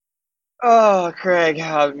Oh, Craig,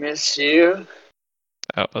 how I missed you.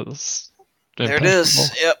 That was There it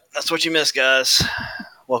is. Yep, that's what you missed, guys.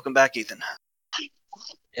 Welcome back, Ethan.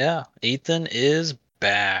 Yeah, Ethan is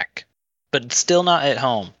back, but still not at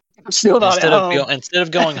home. Still not Instead at of home. Instead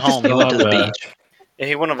of going home, he went to the beach. Yeah,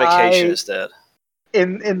 he went on vacation I- instead.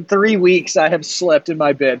 In 3 weeks, I have slept in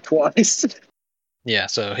my bed twice. Yeah,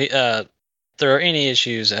 so if there are any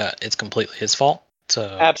issues, it's completely his fault. So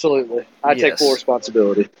Absolutely. I take full Yes.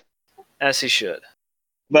 responsibility. As he should.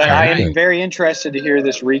 But I Alright. am very interested to hear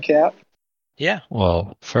this recap. yeah,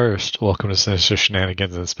 Well, first, welcome to Sinister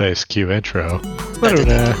Shenanigans in Space Q intro.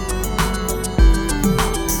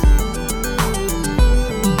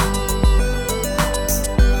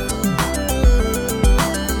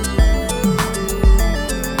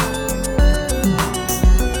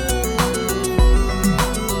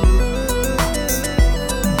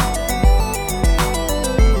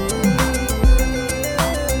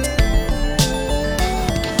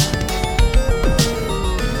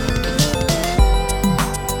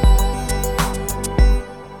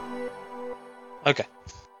 okay.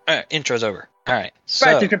 All right, intro's over. All right,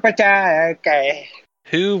 so Okay.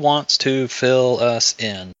 who wants to fill us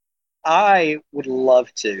in? I would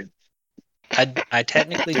love to. I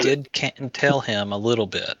technically can't tell him a little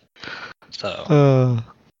bit. So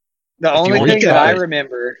The If you only want thing to that try. I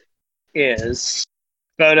remember is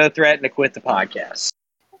Photo threatened to quit the podcast.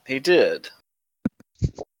 He did.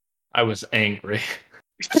 I was angry.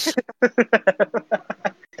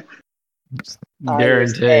 I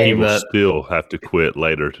Guaranteeing He will that. still have to quit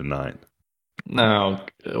later tonight. No.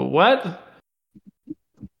 What?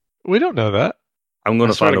 we don't know that. I'm going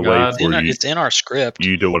I to swear find a to way God. for you. it's in our script.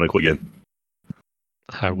 You don't want to quit again.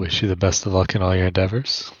 I wish you the best of luck in all your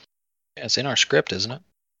endeavors. It's in our script, isn't it?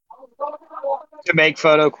 To make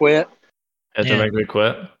Photo quit. Had Yeah. to make me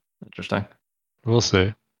quit. Interesting. We'll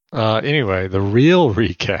see. Anyway, the real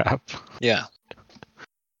recap. Yeah.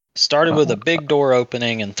 Started with a big door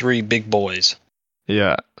opening and 3 big boys.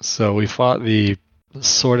 Yeah, so we fought the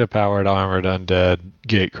sort of powered armored undead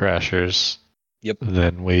gate crashers. Yep.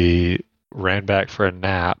 Then we ran back for a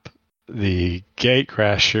nap. The gate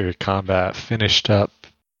crasher combat finished up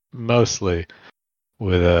mostly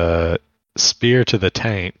with a spear to the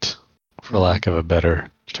taint, for lack of a better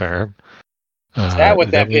term. Is that what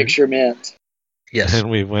that then we- picture meant? Yes. Then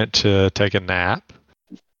we went to take a nap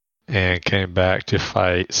and came back to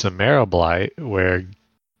fight some Marrow Blight, where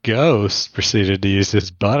Ghost proceeded to use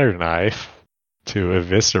his butter knife to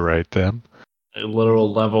eviscerate them. A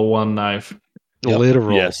literal level 1 knife. Yep.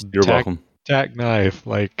 Literal Yes, you're welcome. tack knife.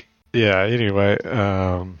 Like, yeah, anyway.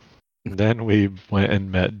 Then we went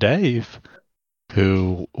and met Dave,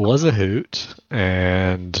 who was a hoot,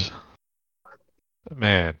 and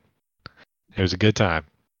man, it was a good time.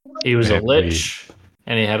 He was a And lich,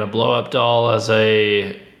 and he had a blow up doll as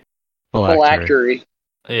a. Phylactery.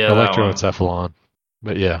 Yeah, that one. Electroencephalon.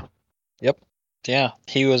 But yeah. Yeah.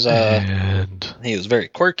 He was And he was very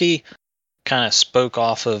quirky, kind of spoke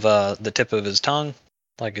off of the tip of his tongue,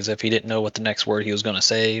 like as if he didn't know what the next word he was going to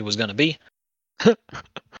say was going to be.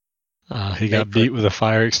 he got beat with a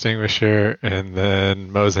fire extinguisher, and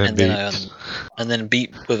then Mozambique. And then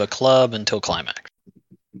beat with a club until climax.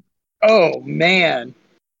 Oh, man.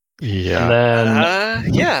 Yeah. And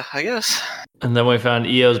then, Yeah, I guess. and then we found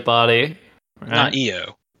Eo's body. Right? Not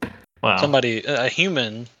EO. Wow. Somebody, a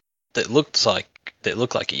human that looked like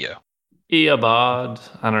EO. Eobod.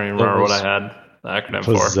 I don't even remember what I had the acronym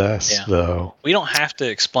for. Possessed, Yeah. though. We don't have to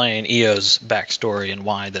explain EO's backstory and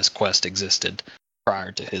why this quest existed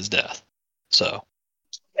prior to his death. So,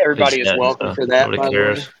 Everybody He's is dead, welcome so for that. nobody by the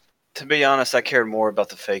cares. way. To be honest, I cared more about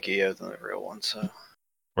the fake EO than the real one. So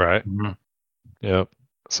Right? Mhm. Yep.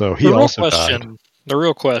 So he The real also died. question. The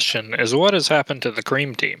real question is, what has happened to the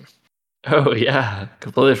cream team? Oh, yeah.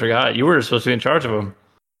 Completely forgot. You were supposed to be in charge of him.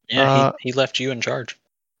 yeah, he left you in charge.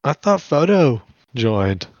 I thought Photo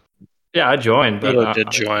joined. Yeah, I joined, but Photo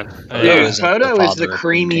did join. yeah. Dude, isn't Photo the is the father of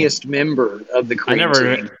creamiest member of the I cream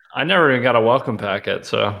never, team. I never even got a welcome packet.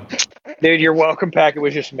 So Dude, your welcome packet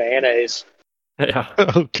was just mayonnaise. yeah,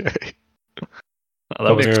 Okay.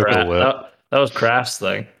 that was Miracle Whip. that was Craft's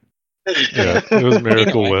thing. Yeah, it was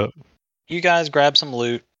Miracle Anyway. Whip. You guys grabbed some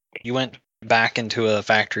loot. You went back into a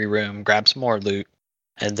factory room, grabbed some more loot,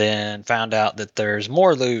 and then found out that there's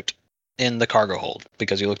more loot in the cargo hold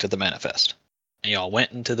because you looked at the manifest. And y'all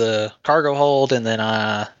went into the cargo hold, and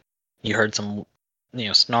then you heard some,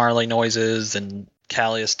 snarly noises, and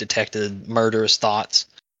Callius detected murderous thoughts.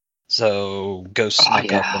 So Ghost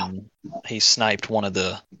snuck up and he sniped one of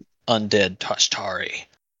the undead Tashtari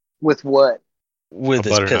With what? with A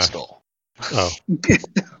his butter knife. pistol. Oh,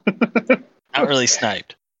 Not really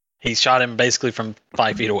sniped. He shot him basically from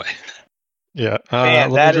 5 feet away. Yeah.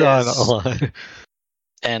 Man, let that me draw is- a line.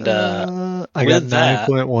 And I got with that-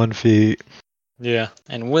 9.1 feet. yeah,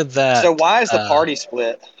 and with that, So why is the uh, party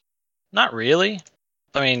split? not really.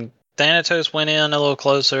 I mean, Thanatos went in a little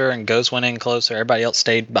closer, and Ghost went in closer. Everybody else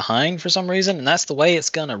stayed behind for some reason, and that's the way it's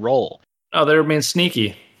gonna roll. Oh, they were being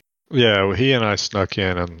sneaky. Yeah, well, he and I snuck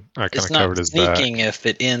in, and I kind It's of not covered his back. sneaking if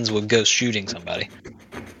it ends with Ghost shooting somebody.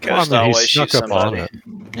 Ghost Well, I mean, he always snuck shoots up on somebody. it.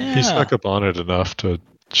 Yeah. He snuck up on it enough to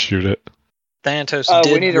shoot it. Thanatos Oh,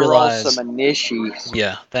 did we need to roll realize. some inities.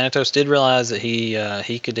 Yeah, Thanatos did realize that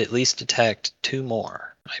he could at least detect 2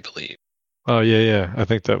 more, I believe. Oh, yeah. I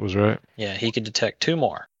think that was right. Yeah, he could detect 2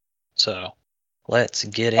 more. So let's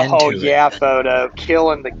get into Oh it. yeah, photo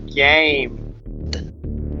killing the game.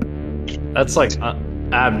 That's like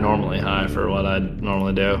abnormally high for what I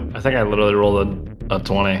normally do. I think I literally rolled a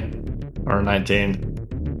 20 or a 19.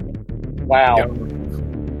 Wow. Yeah,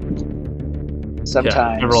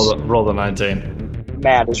 Sometimes I rolled a 19.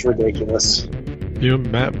 Matt is ridiculous. You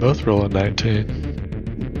and Matt both roll a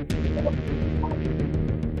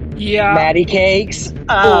 19. Yeah. Matty cakes.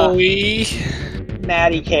 Boy.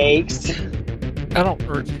 Matty cakes. I don't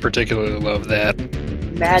particularly love that.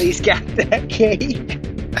 Maddie's got that cake.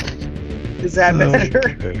 Is that better?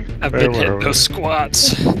 Okay. I've been Where hitting were we? those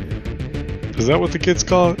squats. Is that what the kids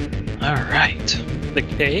call it? All right. The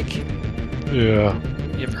cake. Yeah.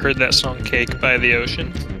 You ever heard that song "Cake by the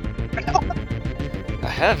Ocean"? I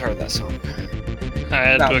have heard that song. I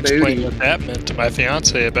had About to explain booty. what that meant to my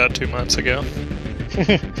fiance about 2 months ago.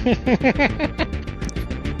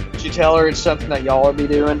 Did you tell her it's something that y'all will be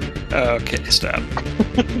doing? Okay, stop.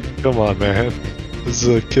 Come on, man. This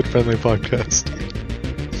is a kid-friendly podcast.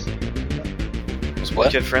 It's more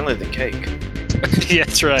kid friendly than cake. Yeah,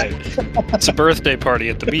 that's right. It's a birthday party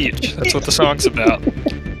at the beach. That's what the song's about.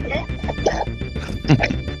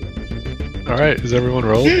 All right, is everyone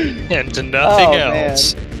rolled? And to nothing Oh, man.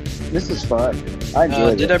 else. This is fun. I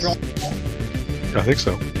enjoy Did this. everyone? I think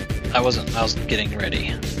so. I wasn't. I was getting ready.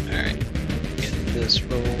 All right. Get this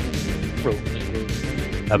rolling.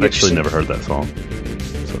 I've actually never heard that song.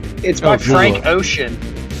 It's by Oh, Frank Jula. Ocean.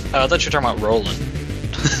 Oh, I thought you were talking about rolling.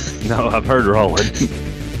 No, I've heard Rolling.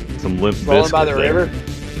 Some Limp Rolling by the Bizkit there. river.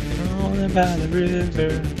 Rolling by the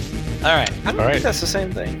river. All right. I don't All right. think that's the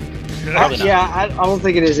same thing. Probably not. Yeah, I don't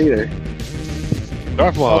think it is either.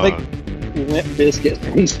 Darflon. I think Limp Bizkit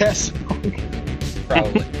thinks that song.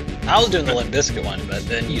 Probably. I was doing the Limp Bizkit one, but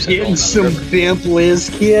then you said Getting rolling some by the river. Bimp Liz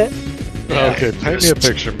kit. Yeah. Okay, paint me a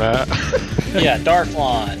picture, Matt. Yeah,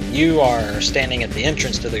 Darflon, you are standing at the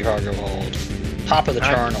entrance to the cargo hold, top of the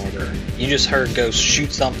turn order. You just heard Ghost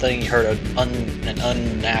shoot something. You heard an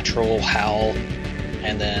unnatural howl,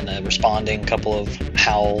 and then a responding couple of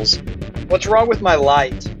howls. What's wrong with my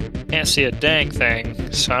light? Can't see a dang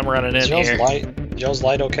thing, so I'm running Is in y'all's here.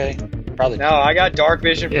 light okay? Probably. No, I got dark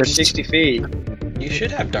vision for It's- 60 feet. You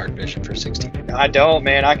should have dark vision for 60. I don't,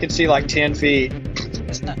 man. I can see like 10 feet.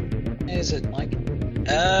 It's not. Is it like?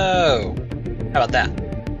 Oh. How about that?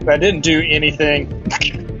 But I didn't do anything.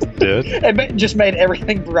 Did? It just made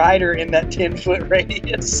everything brighter in that 10-foot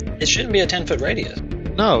radius. It shouldn't be a 10-foot radius.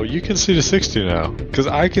 No, you can see to 60 now. Because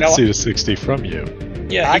I can No. see to 60 from you.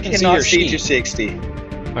 Yeah, I you can see cannot your see sheet. to 60.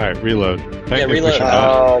 Alright, reload. Paint Yeah, me a reload. picture, Matt.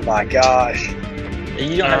 Oh my gosh.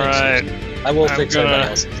 You don't All have any right. excuse. I will I'm fix gonna- everybody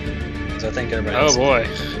else's. So I think everybody Oh else boy.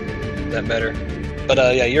 is that better. But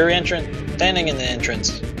yeah, you're standing in the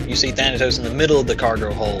entrance. You see Thanatos in the middle of the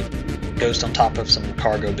cargo hold, Ghost on top of some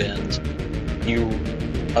cargo bins. You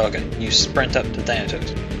sprint up to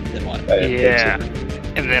Thanatos. Then what? Yeah.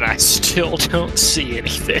 And then I still don't see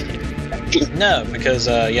anything. No, because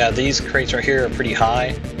these crates right here are pretty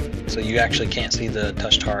high, so you actually can't see the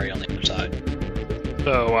Tushtari on the other side.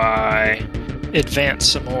 So I advance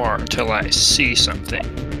some more until I see something.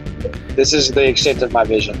 This is the extent of my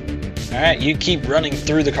vision. All right, you keep running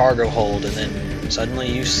through the cargo hold, and then suddenly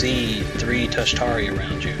you see 3 Tushtari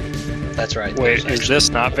around you. That's right. Wait, there's is this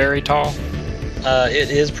not very tall? It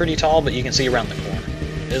is pretty tall, but you can see around the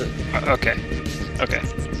corner. Okay. Okay.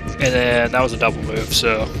 And then that was a double move,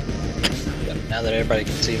 so Yep, now that everybody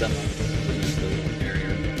can see them. There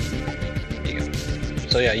you go.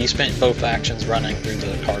 So yeah, you spent both actions running through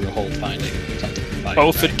the cargo hold, finding something.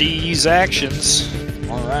 both of these actions.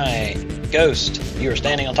 All right, Ghost, you are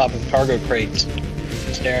standing on top of cargo crates,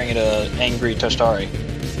 staring at an angry Tushtari.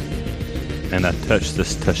 And I touched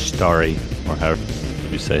this Tushtari, or however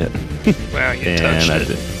you say it. Wow, you And touched I it.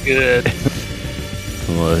 did. Good.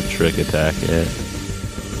 I'm going to trick attack it.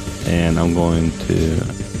 And I'm going to...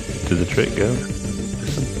 Did the trick go?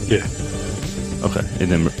 Yeah. Okay, it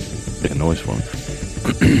didn't make a noise for me.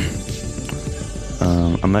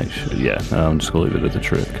 I'm actually, I'm just gonna leave it as a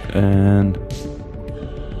trick. And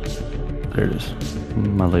there it is.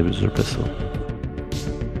 My laser pistol.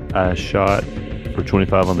 I shot for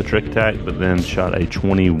 25 on the trick attack, but then shot a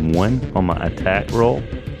 21 on my attack roll.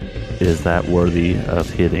 Is that worthy of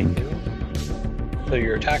hitting? So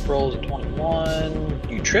your attack roll is a 21.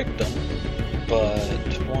 You tricked them, but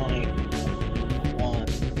 21.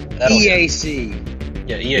 EAC.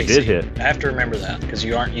 Yeah, EAC. It did hit. I have to remember that because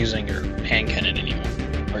you aren't using your hand cannon anymore,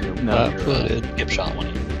 or your hip shot one.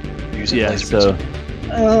 You're using laser so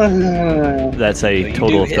pistol. that's a you total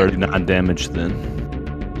do of hit. 39 damage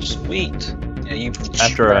then. Sweet. Yeah, you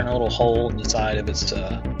After burn a little hole in the side of its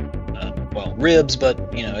ribs, but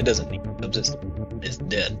it doesn't need ribs. It's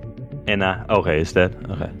dead. And it's dead?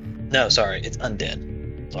 Okay. No, sorry, it's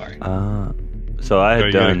undead. Sorry. So I No, had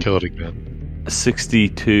you gotta done kill it again.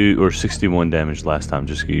 62 or 61 damage last time,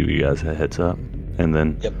 just to give you guys a heads up. And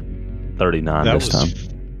then 39 That this was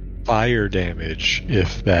time. fire damage,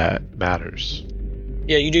 if that matters.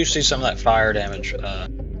 Yeah, you do see some of that fire damage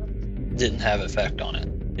didn't have effect on it.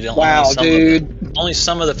 Wow, dude. Only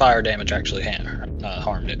some of the fire damage actually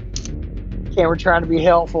harmed it. Yeah, we're trying to be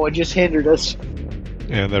helpful. It just hindered us.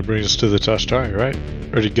 And that brings us to the Tashtari, right?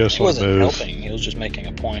 Or did Ghost He want wasn't to move? helping. He was just making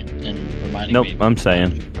a point and reminding Nope, me. I'm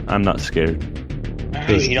saying. I'm not scared. All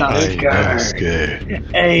right, you don't I move. am scared.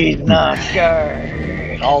 He's not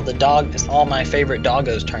scared. It's all my favorite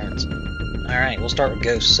doggos turns. All right, we'll start with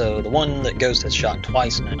Ghost. So the one that Ghost has shot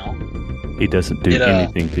twice now. He doesn't do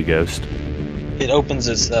anything to Ghost. It opens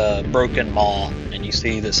its broken maw, and you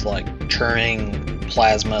see this churning,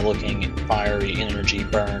 plasma-looking, fiery energy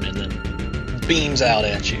burn, and then beams out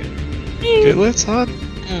at you. Get lit, son.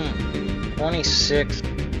 26.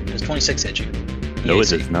 Does 26 hit you? No, it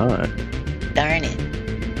EAC. does not. Darn it.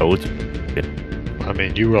 Oh, it's I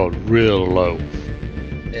mean, you rolled real low.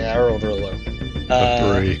 Yeah, I rolled real low.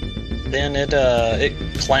 A 3. Then it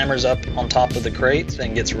clambers up on top of the crates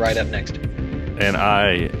and gets right up next to you. and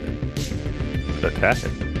I attack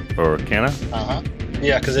it, or can I?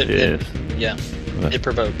 Yeah, because it Yes. it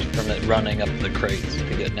provoked from it running up the crates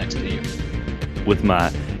to get next to you. With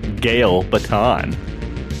my Gale baton,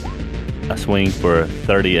 I swing for a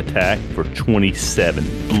 30 attack for 27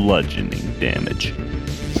 bludgeoning damage.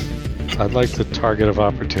 I'd like the target of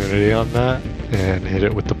opportunity on that and hit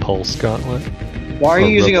it with the Pulse Gauntlet. Why are you Or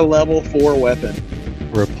using a level 4 weapon?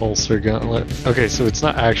 Repulsor Gauntlet. Okay, so it's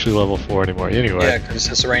not actually level 4 anymore. Anyway. Yeah, because it's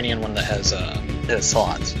a Serenian one that has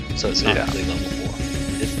slots, so it's not really level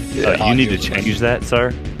 4. You need to change that,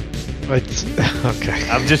 sir. Okay.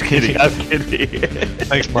 I'm just kidding. I'm kidding.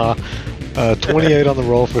 Thanks, Ma. 28 on the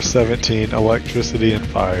roll for 17, electricity and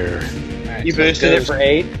fire. Alright, You so boosted it for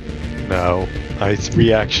 8? No, I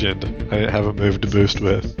reactioned. I didn't have a move to boost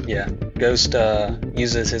with. Yeah, Ghost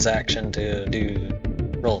uses his action to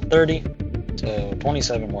roll 30, so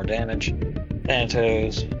 27 more damage.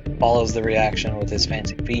 Thanatos follows the reaction with his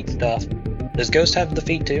fancy feet stuff. Does Ghost have the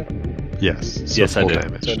feet too? Yes. So Yes, I full do.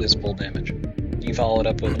 damage. So it is full damage. You follow it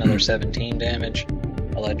up with another 17 damage,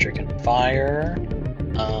 electric and fire.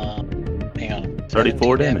 Hang on.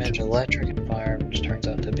 34 17 damage. Electric and fire, which turns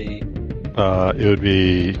out to be It would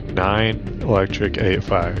be 9 electric, 8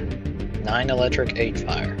 fire. 9 electric, 8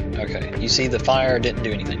 fire. Okay. You see the fire didn't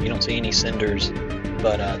do anything. You don't see any cinders,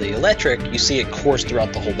 but the electric, you see it course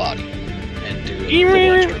throughout the whole body and do a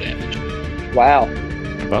little extra damage. Wow.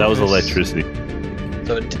 That was Bonus. electricity.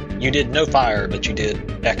 So you did no fire, but you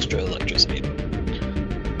did extra electricity.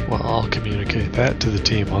 Well, I'll communicate that to the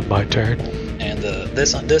team on my turn. And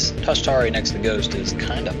this Tashtari next to Ghost is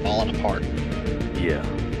kind of falling apart. Yeah.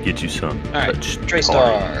 Get you some. Alright,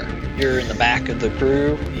 Traystar, you're in the back of the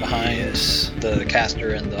crew, behind the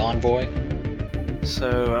caster and the envoy.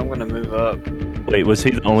 So I'm gonna move up. Wait, was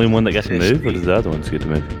he the only one that got to move, or did the other ones get to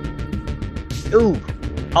move? Ooh.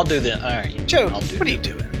 I'll do the. Alright, Joe, I'll do what are you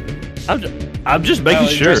doing? I'm just making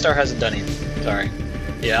sure. Traystar hasn't done anything. Sorry.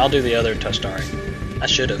 Yeah, I'll do the other Tashtari. I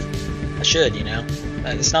should, you know?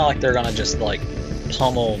 It's not like they're gonna just,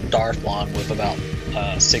 pummel Darflon with about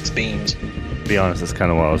 6 beams. To be honest, that's kind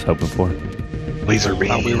of what I was hoping for. Laser beam.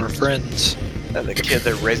 Thought we were friends. The kid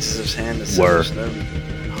that raises his hand to Were.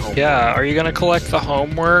 Yeah, are you gonna collect the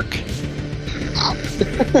homework?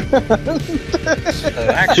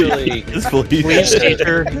 Actually, Please,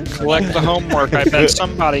 teacher, collect the homework. I bet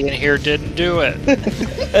somebody in here didn't do it.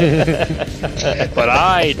 But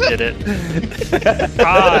I did it.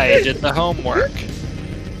 I did the homework.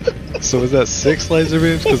 So is that 6 laser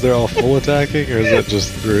beams because they're all full attacking, or is that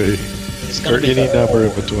just 3? it's gonna Or be any number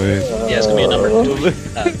in between? Yeah, it's gonna be a number in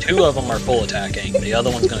between. 2 of them are full attacking. The other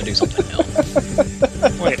one's gonna do something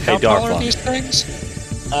else. Wait, how Hey, tall are Darflon. these things?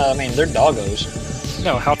 I mean, they're doggos.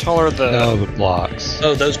 No, how tall are the? No, the blocks.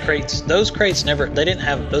 Oh, those crates never. Those crates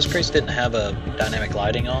didn't have a dynamic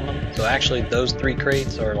lighting on them. So actually, those 3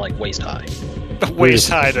 crates are like waist high. Waist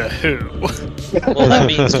high to who? Well, that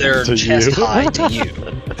means they're To chest you. high to you.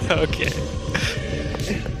 Okay.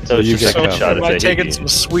 So it's you just get like a shot Am if I they taking hit some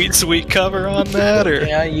sweet cover on that, or?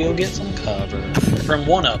 Yeah, you'll get some cover from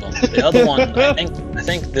one of them. The other one, I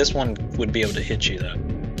think this one would be able to hit you though,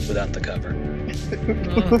 without the cover.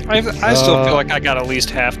 I still feel like I got at least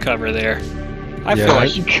half cover there. I Yeah, feel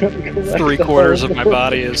like 3/4 of my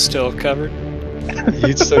body is still covered.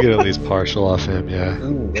 You'd still get at least partial off him, yeah.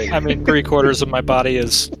 I mean, 3/4 of my body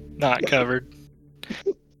is not covered.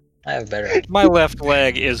 I have a better idea. My left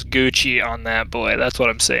leg is Gucci on that boy. That's what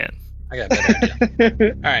I'm saying. I got a better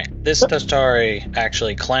idea. Alright, this Tostari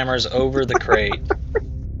actually clambers over the crate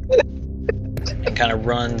and kind of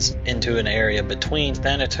runs into an area between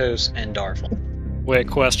Thanatos and Darflon. Wait,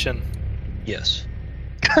 question. Yes.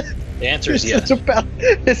 The answer is yes.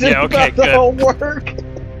 Is it Yeah, okay, about the good. homework?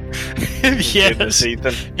 Goodness, Yes.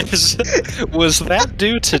 Ethan. Was that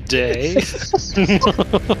due today?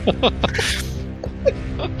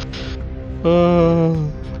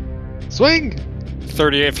 Swing!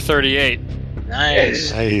 38 for 38.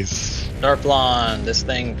 Nice. Nice. Darflon, this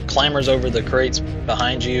thing clambers over the crates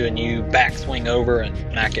behind you, and you backswing over and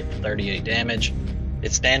smack it for 38 damage.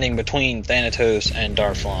 It's standing between Thanatos and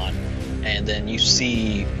Darflon, and then you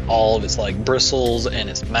see all of its like bristles and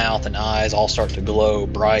its mouth and eyes all start to glow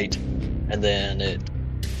bright, and then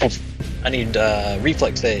I need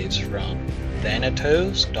reflex saves from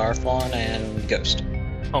Thanatos, Darflon, and Ghost.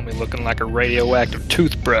 Homie looking like a radioactive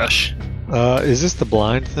toothbrush. Is this the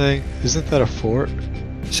blind thing? Isn't that a fort?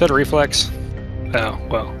 Said reflex. Oh,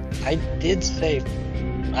 well. I did say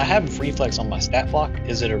I have reflex on my stat block.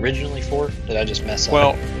 Is it originally 4? Did I just mess up?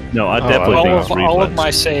 Well, No, I Oh, definitely all think of, it's all of reflex. my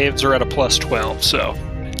saves are at a plus 12, so.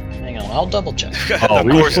 hang on, I'll double check. Of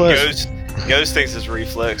course, reflex. Ghost thinks it's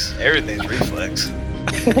reflex. Everything's reflex.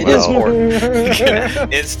 It is Well. 4.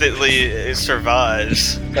 Instantly, it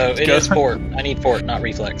survives. So it is fort. I need fort, not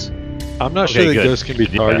reflex. I'm not Okay, sure that good. Ghost can be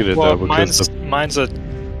Yeah. targeted Well, though because mine's a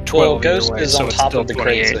 12. Well, either Ghost way, is so on it's top still of the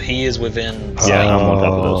crate, 28. so he is within. Yeah, I'm on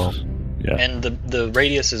top Oh. of those. Yeah. And the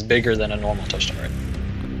radius is bigger than a normal Tostari.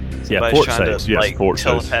 Yeah, Somebody's fort trying saves. to Yes, like fort saves.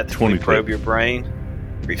 telepathically 20 probe your brain.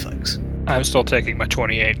 Reflex. I'm still taking my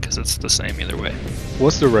 28 because it's the same either way.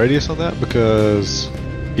 what's the radius on that? Because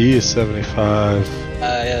E is 75.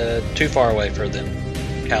 Too far away for them.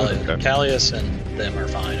 Okay. Callius and them are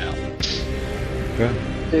fine out.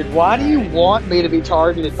 Dude, why do you want me to be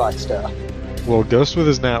targeted by stuff? Well, Ghost with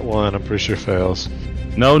his nat 1, I'm pretty sure fails.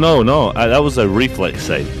 No. That was a reflex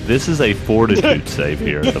save. This is a fortitude save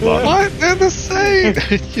here at the bottom. What? They're the same!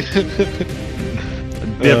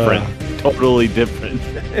 Different. Totally different.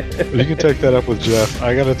 You can take that up with Jeff.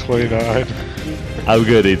 I got a 29. I'm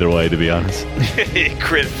good either way, to be honest.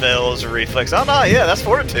 Crit fails or reflex. Oh no, yeah, that's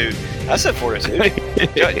fortitude. I said fortitude.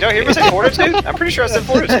 Don't hear me say fortitude? I'm pretty sure I said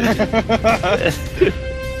fortitude.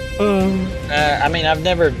 I mean, I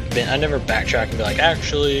never backtrack and be like,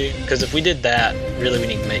 actually, because if we did that, really we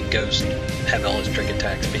need to make Ghost have all his trick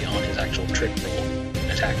attacks be on his actual trick roll,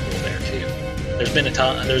 attack roll there too. There's been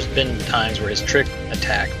times where his trick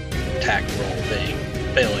attack roll thing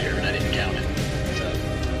failure, and I didn't count it. So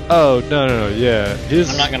Oh, no, yeah.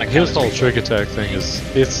 I'm not gonna count his his whole reflex. trick attack thing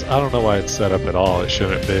it's I don't know why it's set up at all. It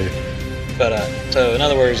shouldn't be. But so in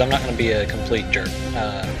other words, I'm not going to be a complete jerk.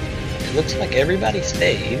 It looks like everybody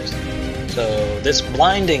saves. So this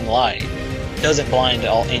blinding light doesn't blind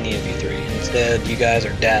any of you 3. Instead, you guys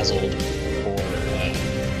are dazzled for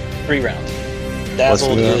 3 rounds.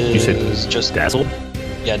 Dazzled the- you said is just Dazzled?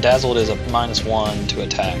 yeah. Dazzled is a -1 to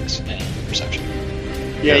attacks and perception.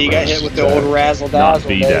 Yeah, you got hit with the old razzle Not dazzle.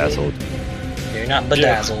 bedazzled. You're not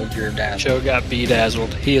bedazzled. You're dazzled. Joe got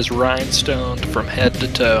bedazzled. He is rhinestoned from head to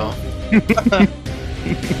toe.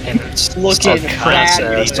 And it's Looking still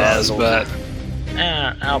fabulous. princess, but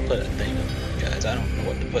I'll put a thing on you guys. I don't know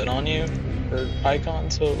what to put on you for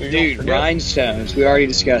icons, so we don't Dude, forget. rhinestones. We already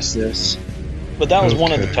discussed this. But that was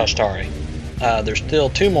one of the Okay. Tashtari. There's still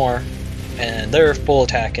 2 more, and they're full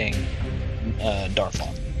attacking Darflon.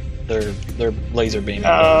 They're laser beaming.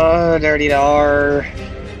 Oh, dirty dar.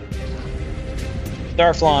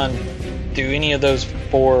 Darflon, do any of those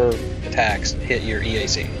 4 attacks hit your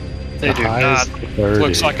EAC? they The do high not. is 30.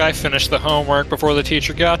 Looks like I finished the homework before the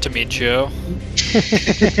teacher got to me, Joe.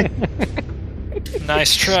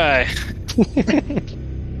 Nice try.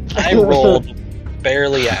 I rolled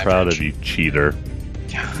barely average. Proud of you, cheater.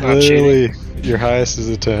 Not cheating. Literally, your highest is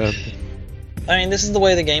a 10. I mean, this is the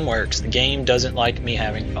way the game works. The game doesn't like me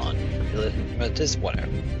having fun. It but just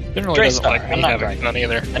whatever. Generally Dre doesn't Star, like I'm me not having right. fun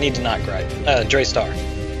either. I need to not gripe. Dre Star.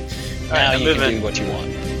 Now I'm you moving. can do what you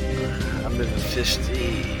want. I'm moving 50.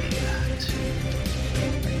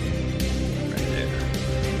 Right there.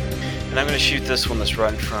 And I'm going to shoot this one that's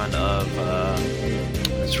right in front of,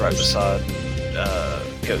 that's right beside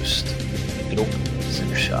Ghost.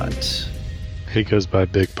 Center shot. He goes by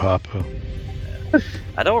Big Papa.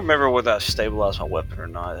 I don't remember whether I stabilized my weapon or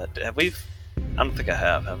not. Have we? I don't think I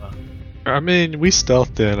have I? I mean, we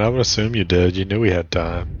stealthed in. I would assume you did. You knew we had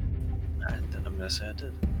time. Alright, then I'm going to say I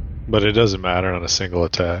did. But it doesn't matter on a single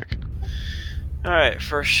attack. Alright,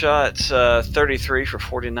 first shot, 33 for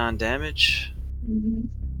 49 damage.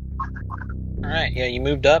 Alright, yeah, you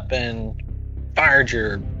moved up and fired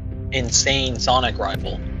your insane sonic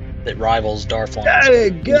rifle that rivals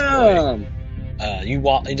Darflon's. Gum! You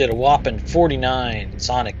did a whopping 49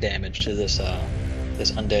 sonic damage to this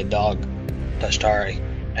undead dog, Tashtari.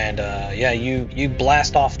 And yeah, you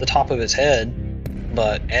blast off the top of its head,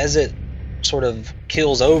 but as it sort of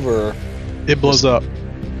keels over, It blows up.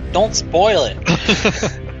 don't spoil it.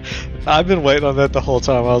 I've been waiting on that the whole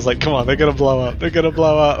time. I was like, come on, they're gonna blow up. They're gonna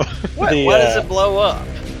blow up. What? The, Why does it blow up?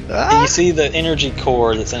 You see the energy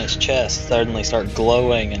core that's in its chest suddenly start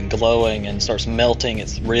glowing and starts melting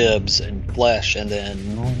its ribs and flesh, and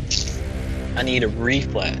then I need a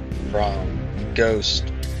reflex from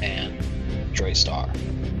Ghost and Dre Star.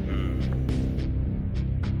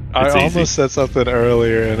 I It's almost easy. said something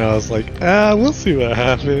earlier, and I was like, we'll see what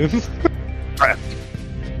happens.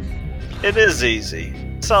 It is easy.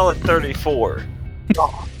 Solid 34.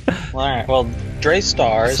 Alright, well, Dre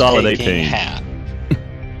Star is Solid taking 18. half.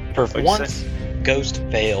 For Like once, Ghost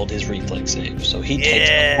failed his reflex save, so he takes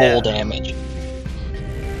Yeah. full damage.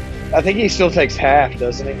 I think he still takes half,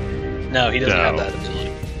 doesn't he? No, he doesn't No. have that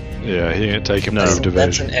ability. Yeah, he ain't taking No. improved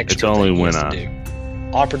That's evasion. an extra It's only thing he when has I- to do.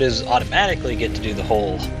 Operatives automatically get to do the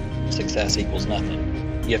whole success equals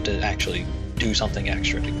nothing. You have to actually do something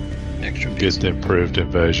extra to Get boost. the improved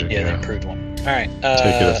evasion. Yeah, the Yeah, improved one. Alright,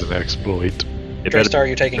 take it as an exploit. It Dre better Star,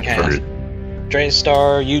 you're taking be half. for- Dre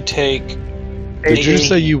Star, you take... Did you 18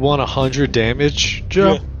 say you want 100 damage,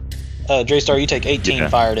 Joe? Dre Star, you take 18 Yeah.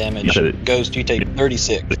 fire damage. You said it. Ghost, you take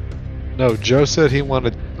 36. No, Joe said he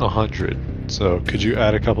wanted 100. So could you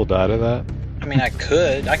add a couple die to that? I mean, I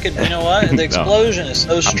could. You know what? The No. explosion is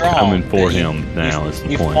so I'm strong. coming for that him now, is the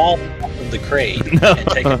you point. fall off of the crate No. and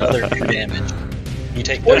take another 2 damage. You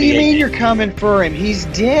take 38 What do you mean you're damage. coming for him? He's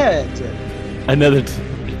dead. Another.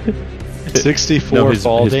 64 No, his-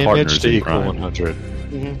 fall his damage partner's to in equal prime. 100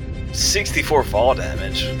 Mm-hmm. 64 fall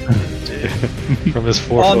damage. Dude. from his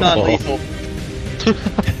 4 All foot fall. non-lethal.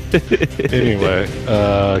 Anyway,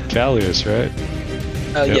 Callius, right?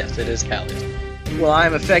 Yep. Yes, it is Callius. Well,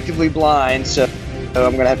 I'm effectively blind, so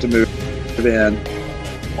I'm gonna have to move in.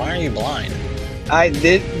 Why are you blind?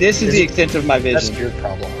 This is the extent of my That's vision. your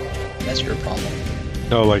problem. That's your problem.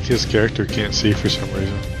 No, like his character can't see for some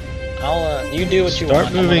reason. You do what you Start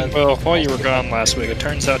want. moving. Well, while you were gone last week, it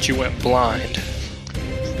turns out you went blind.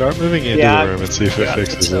 Start moving into Yeah, the room and see if it Forgot to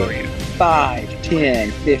fixes tell it. you. 5,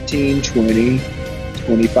 10, 15, 20,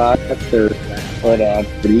 25, 30. Hold on.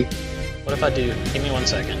 3. What if I do? Give me 1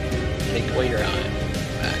 second. Take away your eye.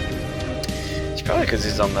 Back. It's probably because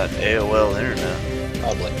he's on that AOL internet.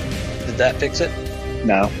 Probably. Did that fix it?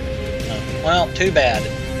 No. No. Well, too bad.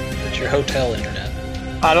 It's your hotel internet.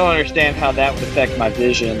 I don't understand how that would affect my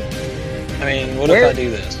vision. I mean, what Where- if I do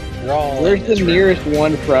this? We're all Where's in the this room. nearest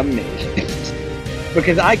one from me?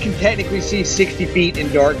 Because I can technically see 60 feet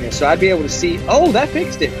in darkness, so I'd be able to see. Oh, that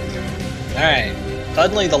fixed it. Alright.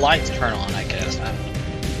 Suddenly the lights turn on, I guess. I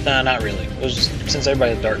don't know. No, not really. It was just, since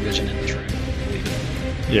everybody has dark vision in this room. Leave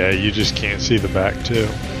it. Yeah, you just can't see the back too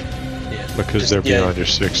Yeah. because Just- they're yeah, beyond your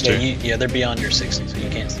 60. Yeah, they're beyond your 60, so you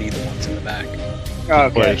can't see the ones in the back. Okay.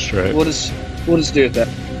 Play it straight. We'll just do it that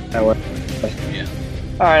way. Yeah.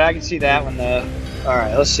 All right, I can see that one though. All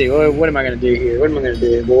right, let's see. What am I gonna do here? What am I gonna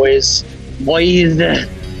do, boys? Boys.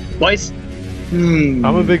 I'm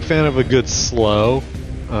a big fan of a good slow,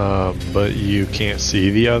 but you can't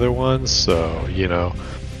see the other ones, so, you know,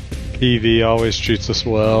 PV always treats us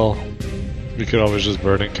well. We could always just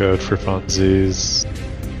burn code for funsies.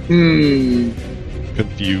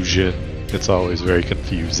 Confusion. It's always very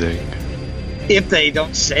confusing. If they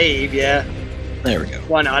don't save, yeah. There we go.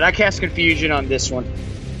 Why not? I cast confusion on this one.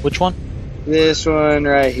 Which one? This one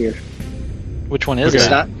right here. Which one is It's it?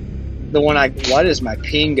 not the one I. Why is my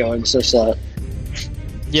ping going so slow?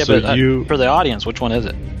 Yeah, So but you- for the audience, which one is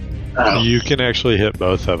it? Oh. You can actually hit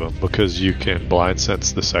both of them because you can blind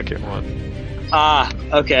sense the second one. Ah,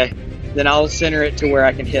 okay. Then I'll center it to where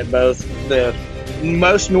I can hit both the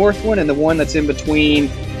most north one and the one that's in between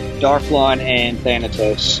Darflon and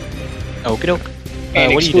Thanatos. Okie doke.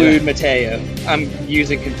 And What are you doing? exclude Mateo. I'm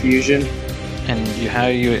using confusion. And how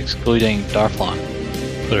are you excluding Darflon?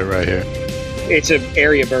 Put it right here. It's an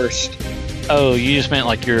area burst. Oh, you just meant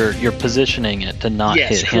like you're positioning it to not Yes,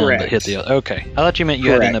 hit him, correct. but hit the other. Okay, I thought you meant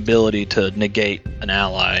you had Correct. an ability to negate an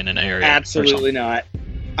ally in an area. or Absolutely not.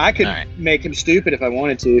 I could Alright. make him stupid if I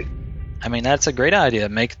wanted to. something. I mean, that's a great idea.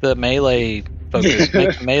 Make the melee focus,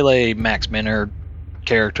 make the melee Max Minner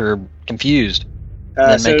character confused.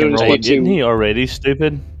 Then make him roll Hey, a didn't he already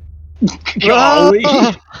stupid? Golly.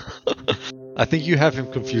 I think you have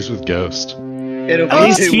him confused with Ghost. It'll At be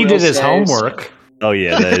least two he will did his saves. homework. Oh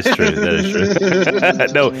yeah, that is true. That is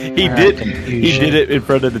true. No, he Alright, did. He confusion. did it in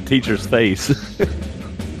front of the teacher's face.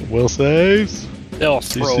 Will saves. They'll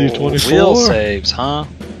CC throw. 24. Will saves, huh?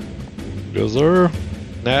 Goes there.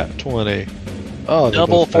 Nat 20. Oh, they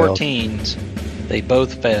Double both failed. 14s. They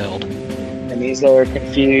both failed. And these are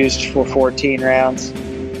confused for 14 rounds.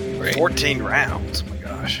 14 rounds. Oh my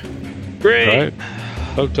gosh. Right.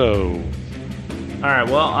 Photo. All right,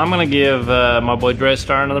 well, I'm going to give my boy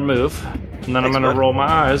Draystar another move. And then I'm Thanks, going to bud. roll my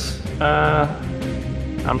eyes.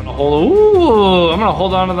 I'm going to hold. Ooh, I'm going to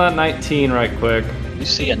hold on to that 19 right quick. You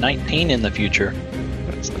see a 19 in the future.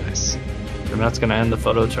 That's nice. And that's going to end the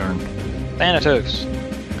photo turn. Thanatos.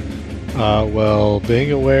 Well,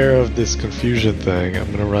 being aware of this confusion thing,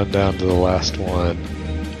 I'm gonna run down to the last one.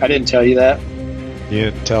 I didn't tell you that. You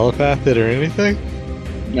didn't telepath it or anything?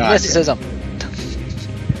 No, I didn't. Mysticism.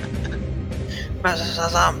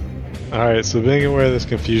 Alright, so being aware of this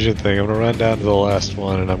confusion thing, I'm gonna run down to the last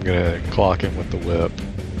one and I'm gonna clock him with the whip.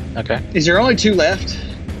 Okay, Is there only 2 left?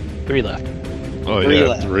 3 left. Oh, Three yeah,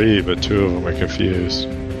 left. 3, but 2 of them are confused.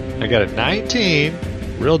 I got a 19,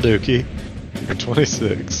 real dookie, a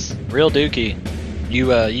 26. Real dookie. You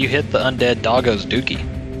hit the undead doggo's dookie.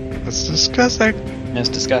 That's disgusting. It's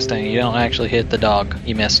disgusting. You don't actually hit the dog.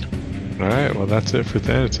 You missed. Alright, well, that's it for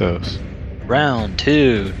Thanatos. Round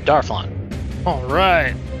 2. Darflon. All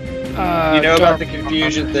right. You know about the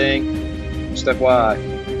confusion thing? Just FYI.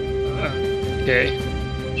 Okay.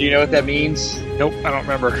 Do you know what that means? Nope, I don't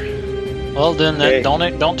remember. Well, then Okay.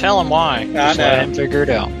 don't tell him why. Just know. let him figure it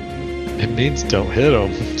out. It means don't hit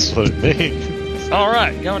him. That's what it means. All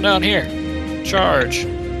right, going down here. Charge.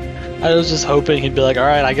 I was just hoping he'd be like, all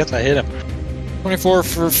right, I guess I hit him. 24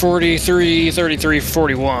 for 43, 33 for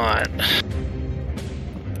 41.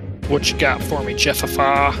 What you got for me,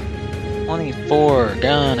 Jeffafa? 24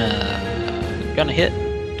 gonna hit.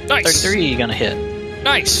 Nice. 33 gonna hit.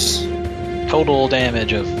 Nice. Total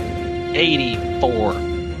damage of 84.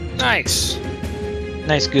 Nice.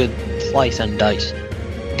 Nice, good slice and dice.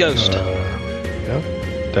 Ghost. Yep.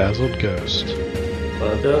 Dazzled Ghost.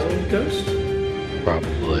 Ghost?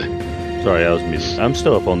 Probably. Sorry, I was muted. I'm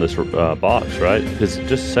still up on this box, right? Because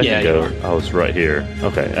just a second Yeah, ago, you I was right here.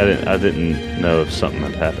 Okay, I didn't know if something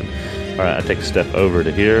had happened. All right, I take a step over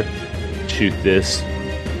to here, shoot this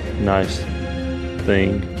nice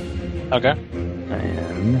thing, Okay.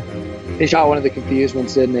 and He shot one of the confused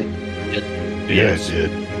ones, didn't he? Yes. Yeah, it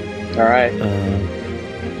did. Alright.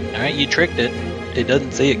 Alright, you tricked it. It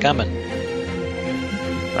doesn't see it coming.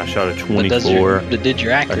 I shot a But did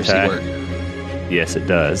your accuracy attack. work? Yes, it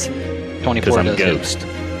does. 24 Because I'm does Ghost. hit.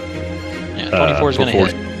 Yeah, 24 is for going to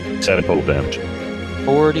hit. 47 total damage.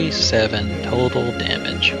 47 total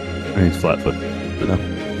damage. And he's flat foot.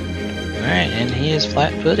 Alright, and he is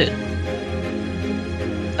flat footed.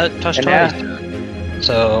 Touch And Tari's turn.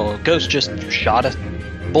 So, Ghost just shot a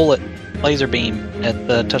bullet, laser beam, at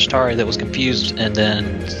the Tushtari that was confused, and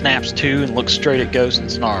then snaps to and looks straight at Ghost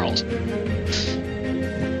and snarls.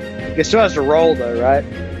 He still has to roll, though, right?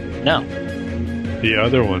 No, The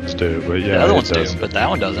other ones do, but yeah, the other it ones do, doesn't. but that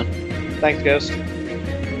one doesn't. Thanks, Ghost.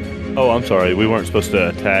 Oh, I'm sorry. We weren't supposed to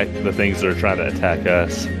attack the things that are trying to attack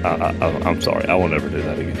us. I'm sorry. I will never do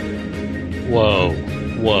that again.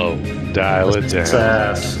 Whoa, dial it down.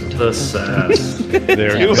 Sass. The sass.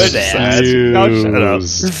 They're You would ask. Oh,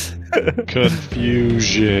 shut up.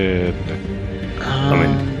 Confusion. I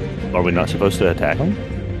mean, are we not supposed to attack them?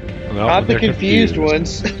 Not Not when the they're confused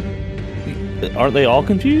ones. Aren't they all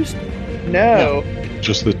confused? No.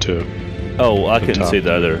 Just the two. Oh, I The couldn't top. see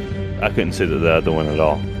the other. I couldn't see the other one at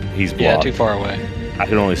all. He's blocked. Yeah, too far away. I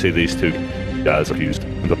can only see these two guys confused.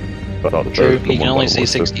 I thought the True, third he can one only was see the-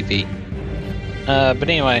 60 feet. But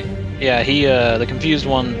anyway, yeah, he the confused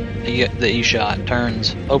one that you shot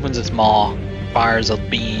turns, opens its maw, fires a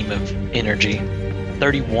beam of energy.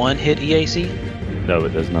 31 hit EAC? No, it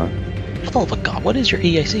does not. Oh my god, what is your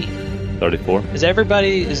EAC? 34.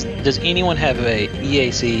 Does anyone have a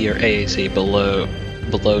EAC or AAC below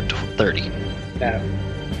 30? No.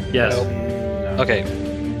 Yes. Okay.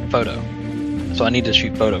 photo. So I need to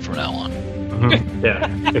shoot photo from now on. Yeah.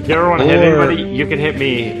 If you ever want to hit anybody, you can hit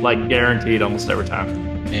me like guaranteed almost every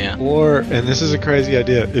time. Yeah. Or, and this is a crazy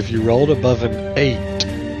idea, if you rolled above an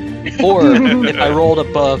 8, Or if I rolled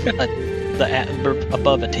above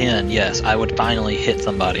above a 10, yes, I would finally hit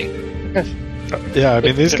somebody. yeah, I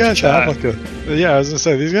mean, these guys shot. have like a, yeah, I was gonna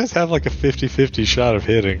say, these guys have like a 50-50 shot of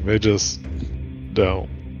hitting. They just don't.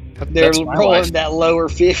 They're That's my rolling life. that lower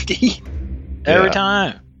 50. Every Yeah.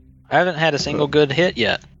 time. I haven't had a single good hit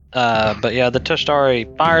yet. But yeah, the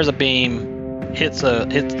Toshtari fires a beam, hits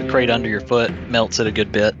the crate under your foot, melts it a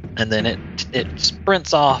good bit, and then it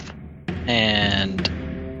sprints off and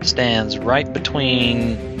stands right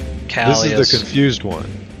between Callius. This is the confused one.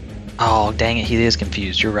 Oh, dang it, he is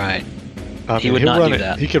confused. You're right. I He mean, would he'll not run do it,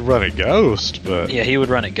 that. He could run a ghost, but Yeah, he would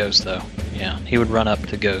run at Ghost, though. Yeah, he would run up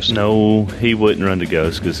to Ghost. No, he wouldn't run to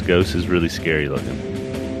Ghost because Ghost is really scary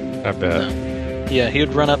looking. I bet. Yeah, he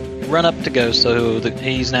would run up to Ghost, so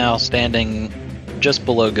he's now standing just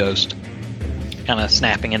below Ghost, kind of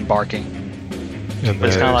snapping and barking. And But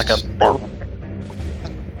it's kind of like there's a...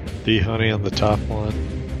 D-Honey on the top one.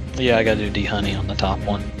 Yeah, I gotta do D-Honey on the top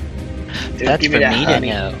one. Dude, That's give for me me that to honey.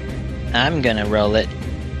 know. I'm gonna roll it.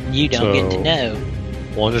 You don't get to So- know.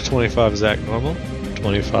 1 to 25 is act normal.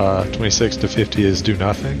 26 to 50 is do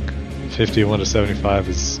nothing. 51 to 75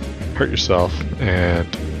 is hurt yourself. And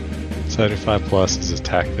 75 plus is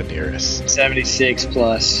attack the nearest. 76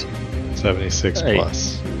 plus. 76 Hey.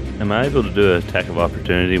 plus. Am I able to do an attack of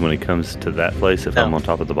opportunity when it comes to that place if No, I'm on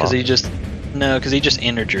top of the Because box? he just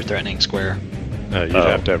entered your threatening square. You'd Oh.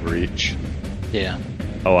 have to have reach. Yeah.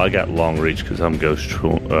 Oh, I got long reach because I'm Ghost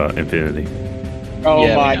Infinity. Oh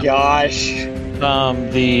Yeah, my we know. gosh.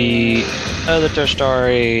 The other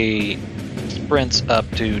Toshtari sprints up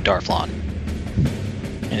to Darflon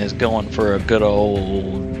and is going for a good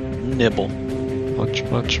old nibble. Munch,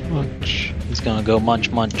 munch, munch. He's gonna go munch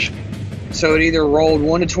munch. So it either rolled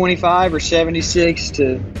 1 to 25 or 76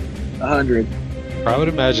 to 100. I would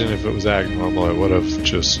imagine if it was act normal, it would have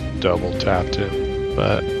just double tapped him.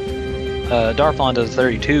 But Darflon does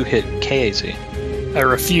 32 hit KAC. I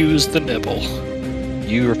refuse the nibble.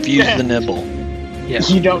 You refuse the nibble. Yeah.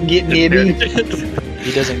 You don't get nibby.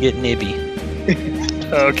 He doesn't get nibby.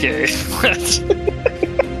 Okay. and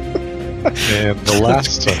the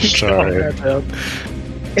last Toshtari,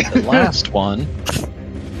 The last one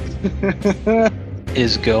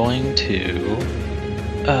is going to.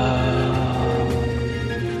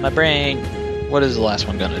 My brain. What is the last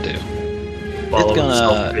one gonna do?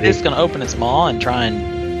 It's gonna open its maw and try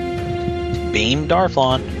and beam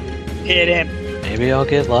Darflon. Hit him. Maybe I'll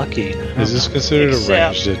get lucky. is this considered a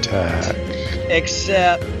Except- ranged attack?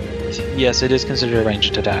 Except Yes, it is considered a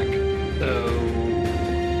ranged attack.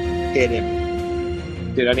 hit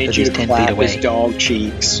him. Dude, I need Because you he's to 10 clap feet his away. dog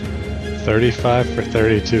cheeks. 35 for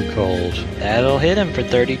 32 cold. That'll hit him for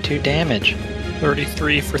 32 damage.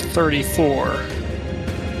 33 for 34.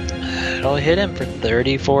 That'll hit him for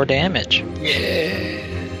 34 damage. Yeah.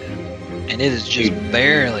 And it is just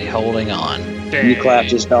barely holding on. You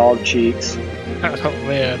clapped his dog cheeks. Oh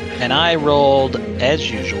man. And I rolled, as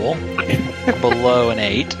usual, below an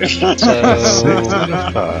 8. 6 So and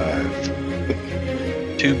a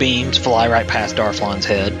 5. 2 beams fly right past Darflon's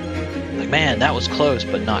head. Like, man, that was close,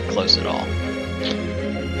 but not close at all.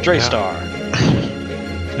 Draystar.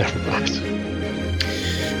 Never mind.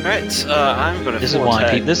 Alright, I'm gonna This is full why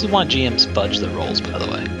attack. this is why GMs fudge the rolls, by the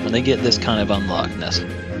way. When they get this kind of unluckness.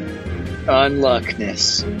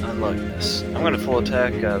 Unluckness. Unluckiness. I'm gonna full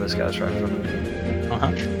attack this guy's right in front of me. Uh-huh.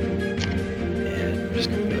 And I'm just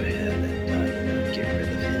gonna go ahead and get rid of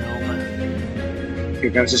him.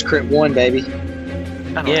 Here comes his crit 1, baby. I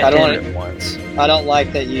don't Yeah, I don't hit wanna- him once. I don't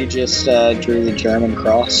like that you just drew the German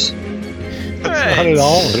cross. That's not at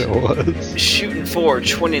all what it was. Shooting for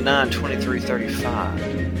 29, 23, 35.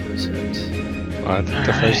 Was it? I think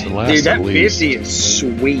the first and last Dude, that at least. 50 is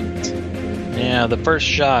sweet. Yeah, the first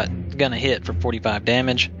shot is gonna hit for 45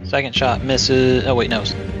 damage. Second shot misses. Oh wait, no,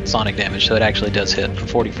 it's sonic damage, so it actually does hit for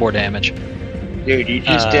 44 damage. Dude, you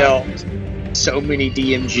just dealt so many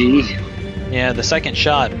DMG. Yeah, the second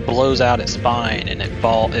shot blows out its spine and it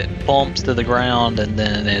bumps to the ground and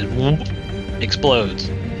then it explodes.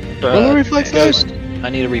 Roll a reflex save. Ghost, I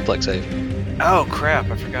need a reflex save. Oh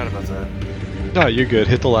crap! I forgot about that. No, you're good.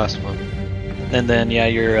 Hit the last one. And then yeah,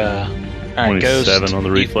 you're alright, Ghost. 27 on the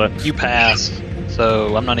you- reflex. You pass,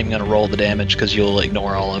 so I'm not even gonna roll the damage because you'll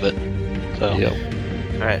ignore all of it. So Yep.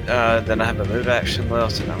 All right, then I have a move action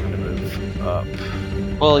left, and I'm gonna move up.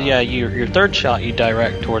 well, yeah, your third shot you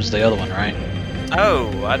direct towards the other one, right?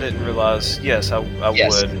 Oh, I didn't realize. Yes, I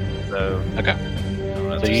Yes. would. So Okay. I'm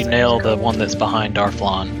gonna So you nail the one that's behind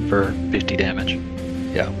Darflon for 50 damage.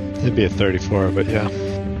 It'd be a 34, but yeah,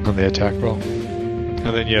 on the attack roll. And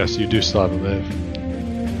then yes, you do still have a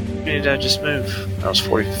move. Did I just move? That was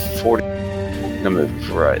 40. I'm gonna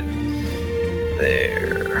move right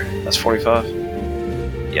there. That's 45?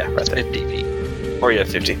 Yeah, right That's there. 50 feet. Or yeah,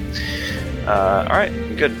 50. Alright,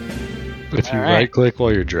 good. If you All right. right click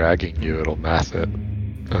while you're dragging you, it'll math it.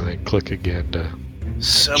 And then click again to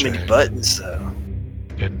So many Check. buttons, though.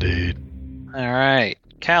 indeed. Alright.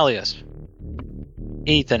 Callius.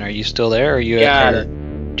 Ethan, are you still there? Or are you Got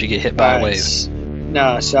at Did you get hit by a wave?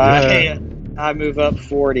 No, so I move up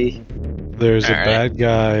 40. There's a All right. bad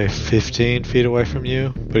guy 15 feet away from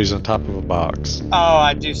you, but he's on top of a box. Oh,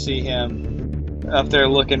 I do see him up there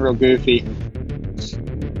looking real goofy.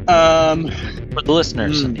 For the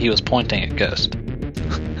listeners, Hmm. he was pointing at Ghost.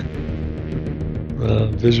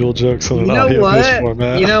 Visual jokes on You an know audio what?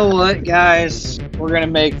 format. You know what, guys? We're gonna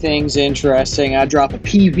make things interesting. I drop a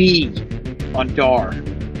PV on Dar.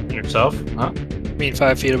 Yourself? Huh? I mean,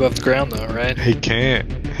 5 feet above the ground, though, right? He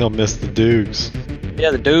can't. He'll miss the dukes.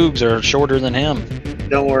 Yeah, the Doogs are shorter than him.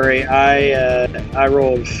 Don't worry, I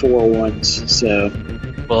rolled 4 ones, so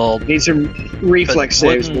Well, need some reflex But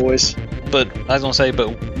saves, wouldn't- boys. but I was gonna say,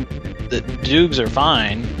 but the Doogs are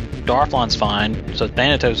fine. Darflon's fine. So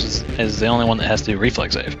Thanatos is the only one that has to do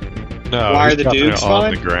reflex save No, Why he's are the dropping dukes it on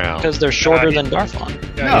fine? the ground. because they're shorter than Darflon.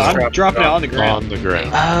 No, I'm dropping it on the ground. On the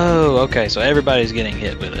ground. Oh, okay. So everybody's getting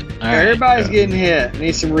hit with it. All right. Everybody's Yeah. getting hit.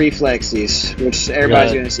 Need some reflexes, which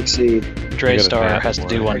everybody's Yeah. going to succeed. Draystar nat has to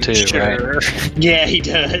do one. one too, right? Yeah, he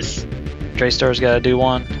does. Draystar's got to do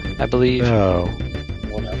one, I believe. No.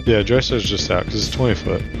 Yeah, Dresser's just out because it's 20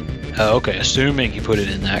 foot. Oh, okay. Assuming you put it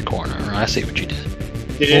in that corner. I see what you did.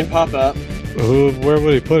 Did it pop up? Where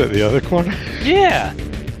would he put it? The other corner? Yeah.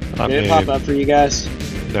 I Did mean, it pop up for you guys?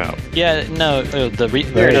 no. Yeah. No. There There it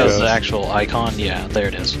it is. goes. The actual icon. Yeah. There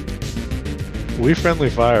it is. We friendly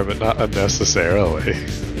fire, but not unnecessarily.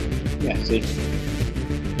 Yeah, see.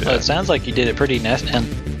 Well, it sounds like you did it pretty Oh,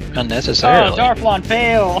 unnecessarily. Darflon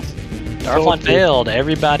failed! Darflon failed.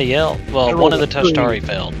 Everybody else. Well, I one of rolled the a three. Tushtari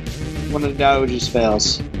failed. One of the doges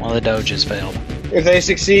fails. One of the Doges failed. If they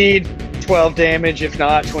succeed, 12 damage. If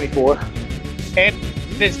not, 24. And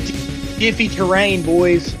it's iffy terrain,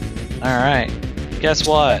 boys. All right. Guess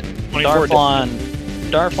what? 24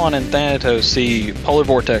 Darflon and Thanatos see Polar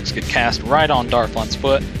Vortex get cast right on Darflon's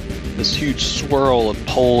foot. This huge swirl of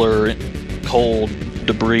polar cold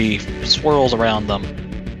debris swirls around them.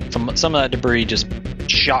 Some of that debris just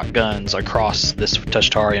shotguns across this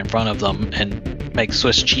Tushtari in front of them and makes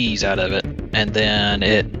Swiss cheese out of it. And then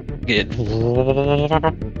it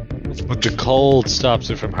But the cold stops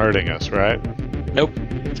it from hurting us, right? nope,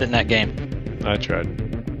 it's in that game. I tried.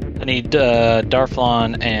 I need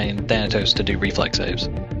Darflon and Thanatos to do reflex saves.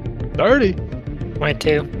 30.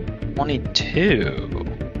 22.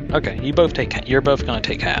 22. Okay, you're both gonna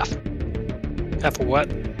take half. Half of what?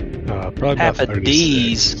 Probably Half about of 36.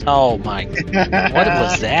 D's. Oh my! What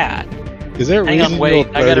was that? Is there a Hang on, reason wait,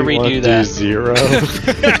 you'll I gotta redo that.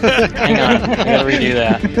 31D0? Hang on, I gotta redo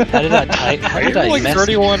that. How did I type? How Are you did I rolling mess?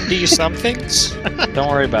 31D somethings? Don't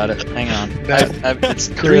worry about it. Hang on. It's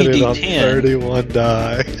Credit on 3D10. 31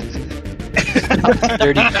 die.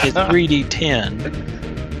 30. It's 3D10.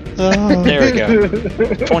 Oh. There we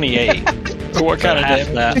go. 28. So what kind of Half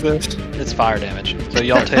damage that. is this? It's fire damage. So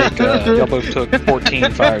y'all take. Y'all both took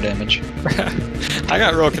 14 fire damage. I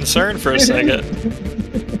got real concerned for a second.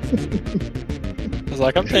 I was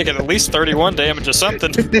like, I'm taking at least 31 damage or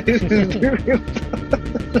something.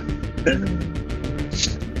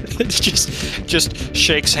 It just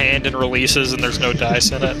shakes hand and releases, and there's no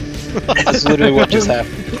dice in it. That's literally what just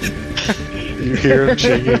happened. You hear them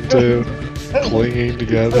chinging too, clinging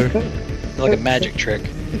together. Oh, Like a magic trick.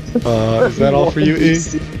 Is that all for you, E?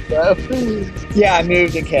 Yeah, I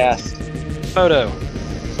moved and cast. Photo.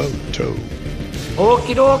 Photo.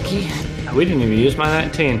 Okie dokie. We didn't even use my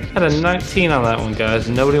 19. I had a 19 on that one, guys,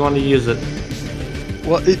 and nobody wanted to use it.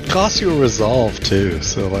 Well, it costs you a resolve too,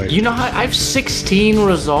 so like. You know, I have 16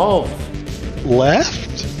 resolve.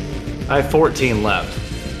 Left? I have 14 left.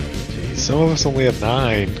 Jeez, some of us only have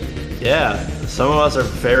 9. Yeah, some of us are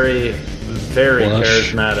very, very Flush.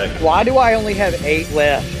 charismatic. Why do I only have 8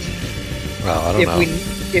 left? Well, I don't know.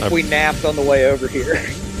 If we napped on the way over here.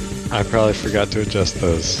 I probably forgot to adjust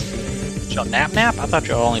those. Y'all nap? I thought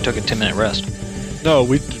y'all only took a 10-minute rest. No,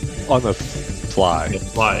 we on the fly.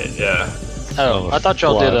 Fly it, yeah. Oh, On the I thought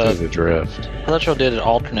y'all fly did through the drift. I thought y'all did an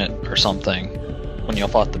alternate or something when y'all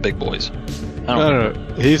fought the big boys. I don't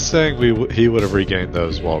No. He's saying he would have regained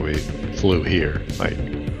those while we flew here, like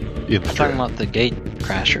in the I'm talking drift. about the gate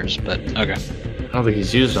crashers, but okay. I don't think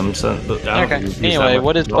he's used them. So, I don't think Okay. he's used Anyway, them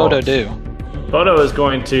what does at all. Photo do? Photo is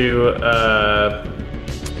going to.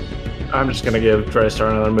 I'm just gonna give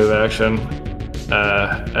Draystar another move action,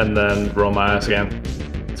 and then roll my ass again.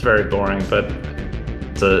 It's very boring, but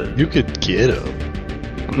it's a. You could get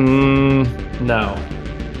him. No.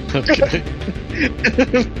 Okay.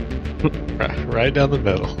 Right down the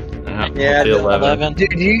middle. Yeah, the the 11.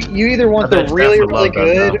 Dude, you either want I the bet really, Stafford really loved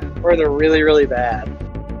that, good or the really, really bad.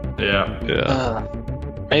 Yeah. Yeah.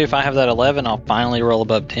 Maybe if I have that 11, I'll finally roll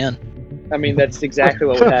above 10. I mean, that's exactly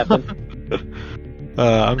what would happen.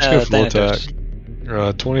 I'm just going full Thanatos.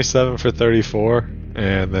 attack. 27 for 34,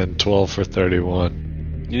 and then 12 for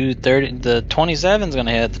 31. You 30. The 27's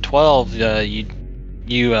gonna hit. The 12,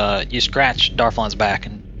 you scratch Darflon's back,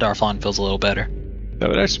 and Darflon feels a little better. That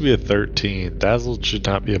would actually be a 13. Dazzle should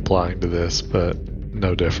not be applying to this, but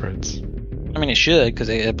no difference. I mean, it should because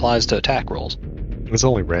it applies to attack rolls. It's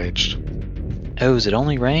only ranged. Oh, is it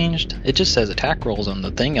only ranged? It just says attack rolls on the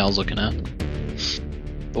thing I was looking at.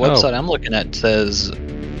 The Oh. website I'm looking at says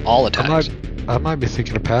all attacks. I might be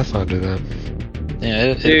thinking of Pathfinder then. Yeah,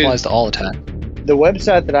 it Dude. applies to all attack. The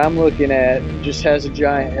website that I'm looking at just has a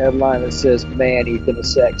giant headline that says, "Man, Ethan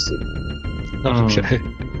is sexy." Okay.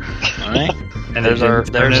 All right. And There's there's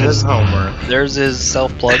there's his his homework. there's his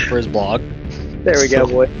self plug for his blog. There we go,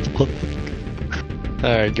 boy.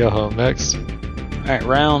 Alright, go home next. All right,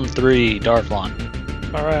 round 3,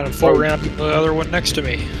 Darflon. All right, I'm full round the other one next to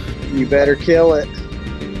me. You better kill it.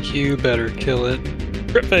 You better kill it.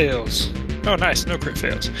 Crit fails. Oh, nice. No crit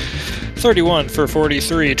fails. 31 for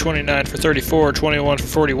 43, 29 for 34, 21 for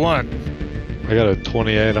 41. I got a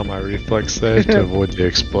 28 on my reflex save to avoid the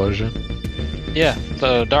explosion. Yeah,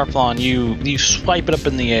 so Darflon, you swipe it up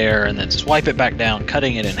in the air and then swipe it back down,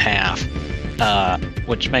 cutting it in half,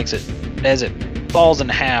 which makes it, as it falls in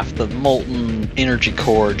half, the molten energy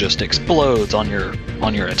core just explodes on your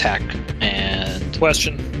attack. And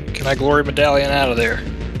Question: can I glory medallion out of there?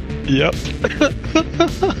 Yep.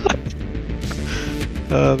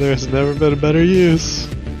 There's never been a better use.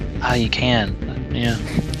 you can, yeah.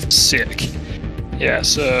 Sick. Yeah,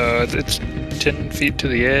 so it's 10 feet to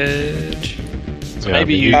the edge. So Yeah,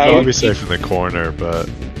 maybe I mean, you- can you- be safe in the corner, but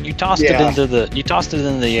You tossed Yeah. you tossed it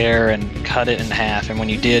into the air and cut it in half, and when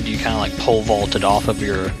you did, you kind of like pole vaulted off of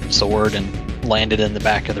your sword and landed in the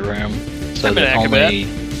back of the room. So I'm an that acrobat.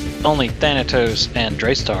 only Thanatos and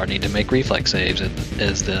Draystar need to make reflex saves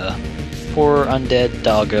as the poor undead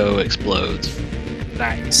doggo explodes.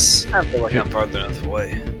 Nice. I feel like I'm farther enough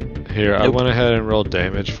away. here, I Nope. went ahead and rolled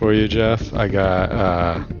damage for you, Jeff. I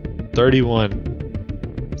got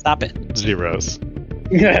 31 Stop it. zeros.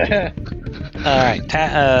 Alright,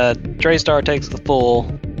 Draystar takes the full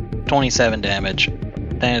 27 damage.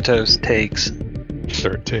 Thanatos takes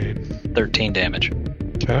 13. 13 damage.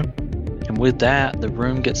 Okay. And with that, the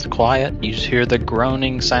room gets quiet. You just hear the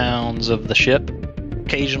groaning sounds of the ship.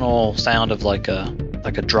 Occasional sound of like a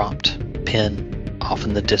dropped pin off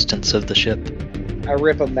in the distance of the ship. I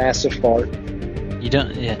rip a massive fart. You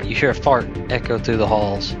hear a fart echo through the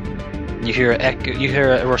halls. You hear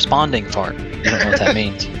a responding fart. You don't know what that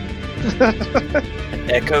means.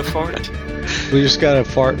 Echo fart? We just gotta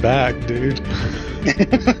fart back, dude.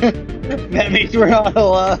 That means we're not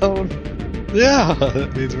alone. Yeah,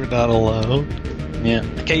 that means we're not alone. Yeah.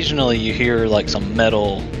 Occasionally you hear like some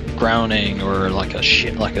metal groaning or like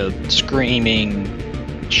a screaming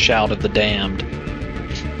shout of the damned.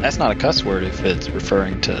 That's not a cuss word if it's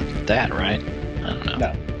referring to that, right? I don't know.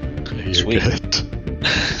 No. You're Sweet. good.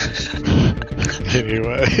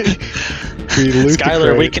 Anyway, we loot the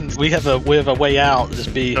Skylar, crate. we have a way out.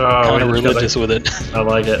 Just be Oh, kind of we just religious with it. I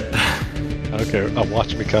like it. Okay,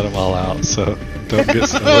 watch me cut them all out, so don't get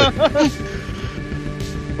silly.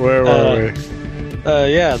 Where were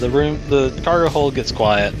we? Yeah, the cargo hold gets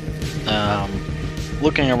quiet.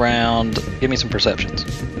 Looking around, give me some perceptions.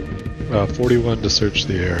 41 to search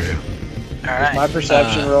the area. All Is my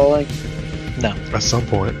perception rolling? No, At some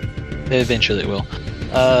point. eventually it will.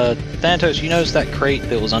 Thanatos, you notice that crate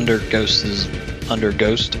that was under Ghost,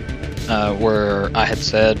 where I had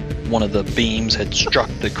said one of the beams had struck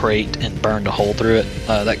the crate and burned a hole through it.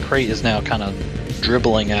 That crate is now kind of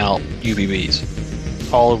dribbling out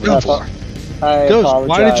UBBs all over the floor. I Ghost, apologize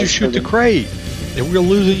why did you for shoot the crate? And we're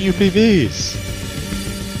losing UPVs.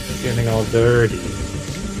 Getting all dirty.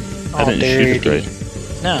 I didn't shoot the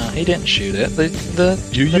crate. No, he didn't shoot it. The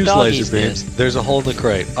You the use doggies laser did. beams. There's a hole in the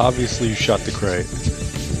crate. Obviously, you shot the crate.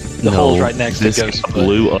 The hole's right next to this Ghost's foot.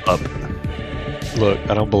 blew up. Look,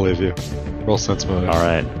 I don't believe you. Roll sense motive. All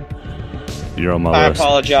right, you're on my I list.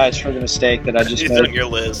 apologize for the mistake that I just It's on made. your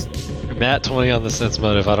list. Nat 20 on the sense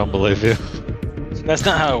motive. I don't believe you. That's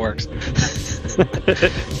not how it works.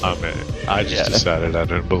 I mean, I just decided I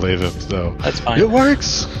didn't believe him, so That's fine. it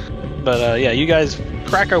works. But yeah, you guys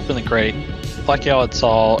crack open the crate. Like y'all had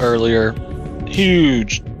saw earlier,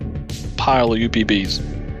 huge pile of UPBs.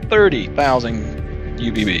 30,000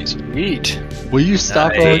 UPBs. Yeet. Will you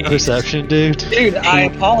stop Nice. rolling perception, dude? Dude, I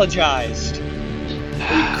apologized. You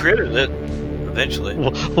critted it eventually.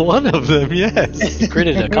 One of them, yes.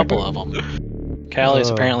 Critted a couple of them. Callie's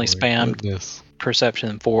Oh, apparently my spammed goodness.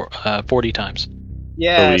 perception 40 times.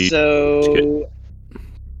 Yeah, we- so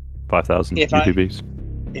 5,000 If I- UPBs.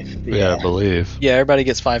 Yeah, I believe. Yeah, everybody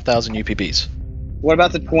gets 5,000 UPBs. What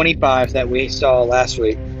about the 25 that we saw last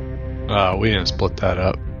week? We didn't split that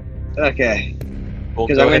up. Okay, We'll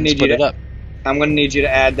 'Cause go I'm ahead gonna and need split you it to- up. I'm gonna need you to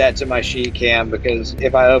add that to my sheet, Cam, because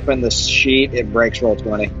if I open the sheet, it breaks roll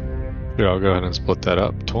 20. Here, I'll go ahead and split that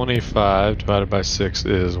up. 25 divided by 6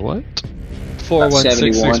 is what?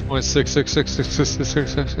 71.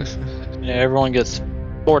 Yeah, everyone gets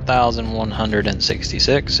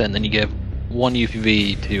 4,166, and then you give one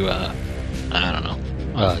UPB to, I don't know.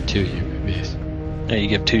 2 UPBs. Yeah, you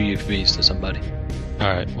give 2 UPBs to somebody.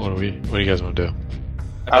 Alright, what do you guys want to do?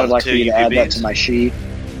 I would like for Two you to add that UPBs. to my sheet.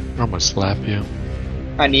 I'm gonna slap you.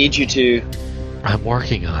 I need you to. I'm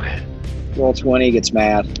working on it. Roll 20 gets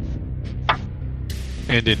mad.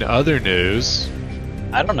 And in other news,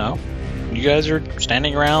 I don't know. You guys are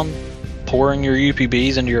standing around pouring your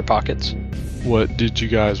UPBs into your pockets. what did you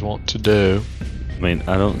guys want to do? I mean,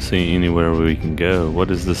 I don't see anywhere we can go.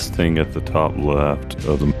 What is this thing at the top left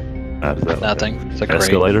of the map? Is that like Nothing. It's a an crate.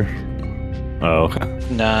 escalator? Oh, okay.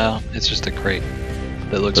 No, it's just a crate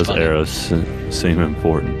that looks Those funny. arrows seem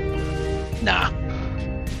important. Nah,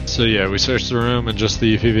 So yeah, we searched the room and just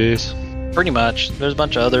the UPBs. pretty much. There's a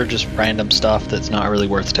bunch of other just random stuff that's not really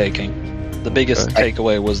worth taking. The biggest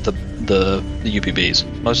takeaway was the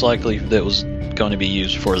UPBs. Most likely that was going to be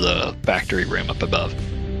used for the factory room up above.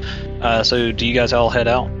 So do you guys all head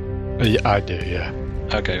out? Yeah, I do, yeah.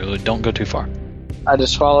 Okay, well, don't go too far. I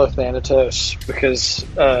just follow Thanatos because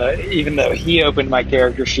even though he opened my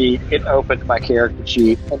character sheet, it opened my character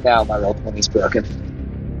sheet, and now my roll 20 is broken.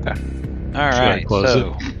 All right, close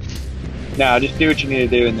so Now, just do what you need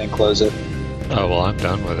to do and then close it. Oh, well, I'm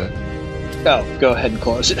done with it. Oh, go ahead and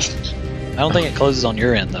close it. I don't think it closes on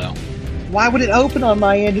your end though. Why would it open on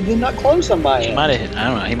my end and then not close on my He end? might have hit. I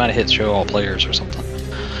don't know. He might have hit show all players or something.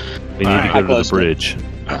 We need to I go to the closed it. bridge to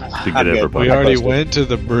I'm get good. everybody. We already closed it. went to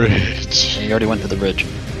the bridge. He already went to the bridge.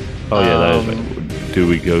 Oh yeah, that is. Do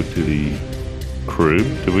we go to the crew?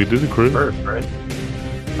 Did we do the crew?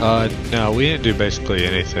 No, we didn't do basically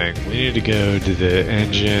anything. We need to go to the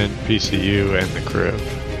engine, PCU, and the crew.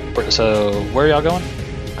 So where are y'all going?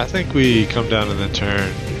 I think we come down and then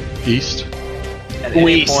turn east. At any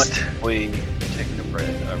Waste. point, we take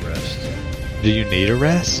a rest. Do you need a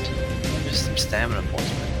rest? Just some stamina points.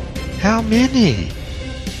 Man. How many?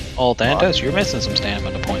 Oh, Thanatos, you're missing some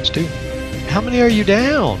stamina points too. How many are you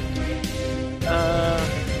down?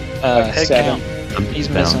 Head 7. count. He's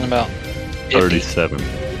missing about 50. 37.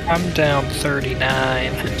 I'm down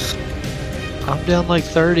 39. I'm down like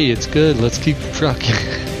 30. It's good. Let's keep trucking.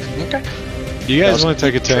 Okay. You guys Let's want to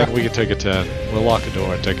take a keep 10? trucking. We can take a 10. We'll lock a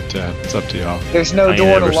door and take a 10. It's up to y'all. There's no I ain't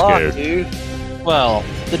door to ever lock, scared. dude. Well,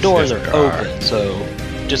 the doors Shit, are car. open, so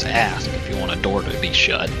just ask if you want a door to be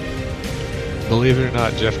shut. Believe it or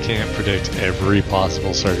not, Jeff can't predict every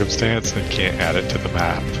possible circumstance and can't add it to the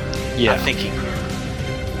map. I think he.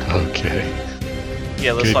 Okay.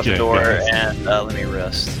 Yeah, let's Good lock the game, door guys. and let me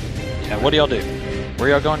rest. Yeah, what do y'all do? Where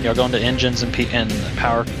y'all going? Y'all going to engines and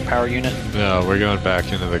power unit? No, we're going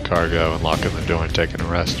back into the cargo and locking the door and taking a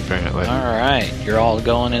rest, apparently. All right, you're all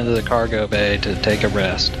going into the cargo bay to take a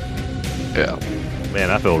rest. Yeah. Man,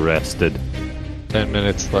 I feel rested. 10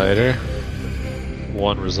 minutes later,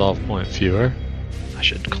 1 resolve point fewer. I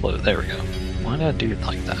should close. There we go. Why did I do it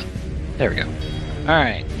like that? There we go. All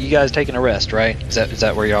right, you guys taking a rest, right? Is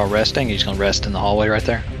that where y'all resting? You just gonna rest in the hallway right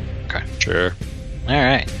there? Okay. Sure. All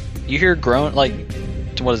right. You hear groan like,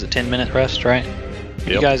 what is it? 10-minute rest, right?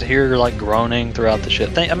 You Yep. guys hear like groaning throughout the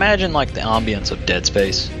ship. Imagine like the ambience of Dead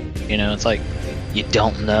Space. You know, it's like you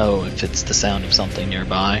don't know if it's the sound of something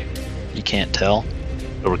nearby. You can't tell.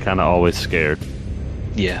 So we're kind of always scared.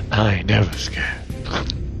 Yeah. I ain't never scared.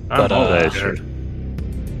 But, That's true.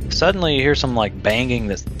 Suddenly you hear some like banging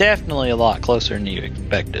that's definitely a lot closer than you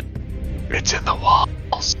expected. It's in the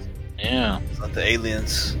walls. Yeah. It's not the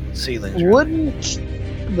aliens' ceilings. Wouldn't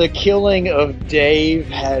the killing of Dave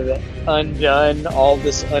have undone all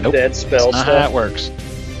this undead spell That's not how that stuff? works.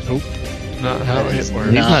 Not how it works. He's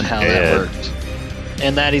Not not how dead. that works.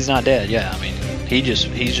 And that he's not dead. Yeah, I mean,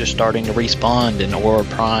 he's just starting to respawn in Aurora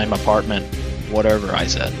Prime apartment, whatever I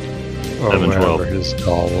said. Or 7, wherever 12. his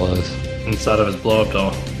doll was. Inside of his blow up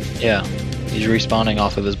doll. Yeah, he's respawning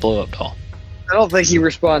off of his blow up doll. I don't think he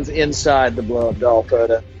responds inside the blow up doll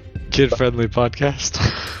photo. Kid friendly podcast.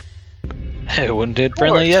 It wasn't did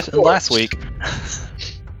friendly last week.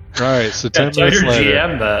 Alright, so Yeah, 10 tell minutes your later.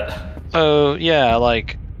 GM that. So yeah,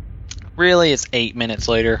 like really, it's 8 minutes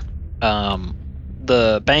later.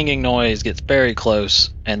 The banging noise gets very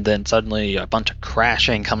close, and then suddenly a bunch of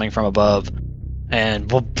crashing coming from above, and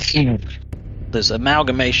this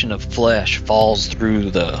amalgamation of flesh falls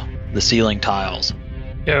through the ceiling tiles.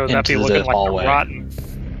 Yo, that'd be Into looking the like hallway. a rotten.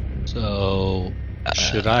 So,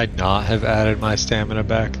 should I not have added my stamina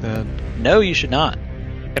back then? No, you should not.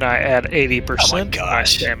 Can I add 80% Oh my to my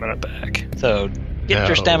gosh. stamina back? So get No.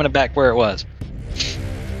 your stamina back where it was.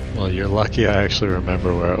 Well, you're lucky I actually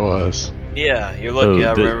remember where it was. Yeah, you're lucky. Oh,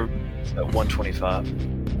 I remember at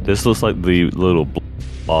 125. This looks like the little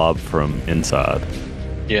blob from inside.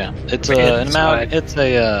 Yeah, it's Inside.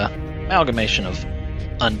 a amalgamation of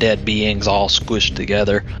undead beings all squished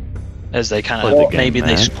together. As they kind Play the of game,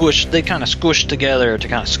 they kind of squish together to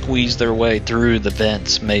kind of squeeze their way through the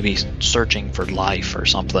vents, maybe searching for life or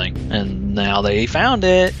something. And now they found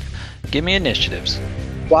it. Give me initiatives.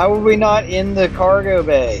 Why were we not in the cargo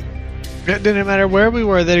bay? It didn't matter where we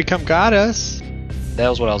were, they'd come got us. That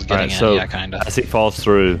was what I was getting Alright, at. so Yeah, kind of. as he falls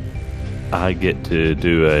through, I get to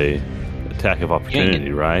do a attack of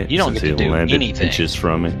opportunity, right? you don't Since get to he do landed anything. inches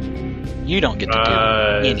from me. You don't get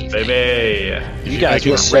to do anything. Baby. You guys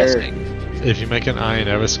were Yes, sir. resting. If you make an I ain't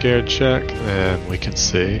ever scared check, then we can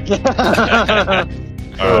see. I'm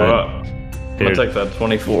Here, gonna take that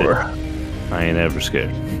 24. I ain't ever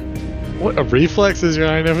scared. What, a reflex is your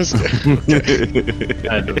I ain't ever scared?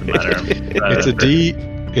 That doesn't matter.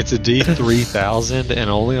 It's a D 3000, and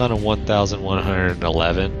only on a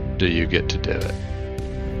 1111 do you get to do it.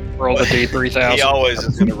 Roll the He D3000. always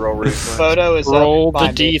is going to roll reflex. Photo is Roll up. the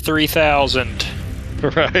Find it. D3000.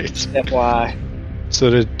 Right. FY.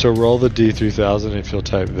 So to roll the D3000, if you'll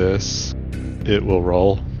type this, it will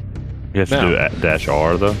roll. You have to No. do dash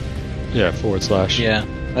R though. Yeah, /. Yeah,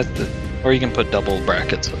 that's the. Or you can put double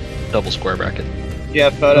brackets, double square bracket. Yeah,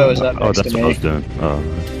 photo is up Oh, next that's to what I was me. doing.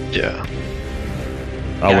 Yeah.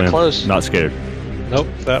 I Yeah, win. close. Not scared. Nope,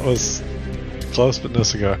 that was close, but no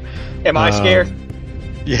cigar. Am I scared?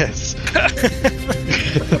 Yes.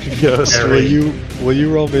 Ghost, will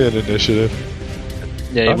you roll me an initiative?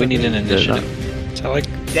 Yeah, we need an initiative. So like,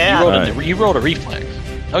 Yeah. You rolled, Alright. you rolled a reflex.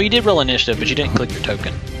 Oh, you did roll initiative, but you didn't click your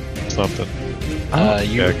token. Something. Your yeah,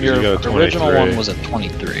 'cause you your got a original 23. one was a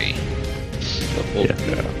 23. But we'll Yeah.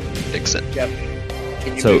 fix it. Can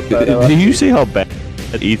you So, move photo up? do you see how bad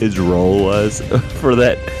Ethan's roll was for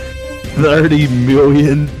that 30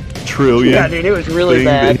 million trillion Yeah, dude, it was really thing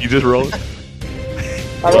bad. that you just rolled?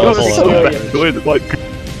 I rolled Double 6 so million. bad. What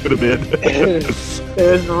could have been? It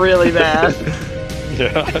was really bad.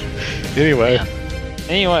 Yeah. Anyway,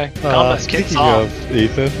 Anyway, combat kicks speaking off. of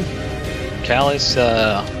Ethan, Callus,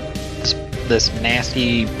 this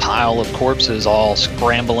nasty pile of corpses all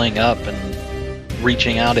scrambling up and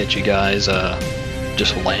reaching out at you guys,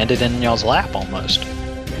 just landed in y'all's lap almost.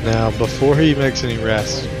 now before he makes any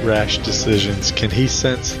rash decisions, can he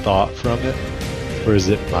sense thought from it, or is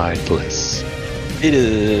it mindless?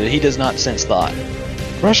 He does not sense thought.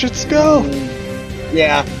 Crush its skull.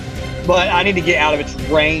 Yeah, but I need to get out of its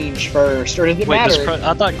range first. Or does it Wait, matter?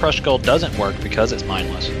 I thought Crush Skull doesn't work because it's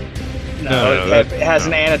mindless. No, if it has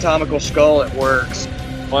an anatomical skull, it works.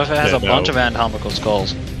 Well, if it has Yeah, a bunch no. of anatomical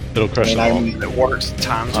skulls, It'll crush it all. It works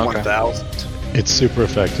times Okay. 1,000. It's super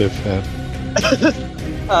effective, man.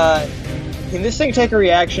 Can this thing take a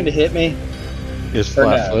reaction to hit me? It's Or no?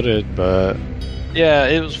 flat-footed, but yeah,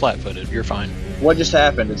 it was flat-footed. You're fine. What just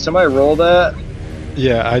happened? Did somebody roll that?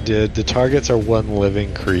 yeah, I did. The targets are one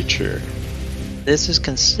living creature. This is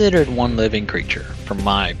considered one living creature from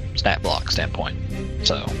my stat block standpoint.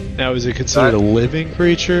 So, Now, is it considered a living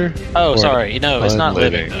creature? oh, Or sorry, no, it's not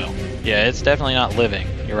living unliving? though. Yeah, it's definitely not living.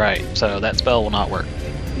 You're right. So that spell will not work.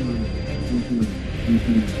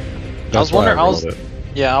 That's wondering- why I I was- rolled it.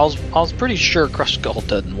 Yeah, I was pretty sure Crush Skull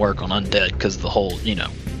doesn't work on undead because the whole,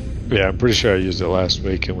 Yeah, I'm pretty sure I used it last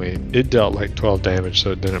week, and it dealt like 12 damage,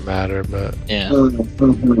 so it didn't matter. But yeah. Well,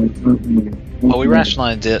 we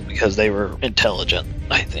rationalized it because they were intelligent,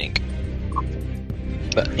 I think.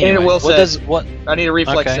 But anyway, it will what say- does what? I need a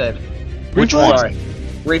reflex Okay. save. Which Reflex? one? Sorry.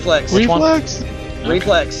 Reflex. Which one? reflex,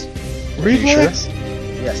 Reflex. reflex,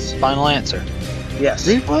 Yes. Final answer. Yes.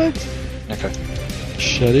 reflex. Okay.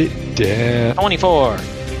 Shut it down. 24.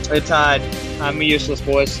 It tied. I'm useless,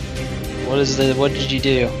 boys. What did you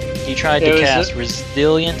do? You tried It to was cast a-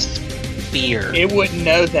 Resilience Spear. It wouldn't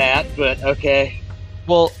know that, but okay.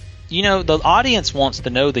 Well, the audience wants to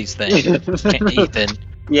know these things, Ethan.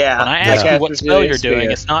 Yeah. When I ask Yeah. you what spell you're Resilience doing,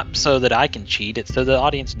 sphere. it's not so that I can cheat, it's so the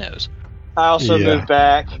audience knows. I also Yeah. moved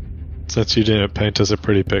back. Since you didn't paint us a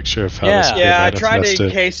pretty picture of how Yeah. this sphere Yeah, I tried to manifested.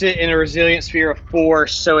 encase it in a resilient sphere of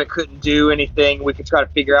force so it couldn't do anything. We could try to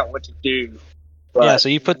figure out what to do. But Yeah, so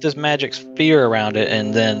you put this magic sphere around it,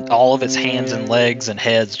 and then all of its hands and legs and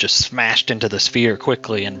heads just smashed into the sphere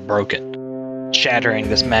quickly and broke it, shattering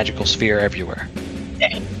this magical sphere everywhere.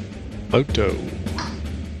 Photo.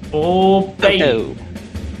 Oh, baby. Oh,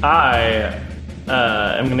 I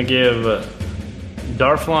am going to give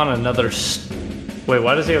Darflon another... Wait,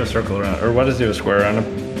 why does he have a circle around... Or why does he have a square around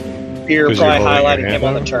him? you're 'Cause probably you're holding highlighting your him hand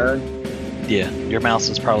on the on turn. yeah, your mouse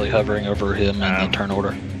is probably hovering over him in the turn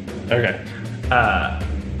order. Okay.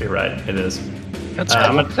 You're right, it is. That's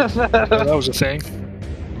I'm cool. gonna- That was a thing.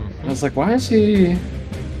 I was like, why is he...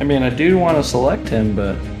 I mean, I do want to select him,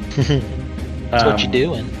 but... That's what you're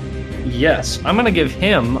doing. Yes, I'm going to give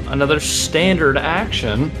him another standard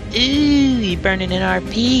action. Ooh, you burning an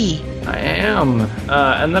RP. I am.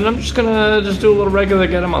 And then I'm just going to do a little regular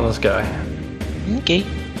get him on this guy. Okay.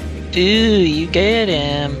 Ooh, you get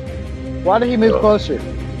him. Why did he move closer?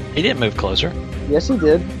 He didn't move closer. Yes, he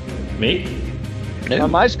did. Me? No,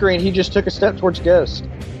 On my screen, he just took a step towards Ghost.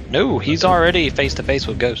 no, he's already face to face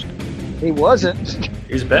with Ghost. He wasn't.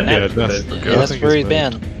 He's been Yeah, here. that's- but- Yeah, I That's think where he's he's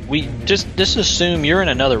been. We just assume you're in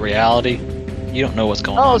another reality. You don't know what's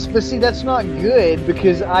going Oh, on. but see, that's not good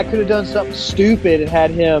because I could have done something stupid and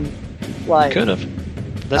had him, like, Could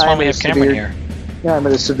have. That's why I'm we a have Cameron severe- here. now I'm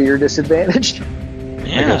at a severe disadvantage. I got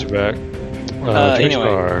Yeah. you back. Anyway.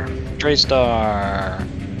 Draystar.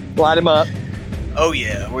 Draystar. Light him up. Oh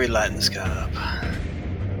yeah, we're lighting this guy up.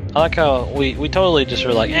 I like how we totally just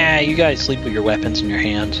were like, you guys sleep with your weapons in your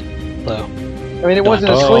hands. So, I mean, it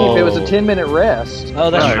wasn't a Oh. sleep; it was a 10-minute rest. oh,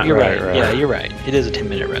 that's Right, you're right. right. Yeah, you're right. It is a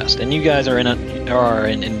 10-minute rest, and you guys are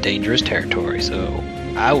in dangerous territory. So,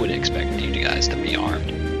 I would expect you guys to be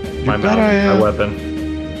armed. My bet mouth, I my am.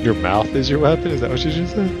 weapon. Your mouth is your weapon? Is that what you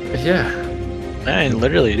just said? Yeah. I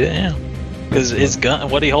literally did, yeah. Because his gun,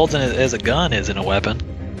 what he holds in as a gun, isn't a weapon.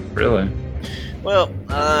 Really? Well,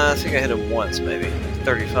 I think I hit him once, maybe.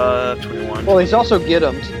 35, 21. Well, he's also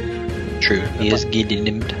get-emmed, True, he is getting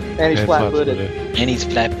him, and he's And flat-footed. and he's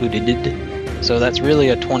flat-footed. So that's really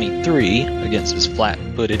a 23 against his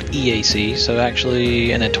flat-footed EAC. So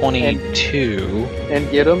actually, in a 22 And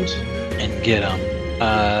get-emmed. and get him.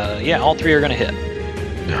 Yeah, all three are gonna hit,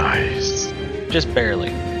 Nice. just barely,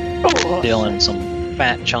 dealing some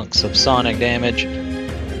fat chunks of sonic damage.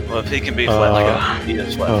 Well, if he can be flat like Uh, he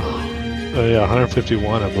is flat. Oh yeah,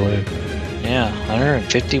 151, I believe. Yeah,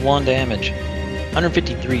 151 damage,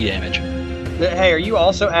 153 damage. Hey, are you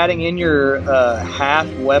also adding in your half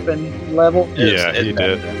weapon level? Yeah, It's- he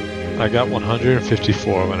did. I got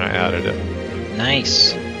 154 when I added it.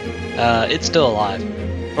 Nice. It's still alive.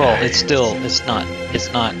 Well, it's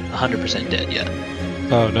not 100% dead yet.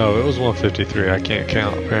 Oh no, it was 153. I can't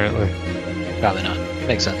count apparently. Probably not.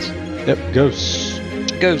 Makes sense. Yep, ghosts.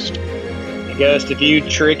 Ghost. Ghost, if you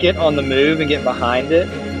trick it on the move and get behind it,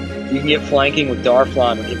 you can get flanking with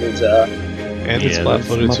Darflon when he moves up. And it's Yeah,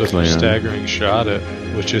 flat-footed, that's so if my you plan. staggering shot it,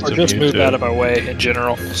 which it's Or just immune move to. out of my way in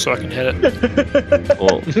general so I can hit it.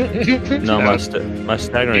 Well, no, my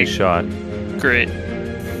staggering shot Great.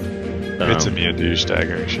 It's immune to your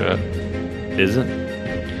staggering shot. isn't.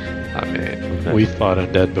 I mean, Okay. we fought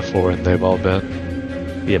undead before, and they've all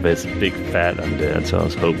been. Yeah, but it's big fat undead, so I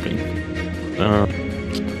was hoping.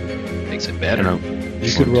 Makes it You better. know,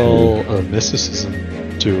 You could roll a mysticism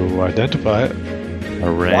to identify it. I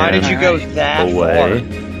ran Why did you go that away.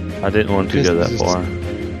 I didn't want to go that This is- far.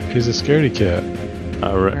 He's a scaredy cat.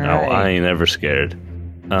 I ain't ever scared.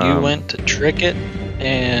 You went to trick it,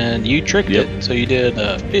 and you tricked Yep. it, so you did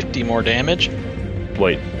 50 more damage.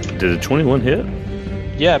 Wait, did a 21 hit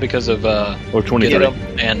Yeah, because of or get 23? him,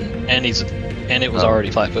 and it was Oh. already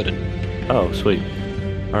flat-footed. Oh, sweet.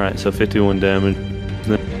 All right, so 51 damage.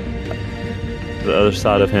 Then the other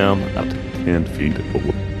side of him, up to 10 feet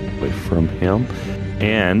away from him,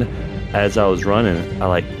 and as I was running,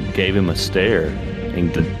 I gave him a stare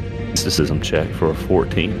and did a mysticism check for a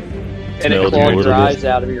 14. And it Smelled him a clogged your little eyes bit.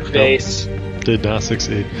 out of your face. Did not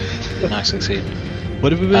succeed. Not succeed.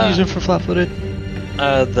 What have we been Uh, using for flat-footed?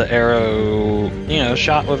 The arrow,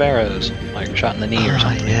 shot with arrows, like shot in the knee or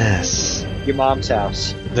something. Yes. Your mom's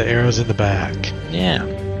house. The arrows in the back. Yeah,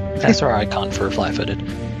 that's our icon for flat-footed.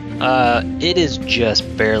 It is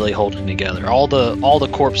just barely holding together. All the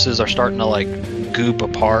corpses are starting to goop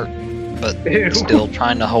apart, but Ew. still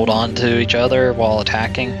trying to hold on to each other while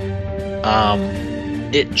attacking.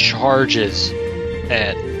 It charges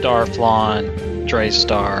at Darflon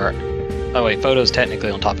Draystar. Oh wait, Photo's technically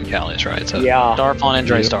on top of Callius, right? So Yeah. Darflon and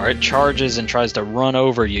Draystar, it charges and tries to run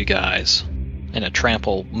over you guys in a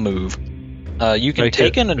trample move. You can Make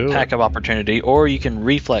take it an do it. attack of opportunity, or you can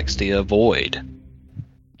reflex the avoid.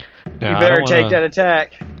 Now, You better take that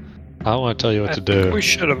attack. I want to tell you what to do. We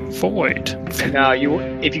should avoid. No,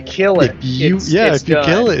 if you kill it, If you it's done.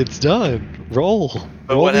 kill it, it's done. Roll.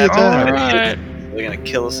 But Roll what the happens? attack. Alright. They're gonna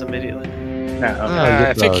kill us immediately. No. Ah,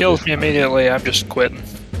 If it kills me immediately, I'm just quitting.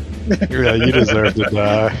 Yeah, you deserve to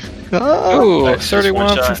die. Ooh, That's just 31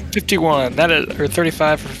 one for shot. 51. That is, or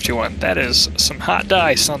 35 for 51. That is some hot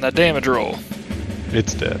dice on that damage roll.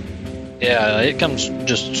 It's dead. Yeah, it comes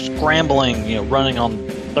just scrambling, running on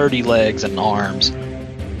 30 legs and arms,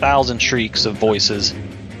 1,000 shrieks of voices,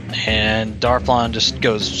 and Darflon just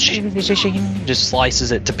goes, just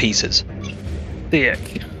slices it to pieces.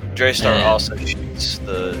 Thick. Draystar And- also shoots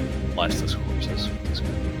the lifeless corpses. with his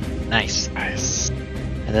gun. Nice. Nice.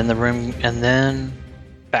 And then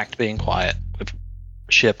back to being quiet with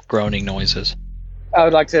ship groaning noises. I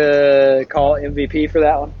would like to call MVP for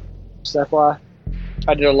that one. Just FYI.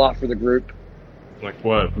 I did a lot for the group. Like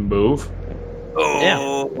what? Move?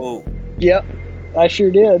 Oh, Yep, I sure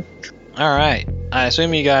did. All right. I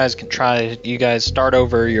assume you guys can try. You guys start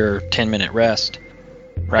over your 10-minute rest,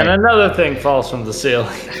 right? And another thing falls from the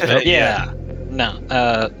ceiling. Yeah. No.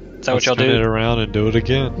 Is that what y'all Spin it do? around and do it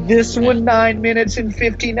again. This one 9 minutes and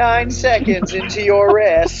 59 seconds into your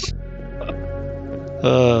rest.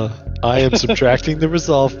 I am subtracting the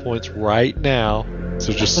resolve points right now,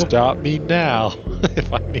 so just stop me now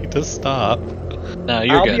if I need to stop. No,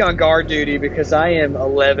 you're I'll good. be on guard duty because I am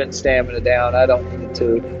 11 stamina down. I don't need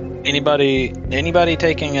to. Anybody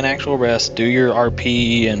taking an actual rest, do your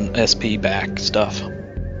RP and SP back stuff.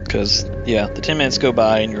 Because, the 10 minutes go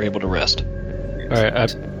by and you're able to rest.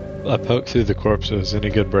 Alright, I poke through the corpses. Any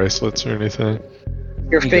good bracelets or anything?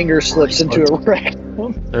 Your You finger get slips into a rack.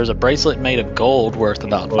 There's a bracelet made of gold worth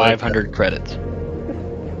about 500 credits.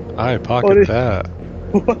 I What pocket is- that.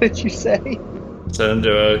 What did you say? Send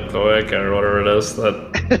into a cloac or whatever it is.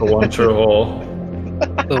 The one true hole.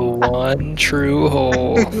 The one true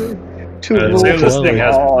hole. I assume this thing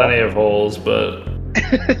has Oh. plenty of holes, but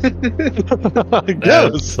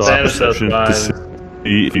Yes. So Santa's perception to fine.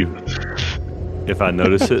 see if I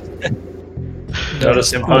notice it.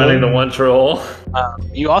 Notice him finding the one true hole.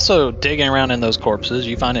 You also, digging around in those corpses,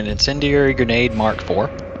 you find an incendiary grenade Mark IV.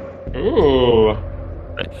 Ooh.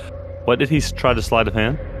 What did he try to sleight of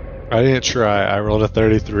hand? I didn't try. I rolled a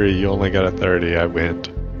 33. You only got a 30. I went.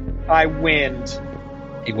 I wind.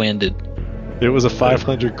 He winded. It was a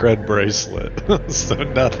 500 cred bracelet, so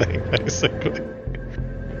nothing basically.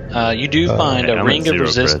 You do find I'm a at ring of 0 cred.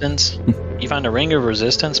 resistance. You find a ring of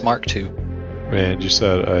resistance Mark II. Man, you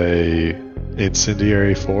said a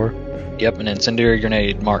incendiary 4. Yep, an incendiary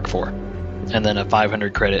grenade Mark IV. And then a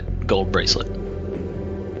 500 credit gold bracelet.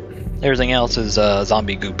 Everything else is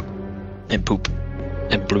zombie goop. And poop.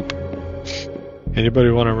 And bloop. Anybody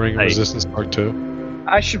want a ring of Hey. resistance Mark 2?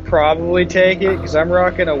 I should probably take it because I'm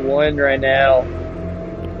rocking a 1 right now.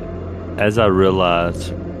 As I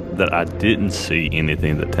realized that I didn't see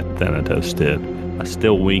anything that Thanatos did, I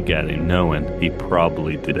still wink at him, knowing he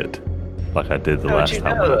probably did it, like I did the How'd last you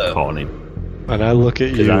time know, when I though? caught him. And I look at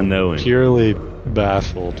 'Cause you I know him. purely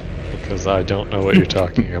baffled because I don't know what you're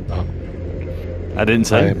talking about. I didn't I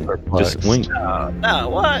say am it, perplexed. just wink. no,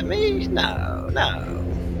 what? Me? No.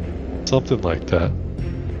 Something like that.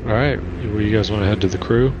 Alright, where you guys want to head to the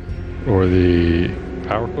crew? Or the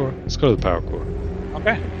power core? Let's go to the power core.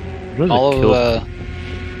 Okay. Really All killed- of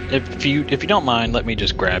if you don't mind, let me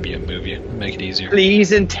just grab you and move you, make it easier.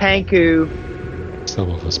 Please and Tanku. Some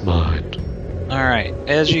of us mind. All right.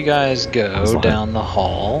 As you guys That's go fine. down the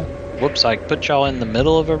hall, whoops! I put y'all in the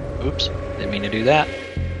middle of a. Oops! Didn't mean to do that.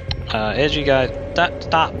 As you guys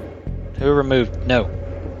stop. Whoever moved, no.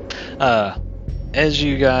 As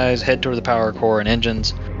you guys head toward the power core and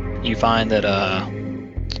engines, you find that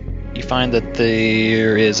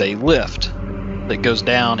there is a lift that goes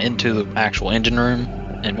down into the actual engine room,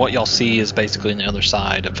 and what y'all see is basically on the other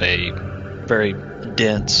side of a very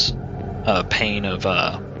dense pane of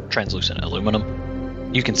translucent aluminum.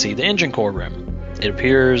 You can see the engine core room. It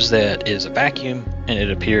appears that it is a vacuum, and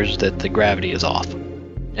it appears that the gravity is off.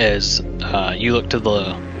 As you look to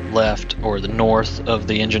the left or the north of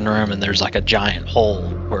the engine room, and there's like a giant hole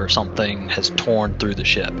where something has torn through the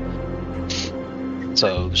ship.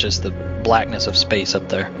 So it's just the blackness of space up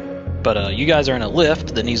there. But you guys are in a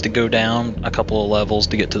lift that needs to go down a couple of levels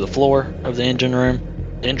to get to the floor of the engine room.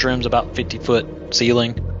 The engine room's about 50-foot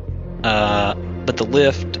ceiling. But the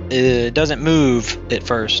lift, it doesn't move at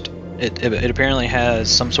first. It apparently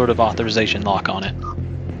has some sort of authorization lock on it.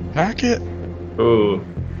 Hack it. Ooh,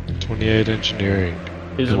 28 engineering.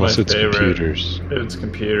 these are my Unless it's favorite. computers. It's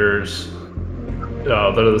computers.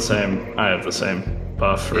 Oh, they're the same. I have the same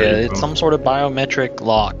buff for Yeah, each of it's them. some sort of biometric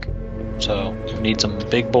lock. So you need some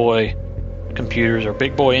big boy computers or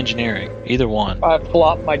big boy engineering. Either one. I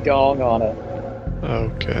plop my dong on it.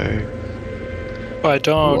 Okay. By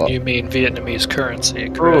dong, you mean Vietnamese currency,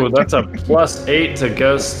 Ooh, correct? that's a +8 to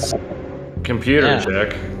Ghost's computer Yeah.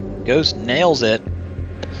 check. Ghost nails it.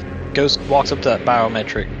 Ghost walks up to that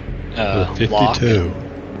biometric With lock. 52.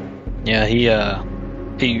 Yeah,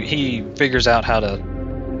 he figures out how to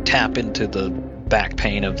tap into the back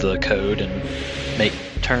pane of the code and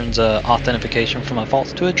turns authentication from a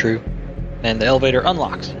false to a true, and the elevator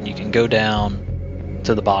unlocks and you can go down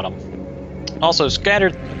to the bottom. Also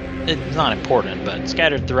scattered, it's not important, but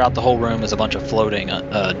scattered throughout the whole room is a bunch of floating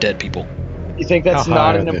dead people. You think that's How high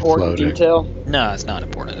not are an they important floating? detail? No, it's not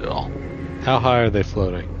important at all. How high are they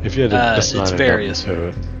floating? If you had to assign it's a various.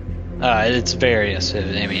 number to it. It's various.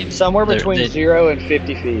 I mean, Somewhere they're- between they- 0 and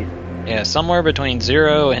 50 feet. Yeah, somewhere between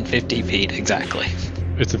 0 and 50 feet, exactly.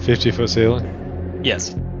 It's a 50-foot ceiling?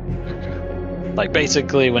 Yes. Like,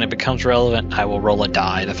 basically, when it becomes relevant, I will roll a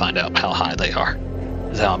die to find out how high they are.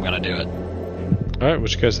 Is how I'm going to do it. Alright,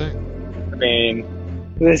 what you guys think? I mean,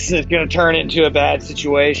 this is going to turn into a bad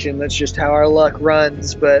situation. That's just how our luck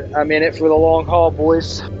runs, but I'm in it for the long haul,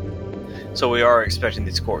 boys. So we are expecting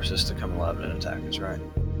these corpses to come alive and attack us, right?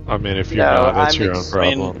 I mean, if you're No, not, that's I'm your own ex- I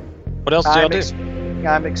mean, problem. What else do y'all do?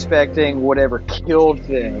 I'm expecting whatever killed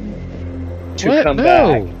them to What? come No.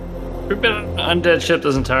 back. We've been on an undead ship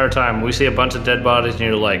this entire time. We see a bunch of dead bodies, and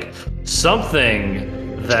you're like,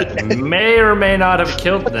 something that may or may not have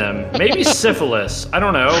killed them. Maybe syphilis. I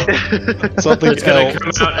don't know. Something It's gonna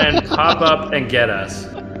else. come out and pop up and get us.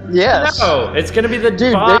 Yes. No, it's gonna be the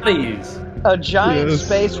Dude, bodies. A giant Yes.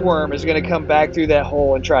 space worm is going to come back through that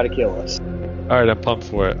hole and try to kill us. Alright, I'm pumped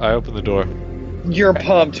for it. I open the door. You're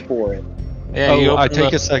pumped for it. Yeah, you I open take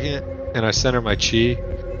the- a second and I center my chi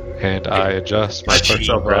and I adjust my Chi.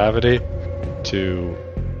 personal gravity to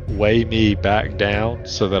weigh me back down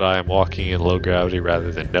so that I am walking in low gravity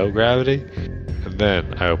rather than no gravity. And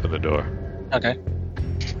then I open the door. Okay.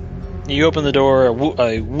 You open the door,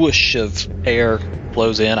 a whoosh of air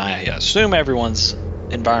blows in. I assume everyone's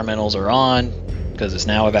environmentals are on because it's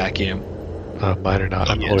now a vacuum. Mine or not.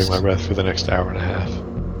 I'm Yes. holding my breath for the next hour and a half.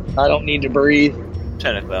 I don't need to breathe.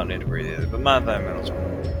 Technically, I don't need to breathe either, but my environmental's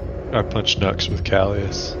I punch Nux with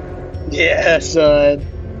Callius. Yeah, son.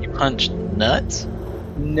 You punch nuts?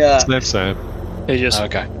 Nah. Same. They just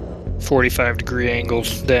Okay. 45-degree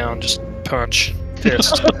angles down, just punch.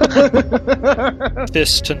 Fist.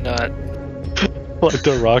 Fist to nut. Like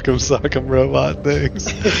the Rock'em Sock'em robot things.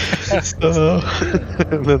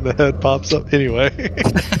 And then the head pops up. Anyway.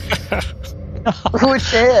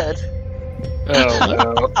 Which head?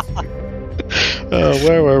 Oh, no.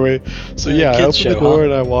 Where were we? So yeah, I Kids open show, the door huh?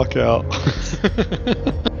 and I walk out.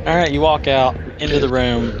 Alright, you walk out into the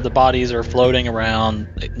room. The bodies are floating around.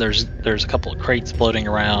 There's a couple of crates floating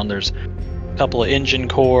around. There's a couple of engine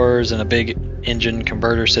cores and a big engine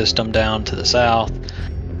converter system down to the south.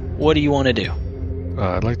 What do you want to do?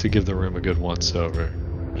 I'd like to give the room a good once over.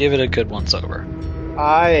 Give it a good once over.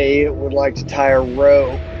 I would like to tie a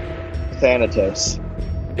rope to Thanatos.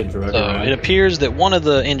 So it appears that one of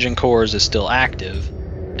the engine cores is still active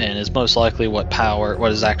and is most likely what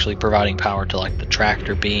is actually providing power to like the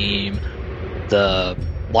tractor beam, the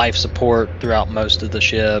life support throughout most of the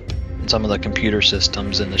ship, and some of the computer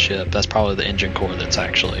systems in the ship. That's probably the engine core that's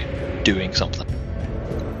actually doing something.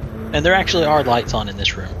 And there actually are lights on in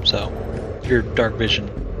this room, so your dark vision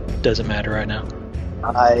doesn't matter right now.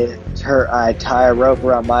 I tie a rope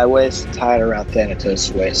around my waist, tie it around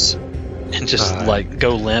Thanatos' waist. And just like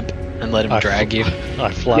go limp and let him drag you.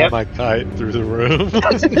 I fly Yep. my kite through the room.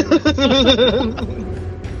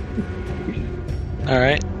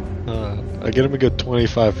 Alright. I get him a good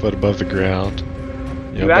 25 foot above the ground.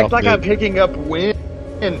 You act like I'm picking up wind.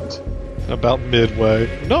 about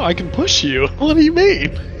midway. No, I can push you. What do you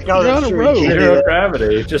mean? Oh, You're that's on a true. road. You can't do Zero that.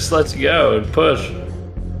 gravity just lets you go and push.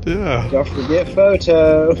 Yeah. Don't forget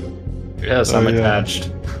photo. Yes, Oh, I'm yeah.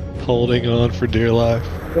 attached. Holding on for dear life.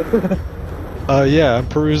 Yeah, I'm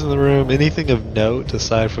perusing the room. Anything of note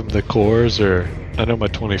aside from the cores, or I know my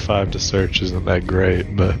 25 to search isn't that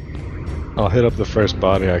great, but I'll hit up the first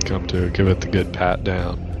body I come to, give it the good pat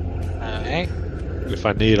down. Alright. If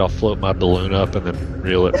I need, I'll float my balloon up and then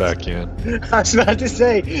reel it back in. I was about to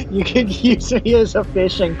say, you could use me as a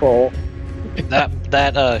fishing pole. That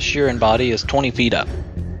Sheeran body is 20 feet up.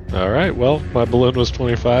 All right, well, my balloon was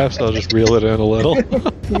 25, so I'll just reel it in a little.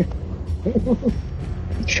 All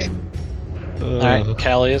right,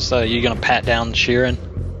 Callius, you gonna pat down Sheeran?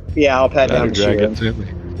 Yeah, I'll pat down the drag it Sheeran. to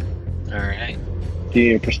me. All right. Do you need a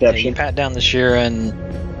Yeah, you perception? pat down the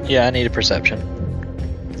Sheeran. Yeah, I need a perception.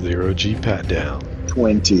 0G pat down.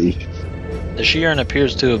 20. The Sheeran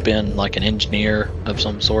appears to have been like an engineer of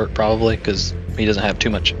some sort, probably, because he doesn't have too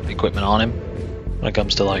much equipment on him when it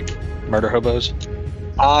comes to like murder hobos.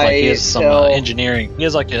 Like he has some engineering. He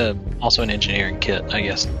has like also an engineering kit, I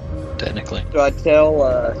guess, technically. So I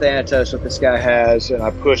tell Thanatos what this guy has, and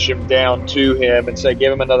I push him down to him and say,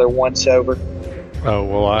 give him another once over. Oh,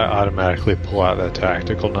 well, I automatically pull out that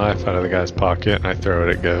tactical knife out of the guy's pocket and I throw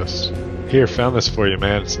it at Ghost. Here, found this for you,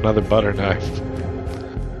 man. It's another butter knife.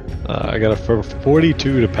 I got a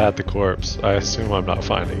 42 to pat the corpse. I assume I'm not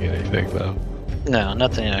finding anything, though. No,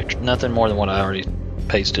 nothing extra, nothing more than what I already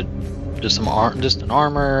pasted. Just just an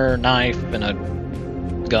armor, knife, and a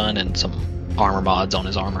gun, and some armor mods on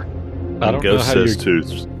his armor. I don't know Ghost how says your, too.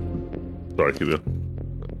 Sorry, keep going.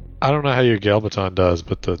 I don't know how your Galbaton does,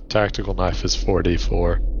 but the tactical knife is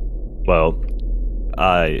 4d4. Well,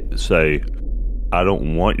 I say, I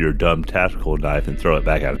don't want your dumb tactical knife and throw it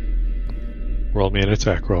back at him. Roll me an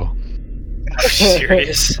attack roll. Are you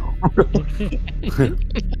serious?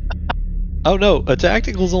 Oh no, a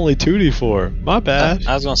tactical's only 2d4. My bad.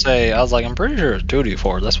 I was gonna say, I was like, I'm pretty sure it's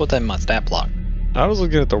 2d4. That's what they in my stat block. I was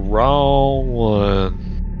looking at the wrong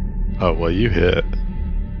one. Oh, well, you hit.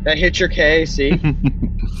 That hits your K, see?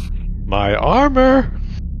 My armor!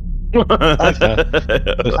 I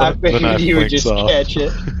The figured knife you would blinks just off. catch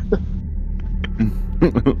it.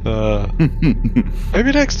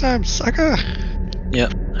 Maybe next time, sucker!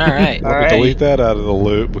 Yep. All right. All I'm gonna right. delete that out of the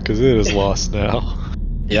loop because it is lost now.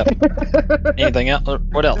 Yep. Anything else?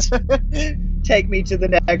 What else? Take me to the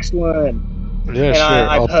next one. Yeah, And sure.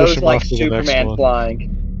 I I'll push pose him like off to the next Superman one.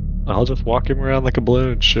 flying. I'll just walk him around like a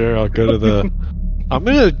balloon. Sure, I'll go to the. I'm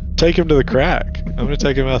gonna take him to the crack. I'm gonna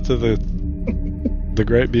take him out to the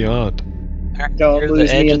great beyond. All right, Don't near lose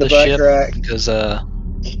the edge me in of the the butt ship crack. because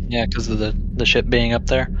because of the ship being up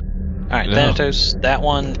there. All right, No. Thanatos. That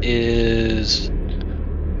one is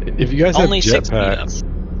If you guys Only have 6 feet up. jetpacks,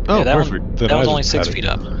 oh Yeah, that one- perfect. Then that I was just only 6 pat feet it.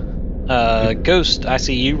 up. Ghost, I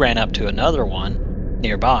see you ran up to another one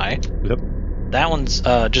nearby. Yep. That one's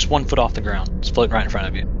just 1 foot off the ground. It's floating right in front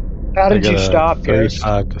of you. How I did got you a stop, Ghost?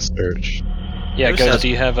 35 to search. Yeah, Ghost Ghost, has- do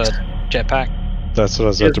you have a jetpack? That's what I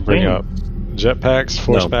was about to bring up. Jetpacks,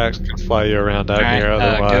 force No. packs can fly you around out All right, here.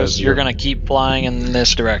 Otherwise, Ghost, you're gonna keep flying in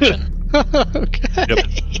this direction okay.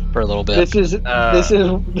 for a little bit. This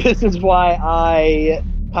is why I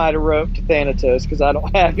tied a rope to Thanatos because I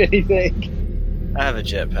don't have anything. I have a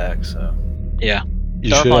jetpack, so. Yeah. You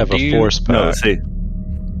Dark should Lord, have do a you- force pack. No, see.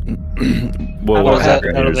 Well, I what don't have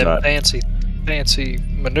happened none here of is them fancy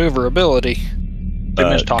maneuverability. Too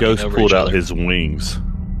much talking Ghost over pulled each out other. his wings.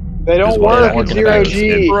 They don't Is what work happened in to zero Ghost.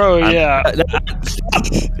 G. Bro, yeah. Stop.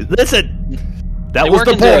 Listen, that They was work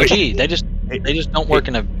the in zero point. G. They just don't work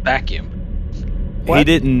in a vacuum. He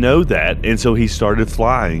didn't know that, and so he started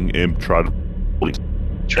flying and tried.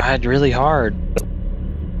 Tried really hard.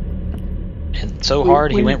 And so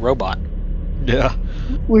hard he went robot. Yeah.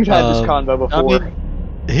 We've had this Um, convo I before.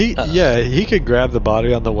 mean, he could grab the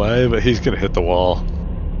body on the way, but he's gonna hit the wall.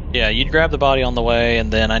 Yeah, you'd grab the body on the way,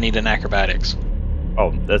 and then I need an acrobatics.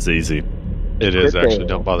 Oh, that's easy. It is Crit actually. fail.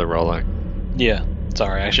 Don't bother rolling. Yeah,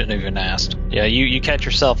 sorry, I shouldn't have even asked. Yeah, you catch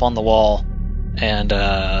yourself on the wall, and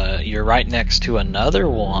you're right next to another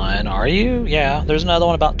one, are you? Yeah, there's another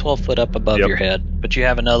one about 12 foot up above Yep. your head, but you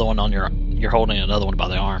have another one on you're holding another one by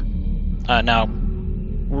the arm. Now,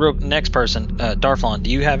 next person, Darflon, do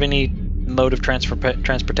you have any mode of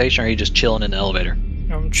transportation, or are you just chilling in the elevator?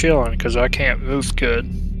 I'm chilling because I can't move good.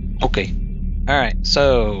 Okay. Alright,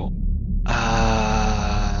 so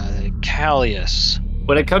Callius.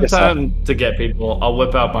 When it comes Yes, sir. time to get people, I'll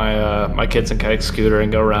whip out my my kids and kite scooter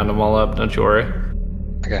and go round them all up. Don't you worry.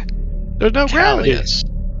 There's no gravity. Callius.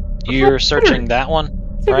 You're searching that one,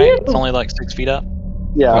 right? It's only like 6 feet up.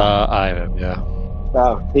 Yeah. I am. Yeah.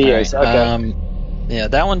 Oh, he is. Alright, Okay. yeah,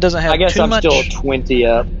 that one doesn't have I guess too I'm much. still 20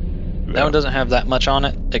 up. That one doesn't have that much on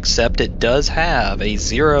it, except it does have a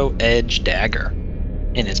 0-edge dagger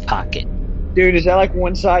in its pocket. Dude, is that like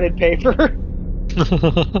one-sided paper?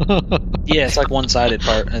 Yeah, it's like one-sided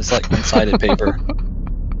part. It's like one-sided paper.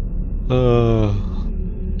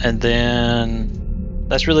 And then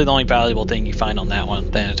that's really the only valuable thing you find on that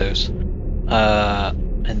one, Thanatos.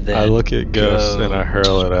 And then I look at Ghost and I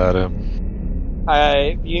hurl it at him.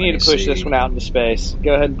 You need Let to me push this see. one out into space.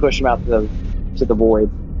 Go ahead and push him out to the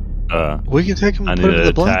void. We can take him I and need put him in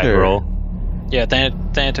an the attack blender. roll. Yeah,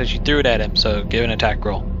 Thanatos, you threw it at him, so give an attack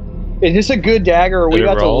roll. Is this a good dagger? Or are we Did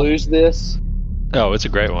it about roll? to lose this? Oh, it's a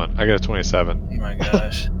great one. I got a 27. Oh my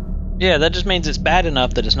gosh. Yeah, that just means it's bad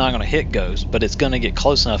enough that it's not going to hit Ghost, but it's going to get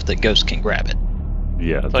close enough that Ghost can grab it.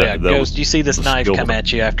 Yeah. So yeah, Ghost, you see this the knife skill come one.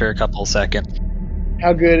 at you after a couple of seconds.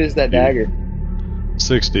 How good is that dagger?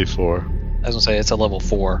 64. I was going to say it's a level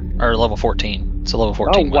 4, or level 14. It's a level Oh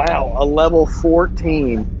 14 weapon. wow, a level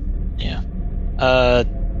 14. Yeah.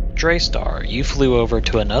 Draystar, you flew over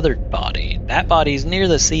to another body. That body's near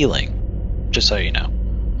the ceiling, just so you know.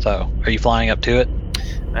 So, are you flying up to it?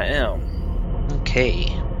 I am. Okay.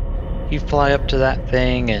 You fly up to that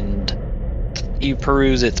thing and you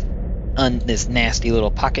peruse its nasty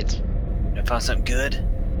little pockets. I found something good.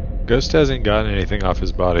 Ghost hasn't gotten anything off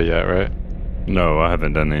his body yet, right? No, I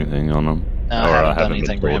haven't done anything on him. No, Or I haven't done been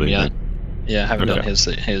anything for told him yet. anything. Yeah, I haven't done Okay.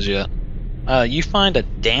 his yet. You find a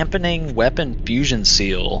dampening weapon fusion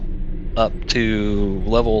seal up to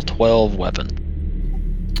level 12 weapon.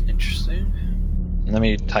 Interesting. Let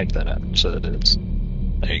me type that up so that it's...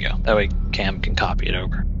 There you go. That way Cam can copy it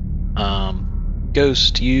over.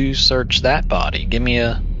 Ghost, you search that body. Give me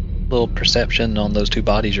a little perception on those two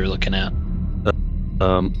bodies you're looking at.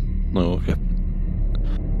 Oh, okay.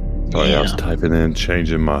 Sorry, I was typing in,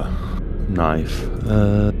 changing my knife.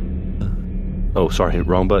 Oh, sorry,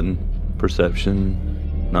 wrong button.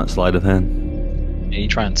 Perception, not sleight of hand. Yeah, you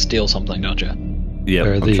try and steal something, don't you? Yep,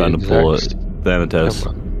 They're I'm the trying to pull it. exact- Thanatos.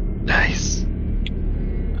 Nice.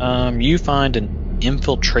 You find an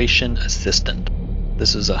infiltration assistant.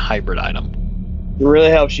 This is a hybrid item. It really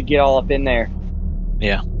helps you get all up in there.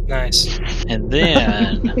 Yeah. Nice. And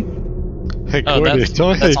then... Hey, Oh, Cordy, that's-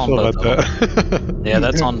 tell me how you that's on feel both about that. Yeah,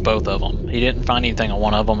 that's on both of them. He didn't find anything on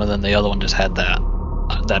one of them, and then the other one just had that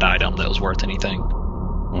item that was worth anything.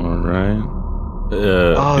 Alright.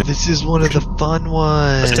 Oh, this is one of the fun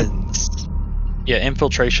ones. Yeah,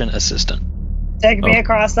 infiltration assistant. Take me Oh.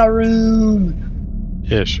 across the room.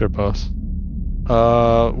 Yeah, sure, boss.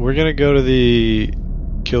 We're gonna go to the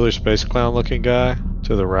killer space clown looking guy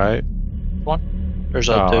to the right. There's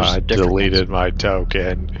Oh, there's I different deleted my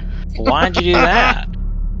token. ones. Why'd you do that?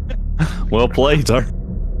 well played, sir.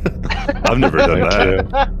 I've never done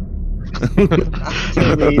that.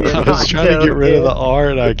 I was trying to get rid of the R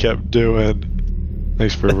and I kept doing.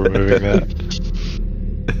 Thanks for removing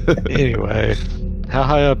that. Anyway, how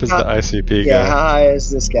high up is the ICP Yeah, how guy? high is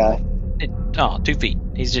this guy? 2 feet.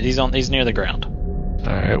 He's near the ground.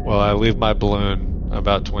 Alright, well, I leave my balloon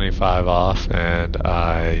about 25 off and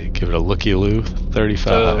I give it a looky-loo, So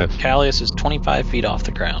 35. Callius is 25 feet off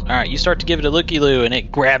the ground. All right, you start to give it a looky-loo, and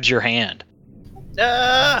it grabs your hand.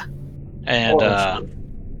 Ah! And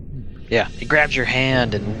yeah, it grabs your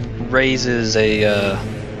hand and raises a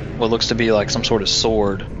what looks to be like some sort of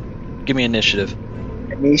sword. Give me initiative.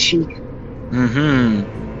 Nishi.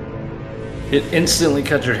 Mm-hmm. It instantly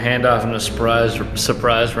cut your hand off in a surprise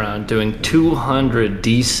round, doing 200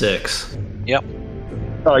 d6. Yep.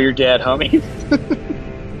 Oh, you're dead, homie.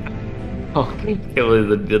 Oh,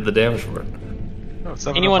 it did the damage for it. Oh,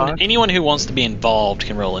 7 to 5? Anyone who wants to be involved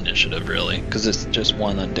can roll initiative, really, because it's just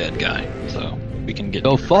one undead guy. So we can get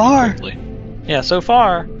So through it far. quickly. Yeah, so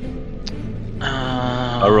far.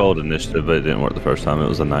 I rolled initiative, but it didn't work the first time. It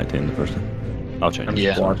was a 19 the first time. I'll change I'm it.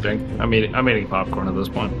 just Yeah. watching. I'm eating popcorn at this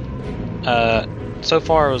point. So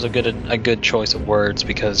far it was a good choice of words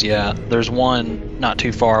because yeah, there's one not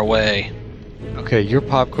too far away. Okay, your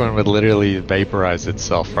popcorn would literally vaporize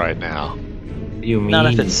itself right now. You mean Not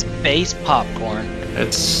if it's space popcorn.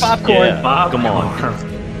 it's Popcorn. Yeah, come on.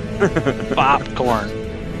 Popcorn.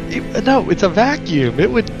 No, it's a vacuum. It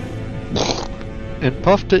would and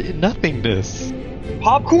puff to nothingness.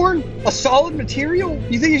 Popcorn? A solid material?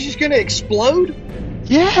 You think it's just gonna explode?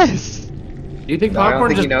 Yes. Do you think No, I don't popcorn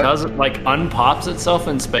think just you know. doesn't unpops itself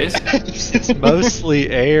in space? It's mostly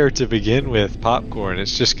air to begin with. Popcorn.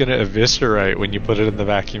 It's just going to eviscerate when you put it in the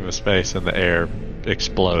vacuum of space and the air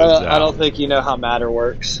explodes out. I don't think you know how matter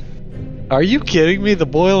works. Are you kidding me? The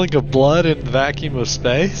boiling of blood in the vacuum of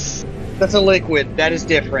space? That's a liquid. That is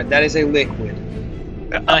different. That is a liquid.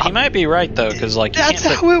 He might be right though, because like you That's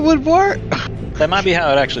can't how it would work. that might be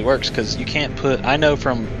how it actually works. Because you can't put. I know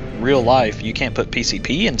from real life you can't put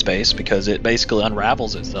PCP in space because it basically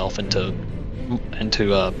unravels itself into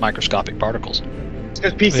microscopic particles.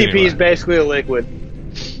 Because PCP Anyway. is basically a liquid.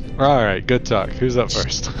 All right, good talk. Who's up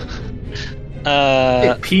first? One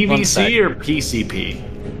sec. PVC or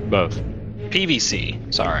PCP? Both.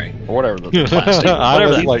 PVC. Sorry, or whatever the plastic. I whatever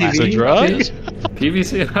was that like, it's a plastic drug? is.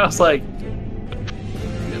 PVC? I was like,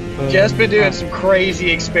 Jeff's been doing some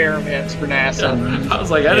crazy experiments for NASA.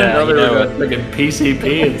 I didn't Yeah, know they you know were thinking PCP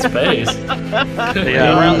in space.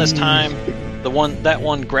 Yeah, around this time, that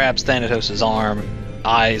one grabs Thanatos' arm,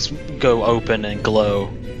 eyes go open and glow.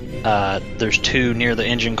 There's 2 near the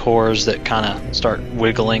engine cores that kind of start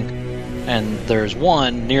wiggling, and there's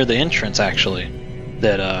one near the entrance actually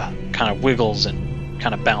that kind of wiggles and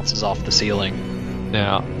kind of bounces off the ceiling.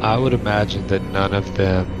 Now, I would imagine that none of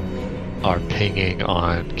them are pinging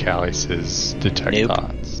on Callice's detect Nope.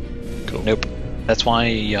 pods. Cool. Nope. That's why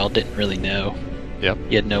y'all didn't really know. Yep.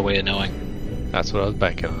 You had no way of knowing. That's what I was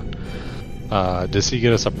banking on. Does he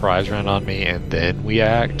get a surprise round on me and then we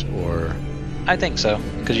act, or? I think so,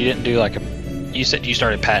 because you didn't do like a. You said you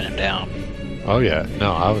started patting him down. Oh yeah,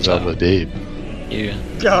 no, I was So- over the deep. You.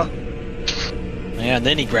 Yeah. Yeah, and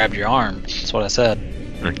then he grabbed your arm. That's what I said.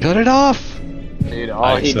 Cut it off! Dude, all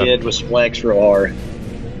I he accept. did was flex real hard.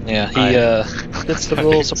 Yeah, he gets the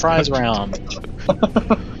little surprise round.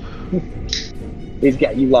 He's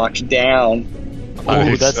got you locked down. I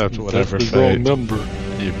Ooh, that's accept whatever the wrong fate number.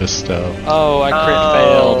 you bestow. Oh, I crit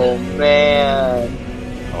Oh, failed. man.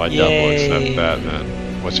 Oh, I double Yay. accept that then.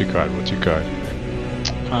 What's your card? What's your card?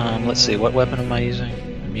 Let's see, what weapon am I using?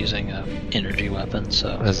 I'm using a energy weapon, so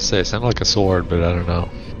As I say, it sounded like a sword, but I don't know.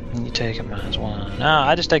 you take a -1. No,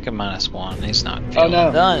 I just take a -1. He's not Oh, feeling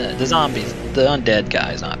no. it. The zombies, the undead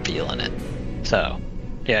guy's not feeling it. So,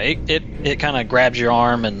 yeah, it kind of grabs your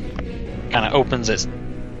arm and kind of opens its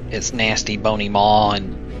nasty bony maw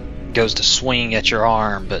and goes to swing at your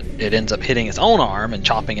arm, but it ends up hitting its own arm and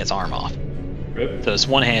chopping its arm off. So it's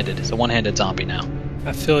one-handed. It's a one-handed zombie now.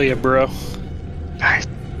 I feel you, bro. Nice,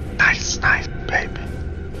 baby.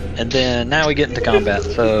 And then now we get into combat.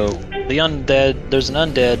 So there's an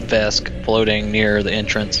undead Vesk floating near the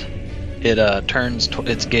entrance. It turns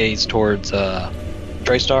its gaze towards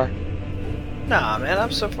Draystar. Nah, man,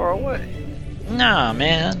 I'm so far away. Nah,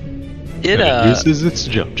 man. And it uses its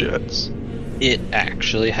jump jets. It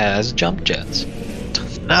actually has jump jets.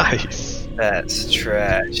 Nice. That's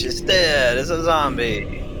trash. It's dead. It's a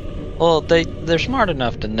zombie. Well, they're smart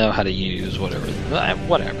enough to know how to use whatever.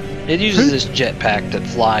 It uses this jetpack to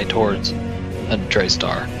fly towards a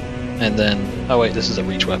Draystar, and then this is a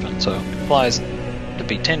reach weapon, so it flies to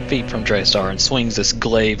be 10 feet from Draystar and swings this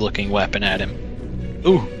glaive-looking weapon at him.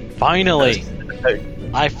 Ooh! Finally,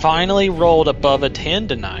 I finally rolled above a 10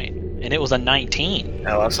 tonight, and it was a 19.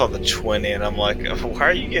 Oh, I saw the 20 and I'm like, why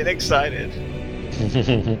are you getting excited?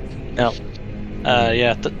 No,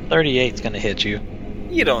 38's gonna hit you.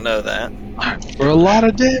 You don't know that. For a lot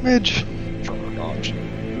of damage.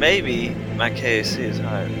 Maybe my KAC is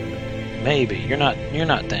higher. Maybe you're not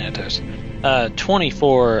Thanatos.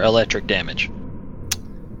 24 electric damage.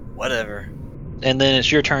 Whatever. And then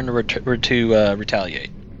it's your turn to retaliate.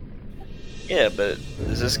 Yeah, but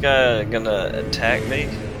is this guy gonna attack me?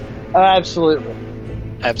 Absolutely.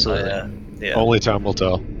 Absolutely. Yeah. Only time will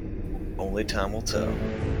tell. Only time will tell.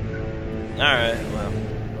 Alright, well,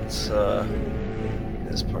 let's get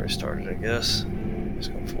this party started, I guess.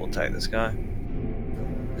 Just gonna full attack this guy.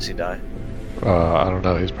 Does he die? I don't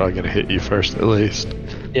know. He's probably gonna hit you first, at least.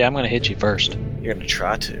 Yeah, I'm gonna hit you first. You're gonna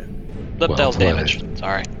try to. That Well was damage.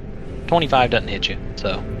 Sorry. 25 doesn't hit you,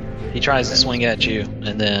 so he tries to swing at you,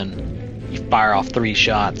 and then you fire off 3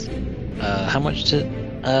 shots. How much did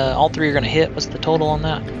all 3 are gonna hit? What's the total on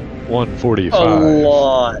that? 145. A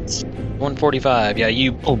lot. 145. Yeah,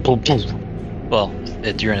 you. Well,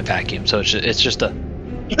 you're in a vacuum, so it's just a.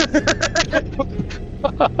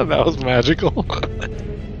 That was magical.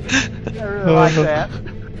 I really like that.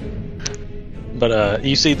 But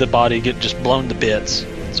you see the body get just blown to bits,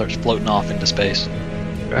 starts floating off into space.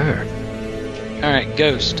 There. All right,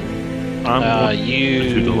 Ghost. I'm going to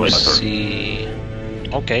You delay my turn. see.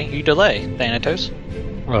 Okay, you delay, Thanatos.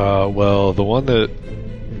 Well, the one that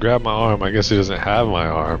grabbed my arm, I guess he doesn't have my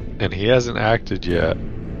arm, and he hasn't acted yet.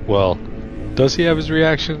 Well, does he have his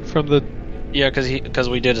reaction from the... Yeah, because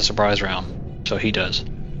we did a surprise round, so he does.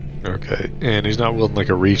 Okay, and he's not wielding like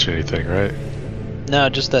a reach or anything, right? No,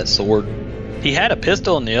 just that sword. He had a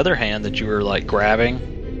pistol in the other hand that you were like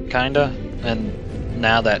grabbing, kinda, and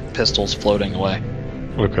now that pistol's floating away.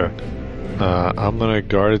 Okay. I'm gonna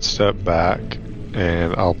guarded step back,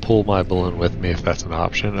 and I'll pull my balloon with me if that's an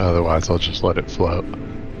option. Otherwise, I'll just let it float.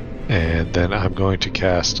 And then I'm going to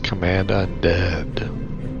cast Command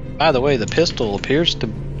Undead. By the way, the pistol appears to,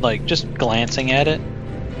 like, just glancing at it,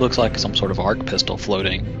 looks like some sort of arc pistol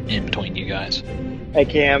floating in between you guys. Hey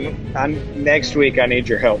Cam, next week I need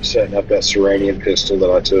your help setting up that Serenian pistol that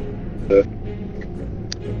I took.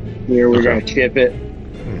 Here we're Okay. gonna chip it.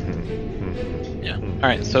 Yeah.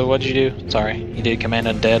 Alright, so what'd you do? Sorry, you did Command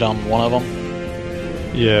Undead on one of them?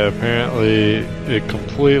 Yeah, apparently it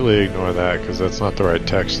completely ignored that because that's not the right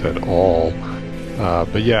text at all.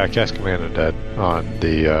 But yeah, I cast Command Undead on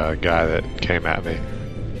the guy that came at me.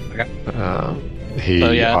 Okay. he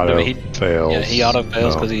Oh, yeah, auto no, he- fails. Yeah, he auto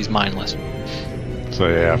fails so- because he's mindless. So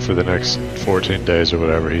yeah, for the next 14 days or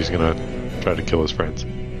whatever, he's gonna try to kill his friends.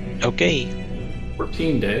 Okay.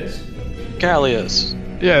 14 days. Callius.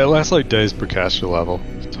 Yeah, it lasts like days per caster level,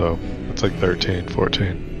 so it's like 13,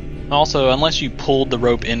 14. Also, unless you pulled the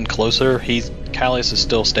rope in closer, Callius is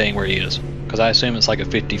still staying where he is. Because I assume it's like a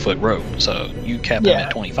 50-foot rope, so you kept him Yeah.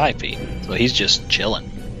 at 25 feet. So he's just chilling.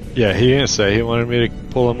 Yeah, he didn't say he wanted me to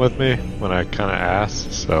pull him with me when I kind of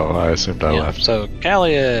asked, so I assumed I Yeah, left. so,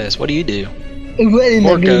 Callius, what do you do? What am Or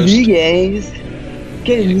I gonna Ghost. do, guys?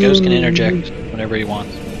 Yeah, Ghost can interject whenever he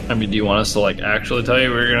wants. I mean, do you want us to like actually tell you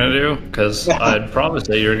what you're gonna do? Because I'd promise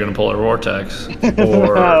that you're gonna pull a vortex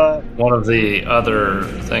or one of the other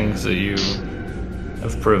things that you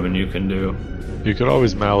have proven you can do. You could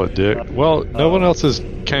always maledict. Well, no one else has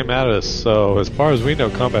came at us, so as far as we know,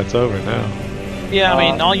 combat's over now. Yeah,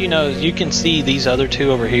 I mean, all you know is you can see these other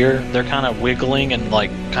two over here. They're kind of wiggling and like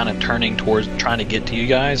kind of turning towards trying to get to you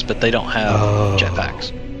guys, but they don't have Oh.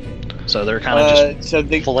 jetpacks. So they're kind of just So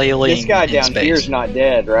flailing this guy in down space. here is not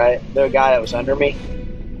dead, right? The guy that was under me,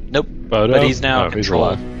 Photo? But he's now No, he's controlled.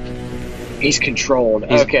 alive. he's controlled.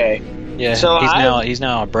 He's- Okay. Yeah, So he's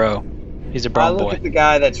now a bro. He's a I brown look boy. at the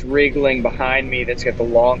guy that's wriggling behind me that's got the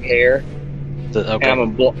long hair, Okay.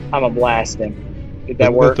 and I'm a blast him. Did that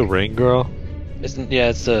Isn't work? the ring girl? It's the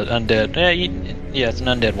undead. Yeah, it's an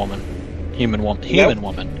undead woman. Human woman. Human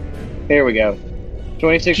woman. There we go.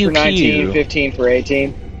 26 Pew, for 19, pew. 15 for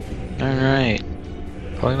 18. All right.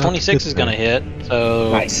 Probably not 26 the is gonna hit, so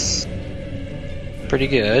Nice. pretty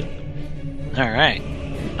good. All right.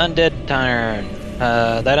 Undead turn.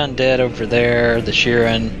 That undead over there, the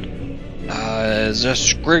Sheeran, is just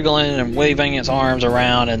scriggling and waving its arms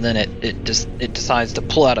around, and then it decides to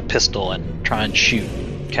pull out a pistol and try and shoot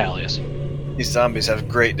Callius. These zombies have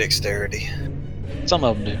great dexterity. Some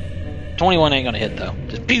of them do. 21 ain't gonna hit though.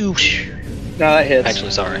 Just pew. No, that hits.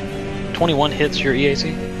 Actually, sorry. 21 hits your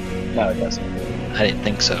EAC? No, it doesn't. I didn't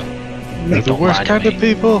think so. They're the Don't worst lie to kind of me.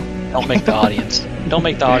 people. Don't make the audience. Don't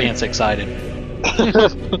make the audience excited.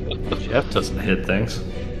 Jeff doesn't hit things.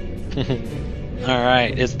 All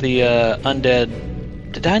right, it's the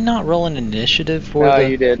undead. Did I not roll an initiative for No, the?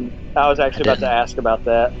 you didn't. I was actually about to didn't. ask about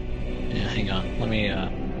that. Yeah, hang on. Let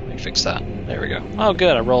me fix that. There we go. Oh,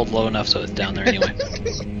 good. I rolled low enough so it's down there anyway.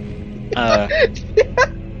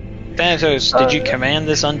 Thanatos, did you command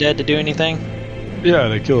this undead to do anything? Yeah,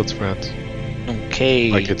 they kill its friends.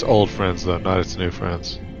 Okay. Like its old friends, though, not its new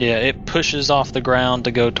friends. Yeah, it pushes off the ground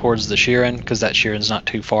to go towards the Sheeran because that Sheeran's not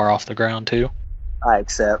too far off the ground too. I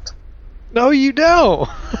accept. No, you don't.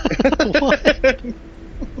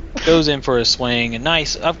 Goes in for a swing and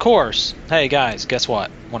nice, of course. Hey guys, guess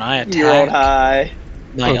what? When I You rolled attack high.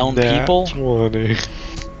 my own Nat people, 20.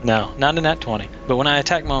 no, not a nat 20. But when I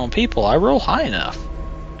attack my own people, I roll high enough.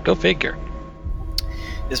 Go figure.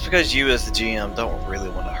 It's because you, as the GM, don't really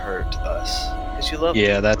want to hurt us. Because you love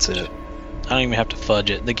Yeah, them. that's it. I don't even have to fudge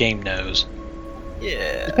it. The game knows.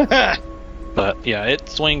 Yeah. But yeah, it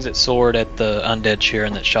swings its sword at the undead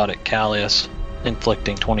Sheeran that shot at Callius,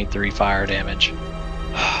 inflicting 23 fire damage.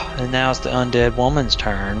 And now it's the undead woman's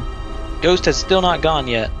turn. Ghost has still not gone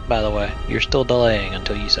yet, by the way. You're still delaying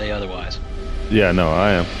until you say otherwise. Yeah, no,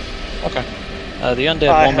 I am. Okay. The undead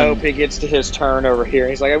I woman. hope he gets to his turn over here.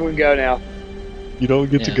 He's like, I'm going to go now. You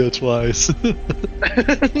don't get to Yeah. go twice.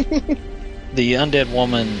 The undead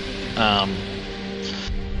woman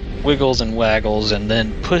wiggles and waggles and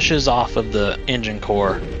then pushes off of the engine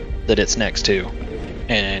core that it's next to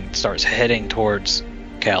and starts heading towards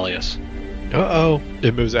Callius. Uh-oh.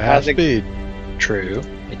 It moves at half How's it- speed. True.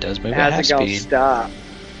 It does move at half How's it going to speed. stop?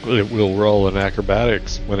 It will roll in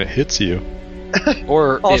acrobatics when it hits you.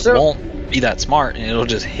 Or Also- it won't be that smart and it'll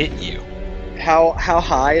just hit you. How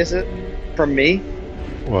high is it from me?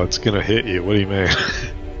 Well, it's gonna hit you. What do you mean?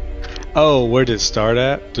 Oh, where did it start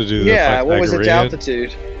at? To do the Yeah, what was its Pythagorean?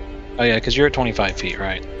 altitude? Oh yeah, because you're at 25 feet,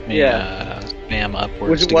 right? Yeah. Spam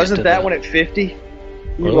upwards. to get Wasn't to that the- one at 50?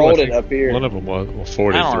 You Well, rolled I it think up here. One of them was well, I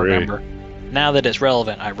 43. don't remember. Now that it's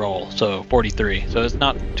relevant, I roll. So 43. So it's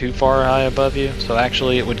not too far high above you. So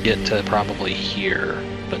actually, it would get to probably here,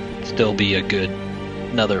 but still be a good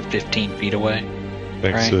another 15 feet away.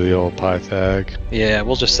 Thanks right. to the old Pythag. Yeah,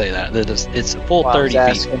 we'll just say that. It's a full Well, I was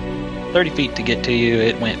 30 feet. asking. 30 feet to get to you.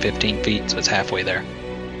 It went 15 feet, so it's halfway there.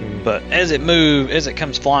 Mm. But as it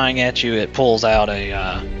comes flying at you, it pulls out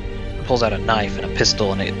a knife and a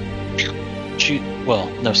pistol, and it shoot. Well,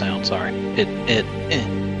 no sound. Sorry.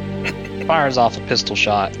 It fires off a pistol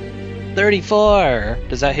shot. 34.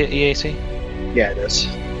 Does that hit EAC? Yeah, it is.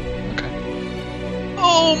 Okay.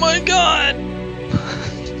 Oh my god.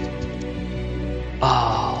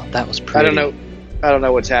 Oh, that was pretty. I don't know. I don't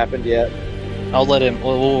know what's happened yet. I'll let him.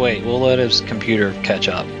 We'll wait. We'll let his computer catch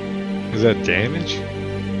up. Is that damage?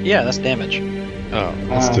 Yeah, that's damage. Oh,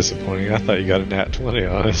 that's disappointing. I thought you got a nat 20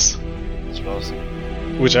 on us. That's what I was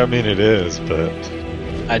thinking. Which, I mean, it is, but...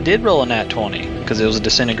 I did roll a nat 20 because it was a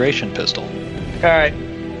disintegration pistol. Alright,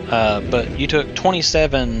 But you took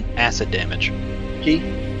 27 acid damage. Key.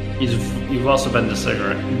 You've also been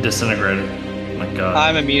disintegrated. Oh my God.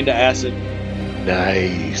 I'm immune to acid.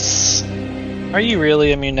 Nice. Are you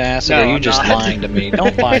really immune to acid? No, or are you I'm just not. lying to me?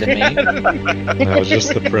 Don't lie to me. That was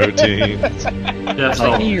just the protein. Jeff's Like,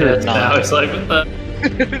 all you're pissed now. not. It's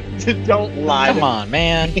like, Don't lie. Come on,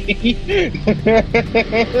 man.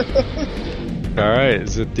 Alright,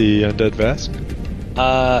 is it the Undead Vesk?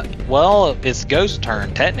 Well, it's Ghost's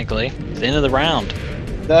turn, technically. It's the end of the round.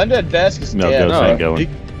 The undead Vesk is No, dead. Ghost ain't going.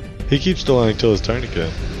 He keeps delaying till his turn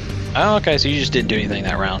again. Oh, okay, so you just didn't do anything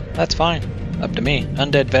that round. That's fine. Up to me.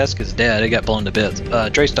 Undead Vesk is dead. It got blown to bits.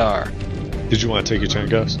 Draystar. Did you want to take your turn,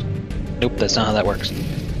 Ghost? Nope, that's not how that works.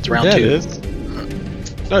 It's round Yeah, 2. it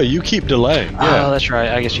is. No, you keep delaying. Oh, Yeah. that's right.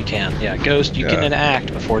 I guess you can. Yeah, Ghost, you can Yeah.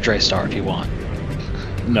 act before Draystar if you want.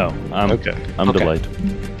 No, I'm Okay. I'm Okay. delayed.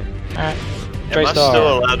 Alright. Am I still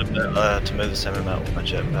Draystar. allowed to move the same amount with my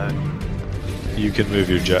jetpack? You can move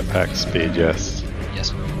your jetpack speed, yes.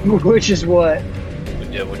 Yes. Which is what?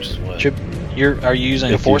 Yeah, which is what? Should- Are you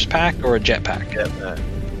using a If you- force pack or a jetpack? Jetpack.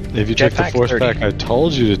 If you took the Jetpack, force 30. pack I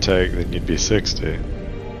told you to take, then you'd be 60.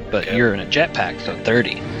 But Okay. you're in a jetpack, so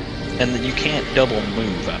 30. And then you can't double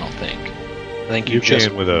move, I don't think. I think you, You just...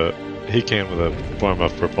 can with a... He can with a form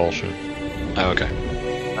of propulsion. Oh, okay.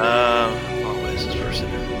 Oh, wait, is this person?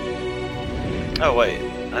 Oh, wait.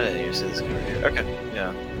 I didn't even see this guy right here. Okay,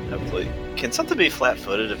 yeah. Hopefully. Can something be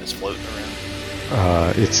flat-footed if it's floating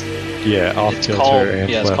around? It's... Yeah, off It's kilter called, and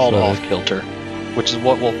yeah, it's called flat-footed. off kilter, which is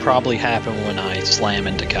what will probably happen when I slam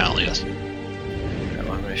into Callius. I'm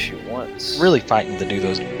going to shoot once. Really fighting to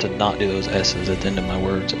not do those S's at the end of my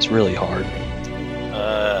words. It's really hard.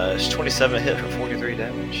 It's 27 hit for 43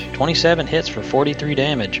 damage. 27 hits for 43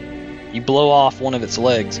 damage. You blow off one of its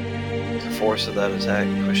legs. The force of that attack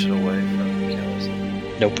pushed it away from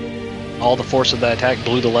Kellis. Nope. All the force of that attack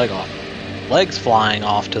blew the leg off. Leg's flying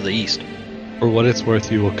off to the east. For what it's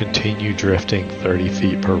worth, you will continue drifting 30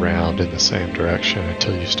 feet per round in the same direction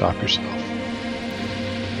until you stop yourself.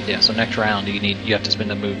 Yeah, so next round you have to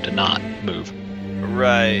spend a move to not move.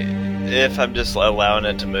 Right. If I'm just allowing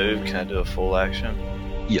it to move, can I do a full action?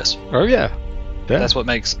 Yes. Oh, yeah. That's what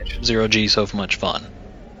makes Zero G so much fun.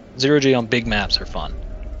 Zero G on big maps are fun.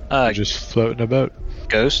 You're just floating a boat.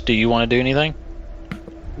 Ghost, do you want to do anything?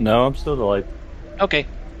 No, I'm still delayed. Okay.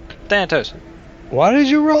 Thanatos. Why did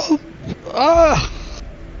you roll? Ah!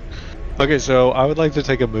 Okay, so I would like to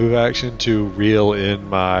take a move action to reel in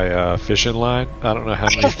my fishing line. I don't know how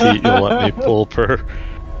many feet you'll let me pull per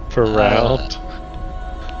round.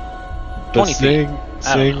 But 20 feet.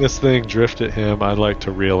 seeing this thing drift at him, I'd like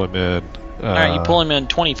to reel him in. Alright, you pull him in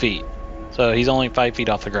 20 feet. So he's only 5 feet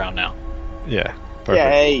off the ground now. Yeah, perfect.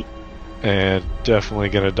 Yay. And definitely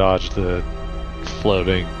gonna dodge the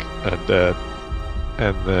floating undead.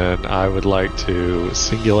 And then I would like to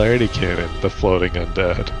singularity cannon the floating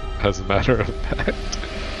undead, as a matter of fact.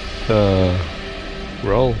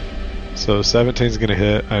 Roll. So 17's gonna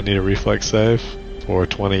hit. I need a reflex save for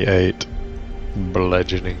 28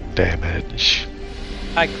 bludgeoning damage.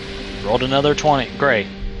 I rolled another 20. Great.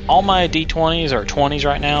 All my d20s are 20s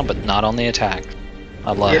right now, but not on the attack.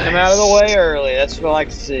 I love Getting it. them out of the way early. That's what I like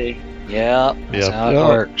to see. Yep, that's Yep. how it Yep.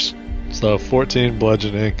 works. So 14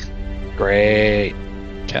 bludgeoning. Great.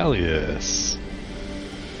 Callius.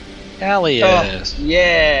 Callius. Oh,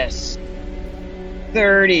 yes.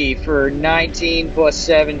 30 for 19 plus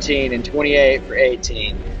 17 and 28 for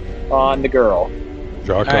 18 on the girl.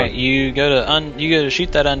 Draw a card. Alright, you go to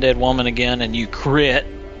shoot that undead woman again and you crit.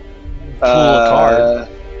 Pull a card.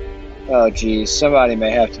 Oh, geez. Somebody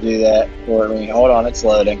may have to do that for me. Hold on, it's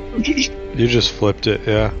loading. You just flipped it,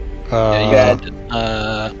 yeah. Yeah, you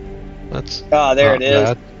bad. That's Oh, there not it is.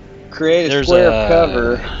 bad. Create a There's square a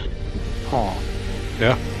cover. Oh.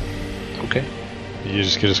 Yeah. Okay. You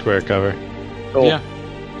just get a square cover. Cool. Yeah.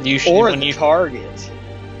 You should Or when the you target.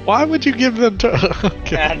 Why would you give them to?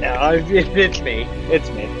 Okay. I know. It's me. It's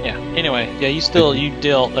me. Yeah. Anyway, yeah, you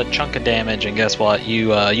dealt a chunk of damage, and guess what?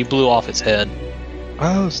 You blew off its head.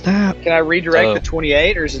 Oh snap! Can I redirect So- the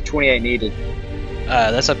 28, or is the 28 needed?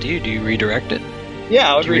 That's up to you. Do you redirect it?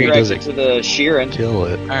 Yeah, I would Does redirect it it to the Sheeran. Kill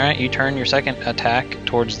it. All right. You turn your second attack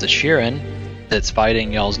towards the Sheeran that's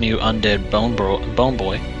fighting y'all's new undead bone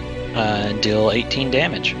boy, and deal 18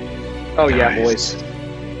 damage. Oh, yeah, Nice. boys.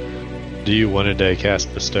 Do you one a day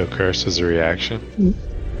cast Bestow Curse as a reaction?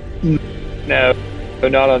 No.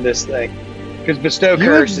 but not on this thing. Because Bestow You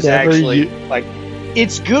Curse have is never actually, like,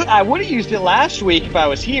 it's good. I would have used it last week if I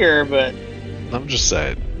was here, but I'm just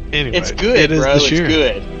saying. Anyway, it's good, it is bro. the It's Sheeran.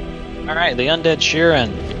 good. All right, the undead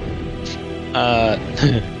Sheeran.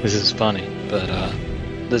 This is funny, but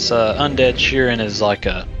this undead Sheeran is like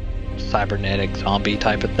a cybernetic zombie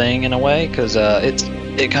type of thing in a way, because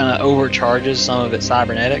it kind of overcharges some of its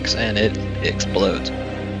cybernetics and it explodes.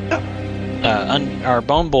 Our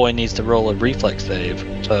bone boy needs to roll a reflex save,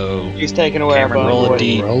 so He's taking away Cameron, our roll a bone.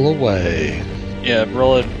 D. Roll away. yeah,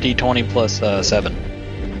 roll a d20 plus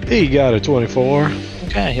 7. He got a 24.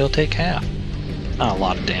 Okay, he'll take half. Not a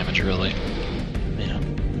lot of damage, really. Yeah.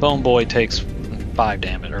 Bone Boy takes 5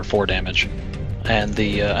 damage, or 4 damage. And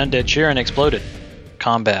the undead Sheeran exploded.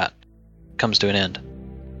 Combat comes to an end.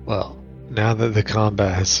 Well, now that the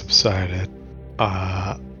combat has subsided,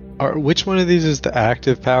 which one of these is the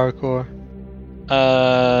active power core?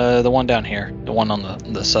 The one down here. The one on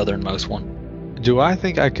the southernmost one. Do I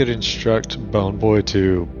think I could instruct Bone Boy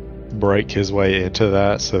to break his way into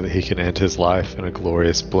that so that he can end his life in a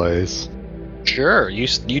glorious blaze? Sure, you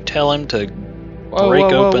tell him to Whoa, break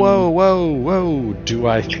whoa, open... whoa. Do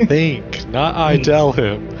I think? Not I tell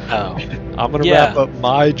him. Oh. I'm going to Yeah. wrap up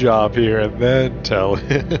my job here and then tell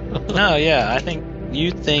him. No, yeah, I think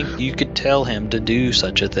you could tell him to do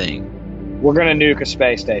such a thing. We're gonna nuke a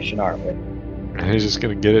space station, aren't we? And he's just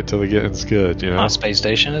going to get it till the getting's good, you know? Not a space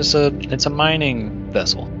station, it's a mining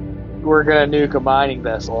vessel. We're gonna nuke a mining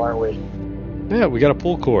vessel, aren't we? Yeah, we got a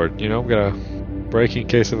pull cord, you know? We got a break in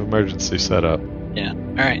case of emergency set up. Yeah.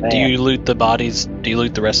 Alright, Man. do you loot the bodies? Do you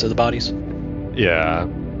loot the rest of the bodies? Yeah,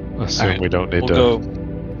 I assume Alright, we don't need We'll to.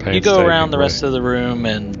 go. You go around the rest of the room,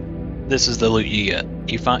 and this is the loot you get.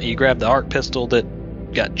 You grab the arc pistol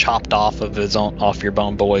that got chopped off off your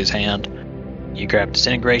bone boy's hand. You grab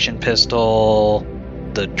disintegration pistol,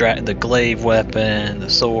 the glaive weapon, the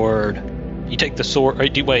sword. You take the sword. Or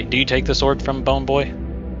do you take the sword from Bone Boy?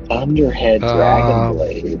 Thunderhead Dragon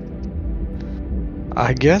Blade.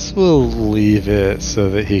 I guess we'll leave it so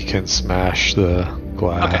that he can smash the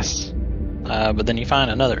glass. But then you find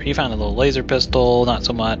a little laser pistol. Not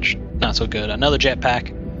so much, not so good. Another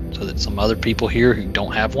jetpack, so that some other people here who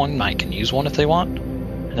don't have one can use one if they want,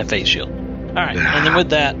 and a face shield. All right, and then with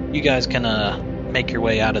that, you guys can make your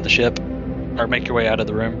way out of the ship, or make your way out of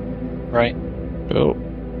the room, right? Oh.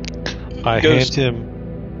 I Ghost. hand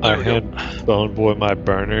Bone Boy my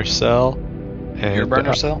burner cell. And Your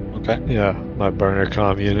burner cell, okay. Yeah, my burner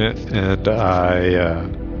comm unit, and I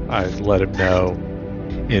let him know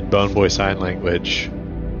in Bone Boy sign language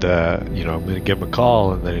that I'm going to give him a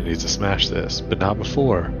call and then he needs to smash this, but not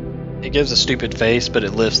before. It gives a stupid face, but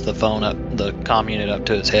it lifts the phone up, the comm unit up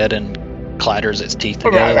to its head, and clatters its teeth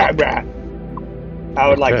together. I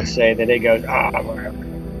would like Okay. to say that it goes.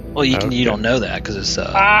 Well, you Okay. don't know that because it's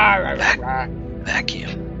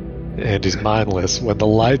vacuum. And he's mindless. When the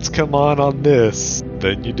lights come on this,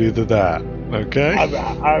 then you do that. Okay?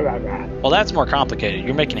 Well, that's more complicated.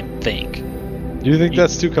 You're making him think. You think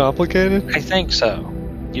that's too complicated? I think so.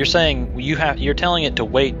 You're saying you're telling it to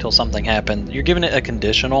wait till something happens. You're giving it a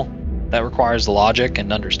conditional that requires logic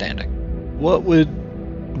and understanding. What The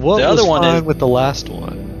was other one fine is- with the last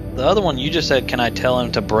one? The other one, you just said, "Can I tell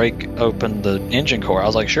him to break open the engine core?" I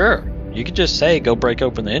was like, "Sure." You could just say, "Go break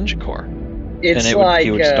open the engine core," It's and like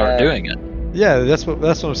he would start doing it. Yeah, that's what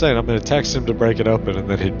I'm saying. I'm going to text him to break it open, and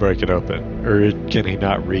then he'd break it open. Or can he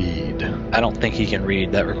not read? I don't think he can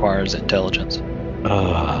read. That requires intelligence.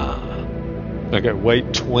 Okay,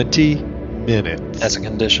 wait 20 minutes. That's a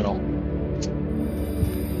conditional.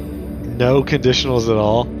 No conditionals at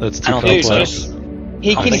all? That's too I don't think complex. so.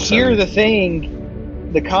 He I don't can think so. hear the thing,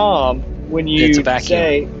 the comm, when you It's a vacuum.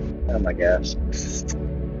 say. Oh my gosh!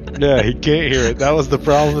 Yeah, he can't hear it. That was the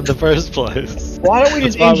problem in the first place. Why don't we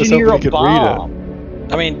just That's why I was engineer hoping a he could read it. bomb?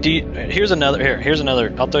 I mean, here's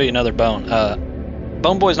another. I'll throw you another bone.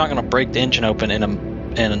 Bone Boy's not going to break the engine open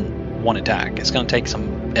in one attack. It's going to take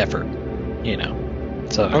some effort,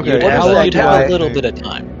 So Okay, you'd how long have do a I little think- bit of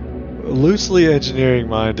time. Loosely engineering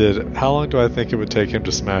minded, how long do I think it would take him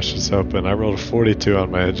to smash this open? I rolled a 42 on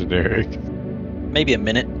my engineering. Maybe a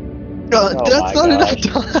minute. Oh That's my not enough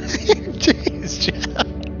gosh. time. Jeez,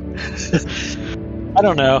 Jeff. I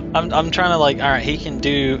don't know. I'm trying to all right.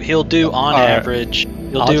 He'll do on All right. average.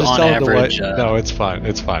 He'll I'll do just on tell him to average. wait. No, it's fine.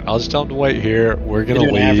 It's fine. I'll just tell him to wait here. We're He'll gonna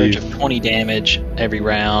do an average leave. of 20 damage every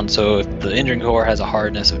round. So if the engine core has a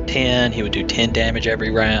hardness of 10, he would do 10 damage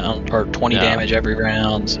every round, or 20 Yeah. damage every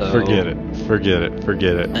round. So Forget it. A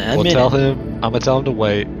We'll minute. tell him. I'm gonna tell him to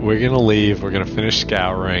wait. We're gonna leave. We're gonna finish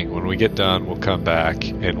scouring. When we get done, we'll come back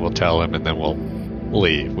and we'll tell him, and then we'll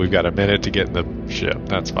leave. We've got a minute to get in the ship.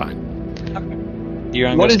 That's fine. You're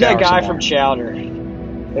gonna What go is that scour guy some from more. Chowder? That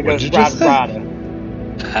What'd goes you just say? Prado.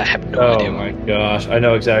 I have no Oh idea. my gosh, I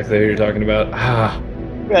know exactly who you're talking about. Ah,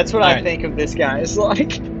 That's what I Alright. think of this guy. It's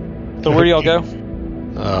like So where do y'all go?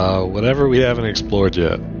 Whatever we haven't explored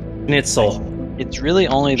yet. Schnitzel. It's really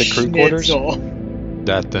only the crew quarters. All Schnitzel.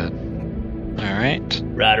 That then. right.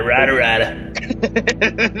 Rada.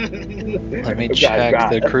 Let me check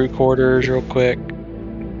the crew quarters real quick.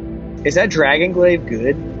 Is that Dragon Glaive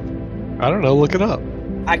good? I don't know. Look it up.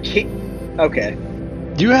 I can't. Okay.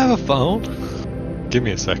 Do you have a phone? Give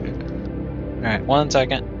me a second. All right, 1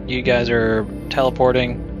 second. You guys are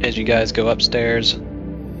teleporting as you guys go upstairs.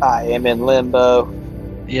 I am in limbo.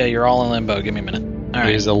 Yeah, you're all in limbo. Give me a minute. All right.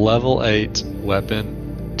 There's a level 8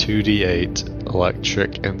 weapon, 2d8,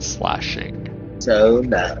 electric, and slashing. So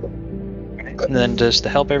no. And then just to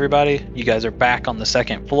help everybody, you guys are back on the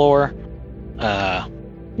second floor.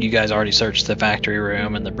 You guys already searched the factory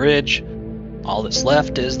room and the bridge. All that's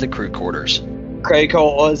left is the crew quarters. Craig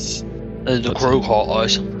was The crew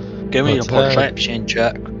quarters. Give me a What's that? perception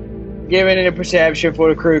check. giving it a perception for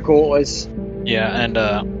the crew quarters. Yeah, and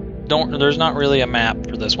there's not really a map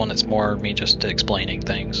for this one. It's more me just explaining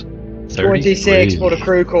things. 26 for the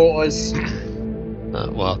crew quarters.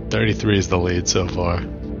 Well, 33 is the lead so far.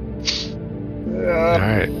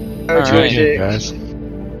 Alright. Oh, All Do it right. again, guys.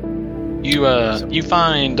 You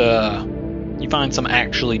find some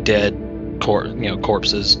actually dead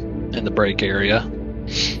corpses in the break area.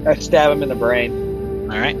 I stab him in the brain.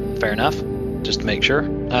 All right, fair enough. Just to make sure.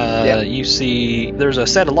 Yep. You see there's a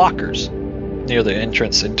set of lockers near the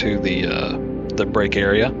entrance into the break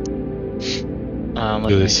area. Let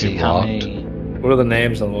Do they me see seem how locked? many. What are the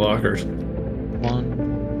names on the lockers?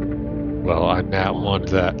 1, Well, I nat one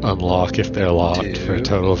that unlock if they're locked for a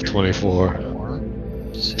total of 24. 4,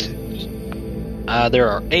 6. There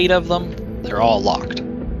are 8 of them. They're all locked.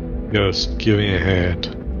 Ghost, give me a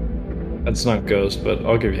hand. That's not Ghost, but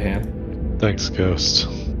I'll give you a hand. Thanks, Ghost.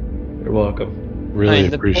 You're welcome. Really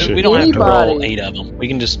We appreciate don't have to roll Anybody- 8 of them. We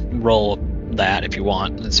can just roll that if you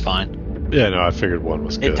want. It's fine. Yeah, no, I figured one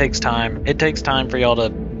was good. It takes time. It takes time for y'all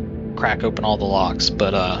to crack open all the locks,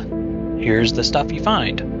 but here's the stuff you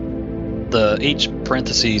find. Each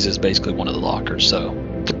parentheses is basically one of the lockers, so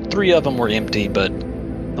 3 of them were empty, but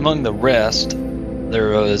among the rest,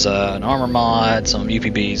 there was an armor mod, some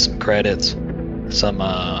UPBs, some credits, some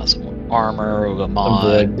armor of a mod,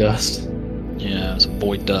 Void dust. yeah, some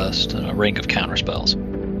void dust, and a ring of counter spells.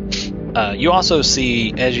 You also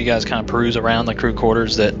see, as you guys kind of peruse around the crew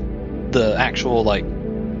quarters, that the actual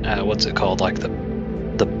what's it called, like the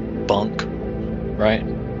bunk, right,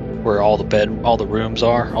 where all the rooms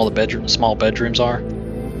are, all the small bedrooms are.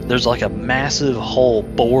 There's like a massive hole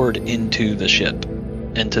bored into the ship,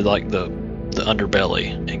 into like the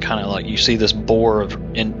underbelly, and kind of like you see this bore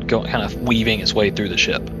kind of weaving its way through the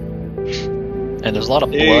ship. And there's a lot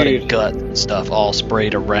of blood and gut and stuff all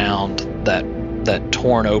sprayed around that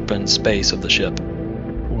torn open space of the ship.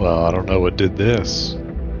 Well, I don't know what did this,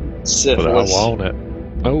 but I Syphilis. want it.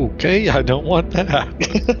 Okay, I don't want that.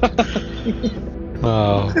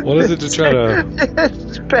 What is it to try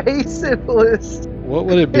to... Space syphilis. What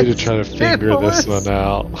would it be to try to figure this one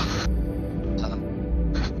out?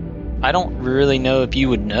 I don't really know if you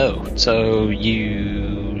would know, so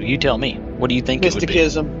you tell me. What do you think it would be?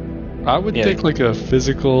 Mysticism. I would Yeah. think like a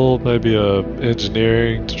physical, maybe a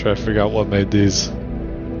engineering to try to figure out what made these,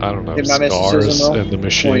 I don't know, Did my scars mysticism roll? in the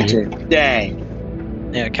machine. 22. Dang.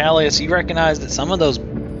 Yeah, Callius, you recognize that some of those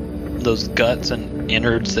guts and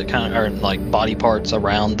innards that kind of are like body parts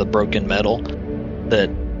around the broken metal, that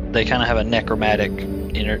they kind of have a necromantic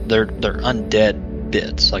they're undead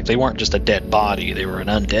bits. Like they weren't just a dead body, they were an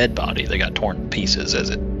undead body. They got torn to pieces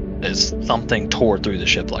as something tore through the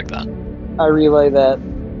ship like that. I relay that.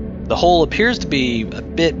 The hole appears to be a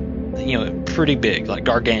bit, pretty big, like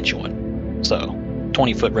gargantuan. So,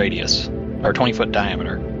 20-foot radius, or 20-foot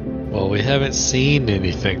diameter. Well, we haven't seen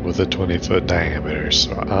anything with a 20-foot diameter,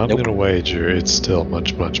 so I'm Nope. gonna wager it's still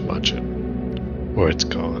much, or it's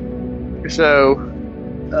gone. So,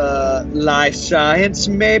 life science,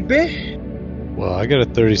 maybe? Well, I got a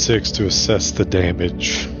 36 to assess the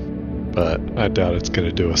damage, but I doubt it's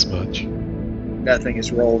gonna do us much. Nothing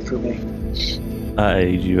is rolled for me. I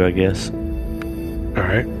aid you, I guess.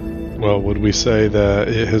 Alright. Well, would we say that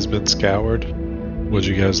it has been scoured? Would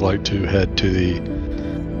you guys like to head to the...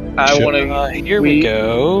 I Shit. want to. Here we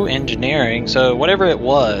go, engineering. So, whatever it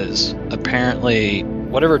was, apparently,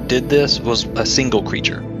 whatever did this was a single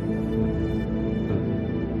creature.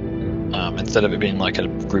 Instead of it being like a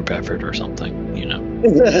group effort or something, Mhm.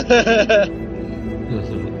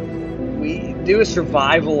 We do a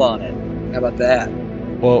survival on it. How about that?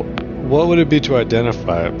 Well, What would it be to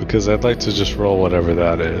identify it? Because I'd like to just roll whatever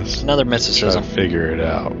that is. Another Try to mysticism. figure it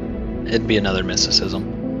out. It'd be another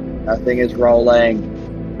mysticism. Nothing is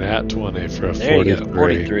rolling. Nat 20 for a There 43. you go.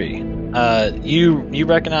 43. You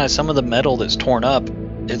recognize some of the metal that's torn up.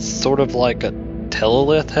 It's sort of like a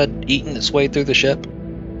telolith had eaten its way through the ship.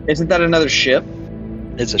 Isn't that another ship?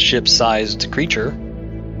 It's a ship-sized creature.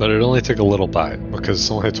 But it only took a little bite because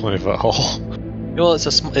it's only a 20-foot hole. Well,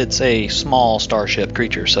 it's a small starship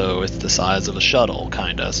creature, so it's the size of a shuttle,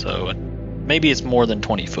 kinda. So maybe it's more than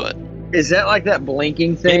 20 foot. Is that like that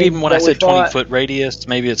blinking thing? Maybe when I that we said 20 fought? foot radius,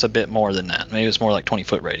 maybe it's a bit more than that. Maybe it's more like 20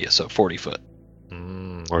 foot radius, so 40 foot.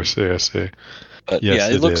 I see. But Yes, yeah,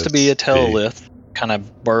 it it looks to is. be a telolith, kind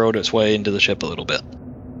of burrowed its way into the ship a little bit.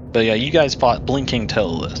 But yeah, you guys fought blinking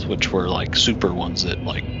teloliths, which were like super ones that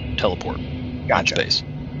like teleport Gotcha. in space.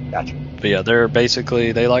 Gotcha. But yeah,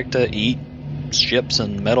 they like to eat ships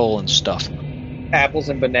and metal and stuff. Apples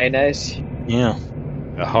and bananas. Yeah.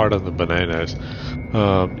 Hard on the bananas.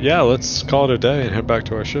 Yeah, let's call it a day and head back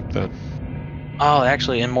to our ship then. Oh,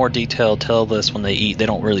 actually, in more detail, tell this when they eat, they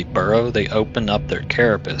don't really burrow. They open up their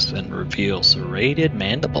carapace and reveal serrated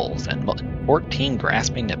mandibles and 14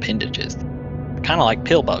 grasping appendages. Kind of like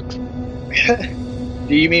pill bugs.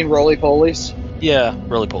 Do you mean roly-polies? Yeah,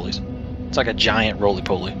 roly-polies. It's like a giant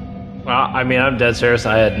roly-poly. Well, I mean, I'm dead serious.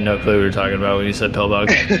 I had no clue what you were talking about when you said pillbug.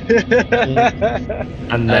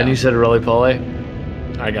 And then you said roly-poly.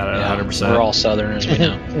 I got it 100%. We're all Southerners, we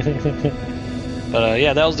know. But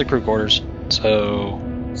yeah, that was the crew quarters. So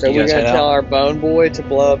you we're guys gonna head tell out? our bone boy to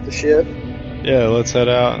blow up the ship. Yeah, let's head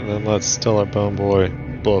out and then let's tell our bone boy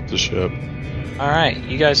blow up the ship. All right,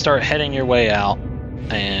 you guys start heading your way out,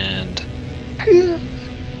 and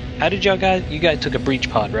how did you guys took a breach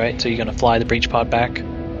pod, right? So you're gonna fly the breach pod back?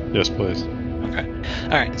 Yes, please. Okay. All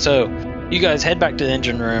right, so you guys head back to the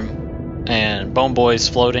engine room, and Bone Boy's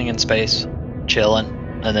floating in space,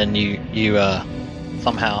 chilling, and then you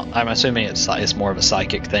somehow, I'm assuming it's more of a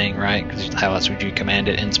psychic thing, right? Because how else would you command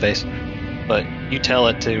it in space? But you tell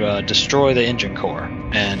it to destroy the engine core,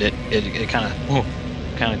 and it kind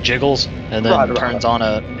of jiggles, and then Right. turns on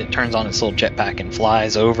its little jetpack and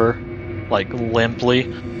flies over, like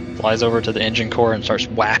limply, flies over to the engine core and starts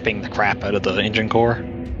whapping the crap out of the engine core.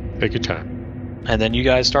 Take your time. And then you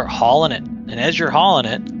guys start hauling it. And as you're hauling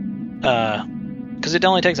it, because it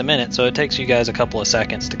only takes a minute, so it takes you guys a couple of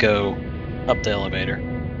seconds to go up the elevator,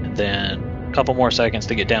 and then a couple more seconds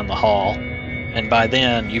to get down the hall. And by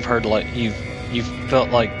then, you've heard you've felt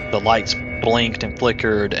like the lights blinked and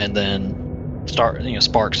flickered, and then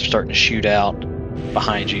sparks are starting to shoot out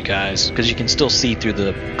behind you guys because you can still see through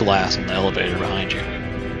the glass in the elevator behind you.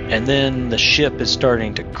 And then the ship is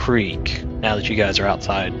starting to creak now that you guys are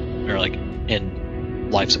outside or like in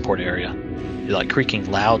life support area. You're like creaking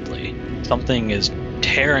loudly. Something is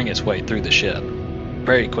tearing its way through the ship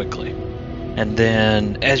very quickly. And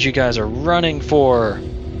then as you guys are running for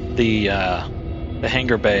the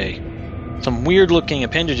hangar bay, some weird looking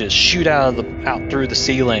appendages shoot out through the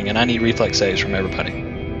ceiling, and I need reflex saves from everybody.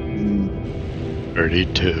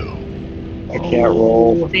 32. I can't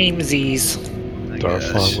roll. Samesies. Start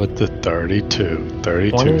flying with the 32. 32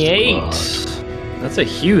 28. squad. That's a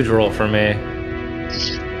huge roll for me.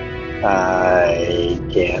 I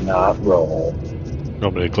cannot roll.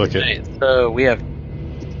 Want me to click it? Okay, so we have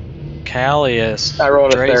Callius. I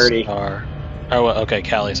rolled a 30. Draystar. Oh, well, okay,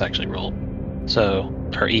 Callius actually rolled. So,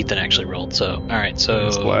 or Ethan actually rolled. So, all right. It's So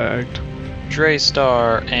lagged.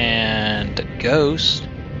 Draystar and Ghost.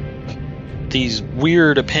 These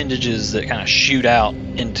weird appendages that kind of shoot out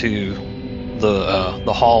into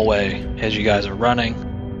the hallway as you guys are running.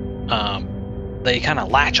 They kind of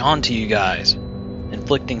latch onto you guys,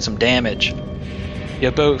 inflicting some damage. You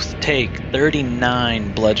both take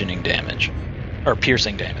 39 bludgeoning damage, or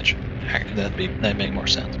piercing damage. That'd make more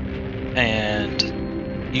sense.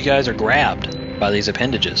 And you guys are grabbed by these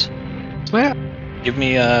appendages. Snap. Give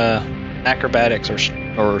me acrobatics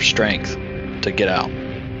or strength to get out.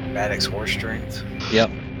 Acrobatics or strength. Yep.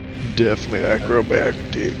 Definitely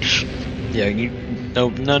acrobatics. Yeah.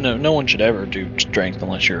 No one should ever do strength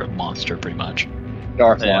unless you're a monster, pretty much.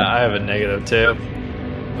 Dark Yeah, one. I have a negative too.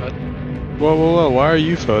 Whoa. Why are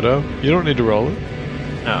you Photo? You don't need to roll it.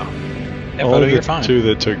 No. Yeah, Only Photo, the you're fine. two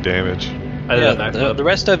that took damage. I did a Yeah, backflip. the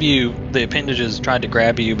rest of you, the appendages tried to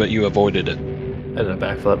grab you, but you avoided it. I did a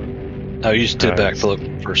backflip. Oh, you just did Nice.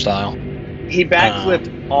 backflip for style. He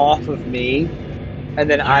backflipped off of me, and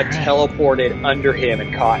then I Alright. teleported under him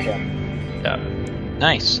and caught him. Yeah.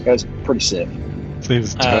 Nice. That was pretty sick.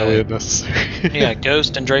 Seems entirely unnecessary. Yeah,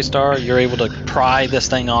 Ghost and Draystar, you're able to pry this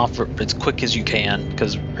thing off as quick as you can,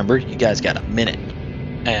 because remember, you guys got a minute.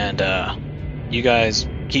 And you guys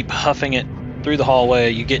keep huffing it through the hallway.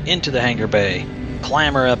 You get into the hangar bay,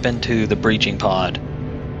 clamber up into the breaching pod.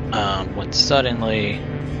 When suddenly,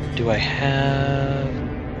 do I have?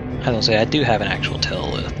 I don't say I do have an actual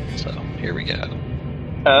telelith. So here we go.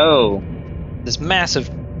 Oh. This massive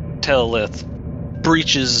telelith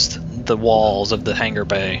breaches the walls of the hangar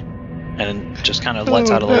bay and just kind of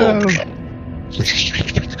lets out a little.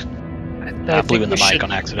 I blew in the mic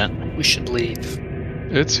on accident. We should leave.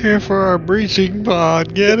 It's here for our breaching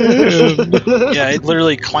pod. Get in. Yeah, it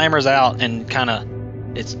literally clambers out and kind of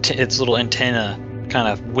its little antenna kind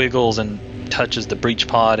of wiggles and touches the breach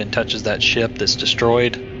pod and touches that ship that's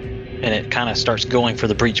destroyed, and it kind of starts going for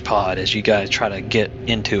the breach pod as you guys try to get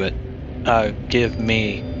into it. Give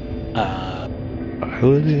me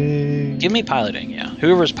Piloting. Give me piloting, yeah.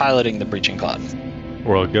 Whoever's piloting the breaching pod.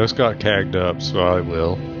 Well, Ghost got cagged up, so I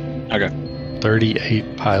will. Okay.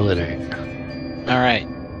 38 piloting. Alright.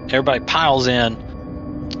 Everybody piles in,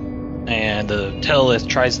 and the telelith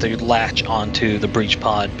tries to latch onto the breach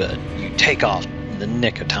pod, but you take off in the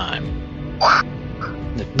nick of time.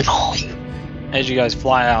 As you guys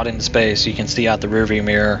fly out into space, you can see out the rearview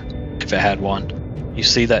mirror, if it had one. You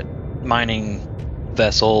see that mining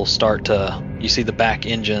vessel start to... You see the back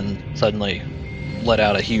engine suddenly let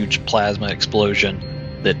out a huge plasma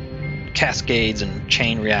explosion that cascades and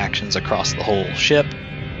chain reactions across the whole ship.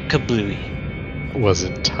 Kablooey. Was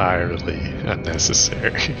entirely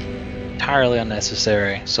unnecessary. Entirely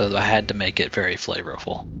unnecessary, so I had to make it very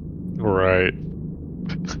flavorful. Right.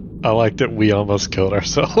 I like that we almost killed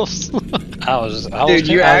ourselves. Dude,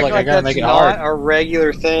 you act like that's not a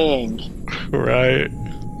regular thing. Right.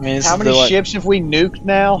 I mean, how many ships have we nuked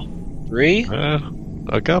now? 3?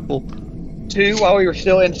 A couple. 2 while we were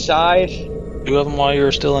still inside? 2 of them while you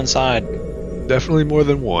were still inside. Definitely more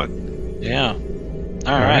than 1. Yeah.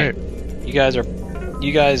 All right. You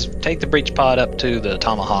guys take the breach pod up to the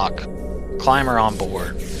Tomahawk, climber on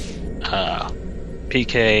board.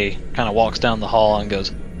 PK kind of walks down the hall and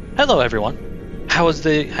goes, "Hello, everyone. How was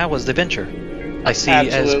the venture? I see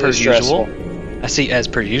Absolutely stressful. as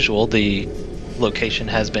per usual, the location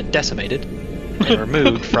has been decimated and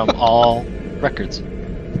removed from all records."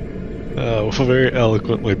 Very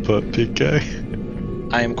eloquently put, PK.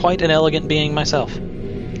 I am quite an elegant being myself.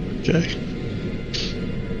 Okay.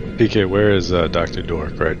 PK, where is Dr.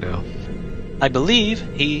 Dork right now? I believe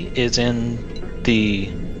he is in the...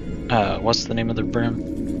 what's the name of the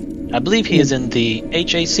room? I believe he is in the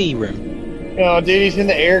HAC room. Oh, dude, he's in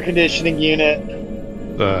the air conditioning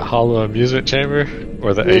unit. The hollow amusement chamber?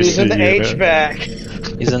 Or the Dude, AC he's in the unit?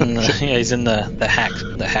 HVAC. He's in the he's in the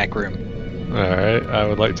hack room. Alright, I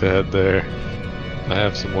would like to head there. I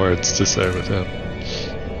have some words to say with him.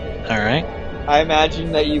 Alright. I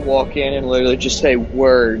imagine that you walk in and literally just say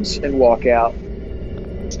words and walk out.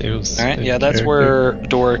 Alright, yeah, that's where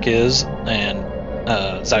Doric is, and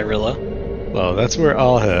Zyrilla. Well, that's where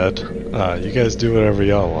I'll head. You guys do whatever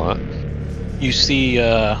y'all want. You see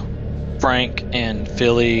Frank and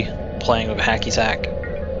Philly playing with a hacky sack.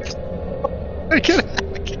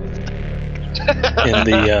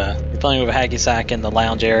 Playing with a hacky sack in the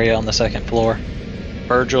lounge area on the second floor.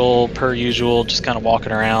 Virgil, per usual, just kind of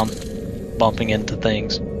walking around, bumping into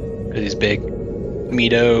things because he's big.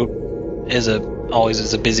 Mito always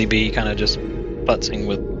is a busy bee, kind of just putzing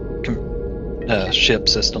with ship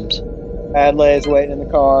systems. Adlai is waiting in the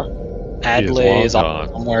car. Adlai is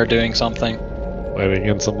somewhere doing something. Waiting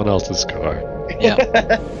in someone else's car. Yeah.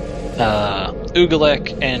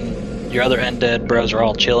 Ugalek and your other undead bros are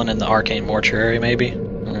all chilling in the arcane mortuary, maybe?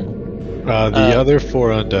 The other 4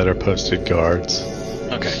 undead are posted guards.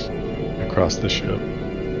 Okay. Across the ship.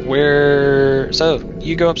 So,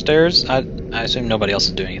 you go upstairs. I assume nobody else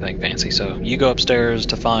is doing anything fancy, so you go upstairs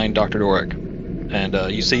to find Dr. Doric. And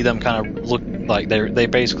you see them kind of look like they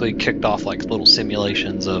basically kicked off like little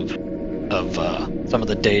simulations of some of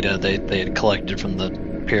the data they had collected from the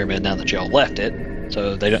pyramid now that y'all left it.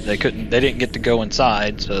 So they didn't get to go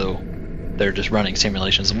inside, so they're just running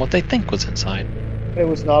simulations of what they think was inside. It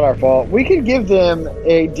was not our fault. We could give them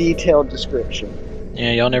a detailed description.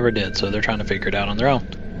 Yeah, y'all never did, so they're trying to figure it out on their own.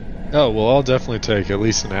 Oh, well, I'll definitely take at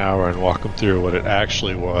least an hour and walk them through what it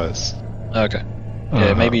actually was. Okay.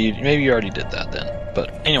 Yeah, maybe you already did that then.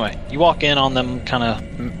 But anyway, you walk in on them kind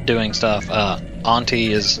of doing stuff.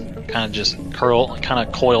 Auntie is kind of just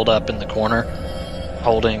coiled up in the corner,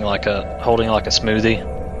 holding like a smoothie.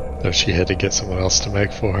 So she had to get someone else to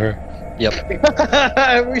make for her. Yep.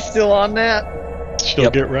 Are we still on that?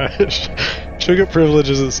 She'll get right. She'll get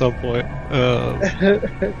privileges at some point.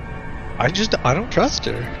 I don't trust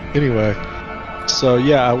her. Anyway, so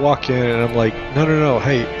yeah, I walk in and I'm like, no,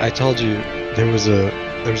 hey, I told you there was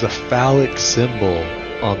a phallic symbol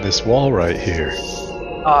on this wall right here.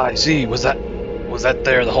 Ah, I see. Was that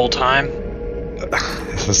there the whole time?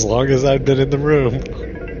 As long as I'd been in the room.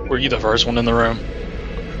 Were you the first one in the room?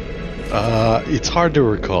 It's hard to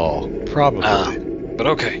recall. Probably. But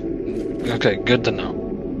okay. Okay, good to know.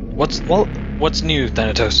 What's new,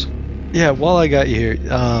 Thanatos? Yeah, while I got you here,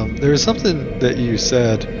 there was something that you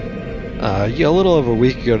said a little over a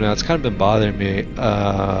week ago now. It's kind of been bothering me.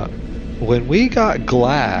 When we got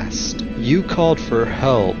glassed, you called for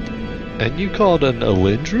help, and you called an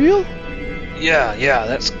Elendriel?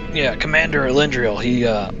 Yeah, Commander Elendriel.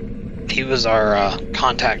 He was our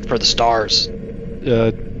contact for the stars.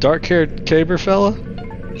 Dark-haired caber fella?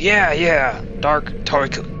 Yeah. Dark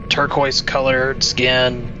turquoise-colored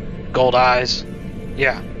skin, gold eyes.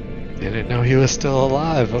 Yeah. Didn't know he was still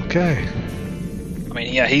alive. Okay. I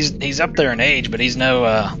mean, yeah, he's up there in age, but he's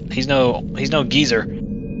no geezer.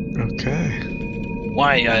 Okay.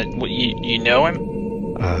 Why? You know him?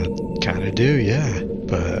 Kind of do, yeah.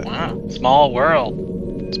 But wow, small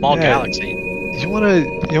world, small galaxy. You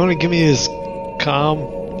wanna give me his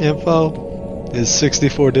comm info? His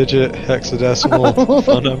 64-digit hexadecimal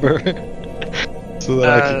phone number, so that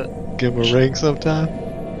I can give him a ring sometime.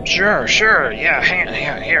 Sure. Yeah,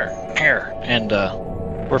 here. And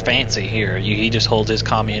we're fancy here. He just holds his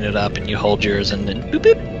comm unit up, and you hold yours, and then boop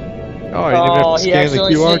boop. Oh, you didn't have to he scan the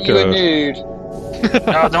actually QR sent you a code. nude.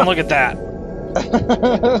 Oh, don't look at that.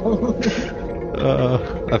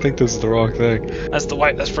 I think this is the wrong thing. That's the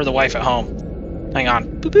wife. That's for the wife at home. Hang on.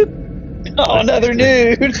 Boop boop. Oh, another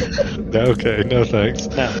nude. Okay, no thanks.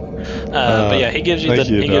 No. But yeah, he gives you thank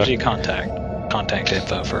you, gives Doc. you contact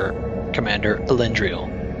info for Commander Elendriel.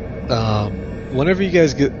 Whenever you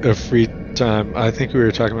guys get a free time, I think we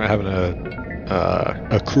were talking about having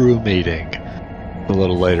a crew meeting a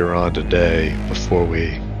little later on today before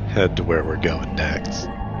we head to where we're going next.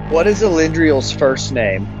 What is Elendriel's first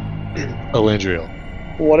name? Elendriel.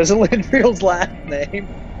 What is Elendriel's last name?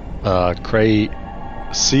 Crajor.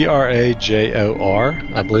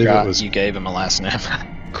 I believe it was you gave him a last name.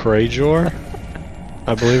 Krajor.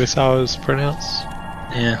 I believe it's how it was pronounced.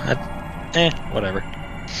 Yeah. Whatever.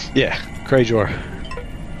 Yeah, Krajor.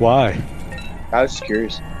 Why? I was just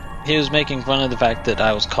curious. He was making fun of the fact that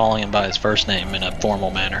I was calling him by his first name in a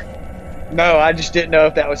formal manner. No, I just didn't know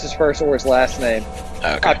if that was his first or his last name.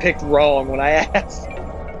 Okay. I picked wrong when I asked.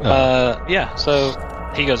 Yeah, so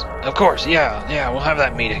he goes, of course, yeah, we'll have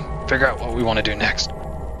that meeting. Figure out what we want to do next.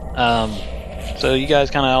 So you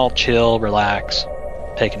guys kind of all chill, relax,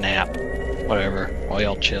 take a nap, whatever, while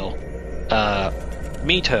y'all chill.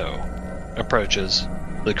 Mito approaches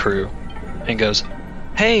the crew and goes,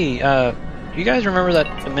 hey, you guys remember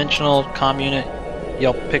that dimensional comm unit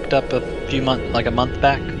y'all picked up a month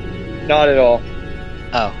back? Not at all.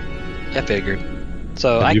 Oh, I figured.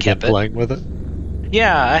 So Have I you kept been it. playing with it?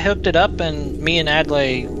 Yeah, I hooked it up, and me and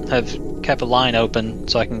Adlai have kept a line open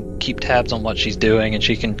so I can keep tabs on what she's doing, and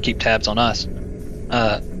she can keep tabs on us.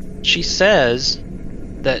 She says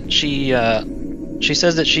that she's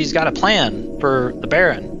got a plan for the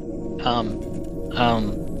Baron.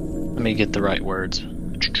 Let me get the right words.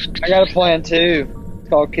 I got a plan too. It's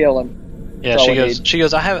called kill him. Yeah, That's all she we goes. need. She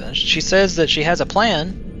goes. She says that she has a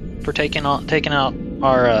plan for taking out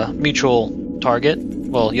our mutual target.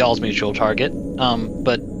 Well, y'all's mutual target.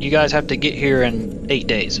 But you guys have to get here in 8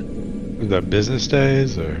 days. Is that business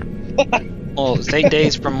days or? Well, it's 8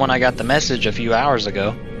 days from when I got the message a few hours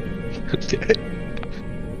ago. Okay.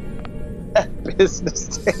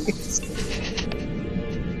 Business days.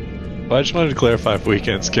 Well, I just wanted to clarify if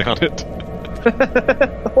weekends counted.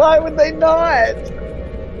 Why would they not?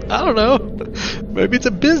 I don't know. Maybe it's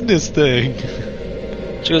a business thing.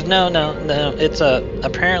 She goes, no.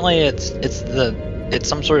 Apparently it's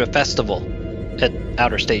some sort of festival at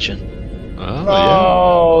Outer Station.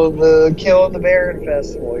 Oh, The Killing the Baron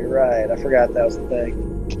Festival. You're right. I forgot that was the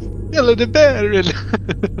thing. yeah. Yellow the Baron.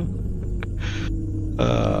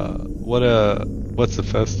 What's the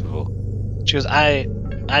festival? She goes, I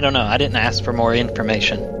don't know. I didn't ask for more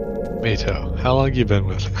information. Mito, how long you been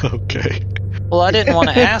with? Okay. Well, I didn't want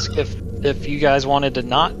to ask if you guys wanted to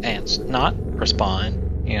not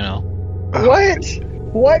respond. You know. What?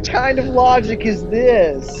 What kind of logic is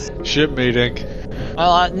this? Ship meeting.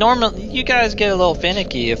 Well, normally you guys get a little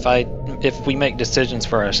finicky if we make decisions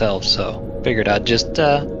for ourselves. So figured I'd just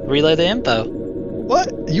relay the info.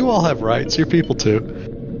 What? You all have rights. You're people too.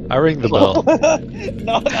 I ring the bell.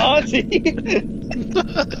 Not Auntie.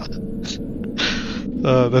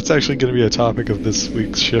 That's actually going to be a topic of this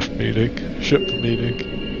week's ship meeting.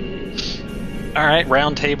 All right,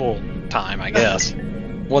 round table time, I guess.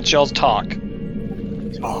 What's y'all's talk?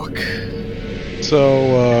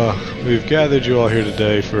 So, we've gathered you all here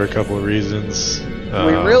today for a couple of reasons.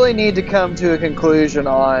 We really need to come to a conclusion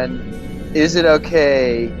on, is it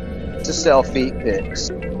okay to sell feet pics?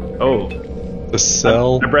 Oh. The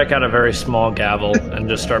sell. I break out a very small gavel and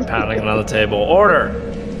just start pounding it on the table. Order!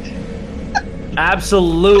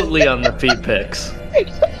 Absolutely on the feet pics.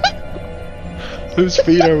 Whose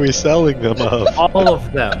feet are we selling them of? All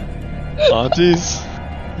of them. Auntie's?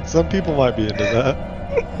 Some people might be into that.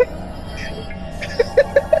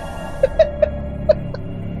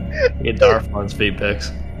 Get Darflon's feet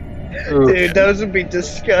pics. Dude, those would be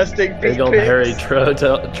disgusting feet Big old pics. hairy troll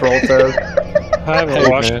toes. I haven't Hey,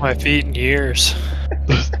 washed man. my feet in years.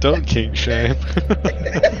 Don't kink shame.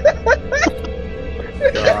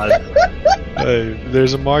 God. Hey,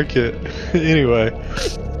 there's a market. Anyway,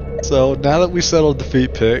 so now that we settled the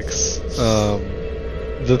feet pics,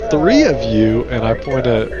 the three of you, and I point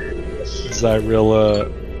at Zyrilla,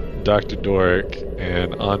 Dr. Doric,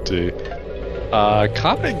 and Auntie,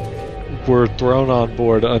 kind of were thrown on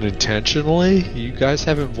board unintentionally. You guys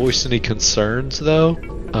haven't voiced any concerns, though.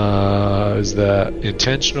 Is that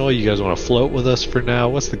intentional? You guys want to float with us for now?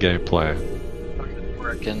 What's the game plan?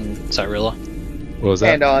 Work in Cyrilla. What was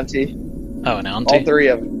that? And Auntie. Oh, and Auntie. All three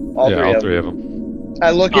of them. All three of them.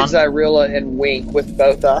 I look at Zyrilla and wink with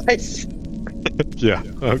both eyes. Yeah,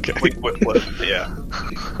 okay. Yeah.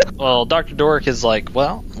 Well, Dr. Doric is like,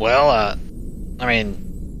 I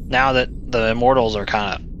mean, now that the Immortals are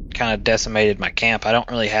kind of decimated my camp, I don't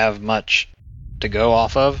really have much to go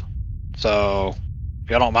off of. So, if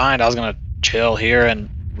y'all don't mind, I was gonna chill here and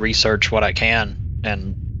research what I can.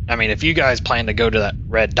 And I mean, if you guys plan to go to that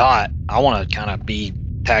red dot, I want to kind of be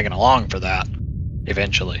tagging along for that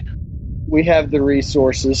eventually. We have the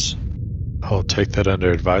resources. I'll take that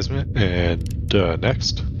under advisement. And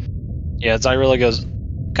next. Yeah, Zyrilla goes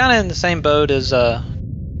kind of in the same boat as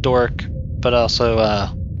Doric, but also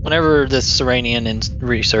whenever this Serenian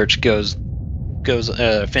research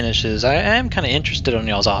finishes, I am kind of interested in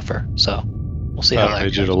y'all's offer. So we'll see how I that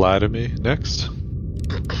need you to goes. lie to me. Next.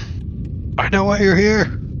 I know why you're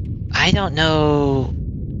here. I don't know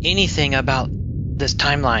anything about this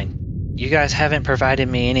timeline. You guys haven't provided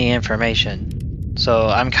me any information, so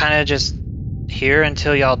I'm kind of just here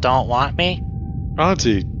until y'all don't want me.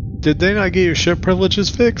 Auntie, did they not get your ship privileges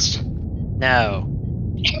fixed? No.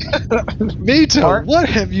 Mito, Mark? what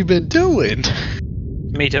have you been doing?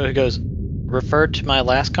 Mito goes, refer to my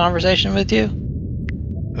last conversation with you?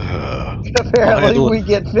 Apparently, handle we it.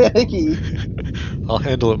 get finicky. I'll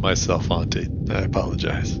handle it myself, Auntie. I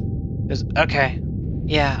apologize. Goes, okay.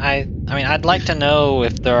 Yeah, I mean, I'd like to know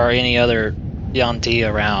if there are any other Yanti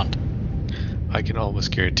around. I can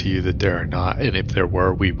almost guarantee you that there are not, and if there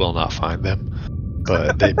were, we will not find them.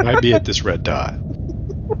 But they might be at this red dot.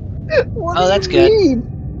 What Oh, do that's you good. mean?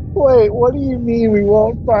 Wait, what do you mean we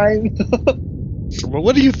won't find them? Well,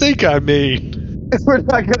 what do you think I mean? We're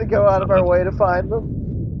not going to go out of our way to find them?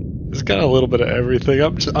 It's got a little bit of everything.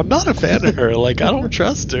 I'm not a fan of her. Like, I don't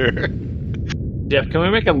trust her. Jeff, can we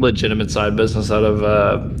make a legitimate side business out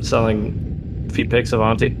of selling feet pics of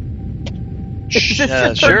Auntie?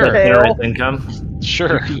 Just sure. Generate income.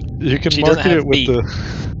 Sure. You can She doesn't market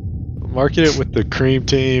it have with feet. the cream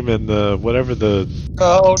team and the whatever the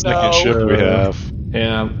Oh, second no. ship we have.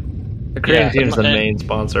 Yeah. The cream team's the and- main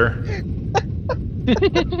sponsor.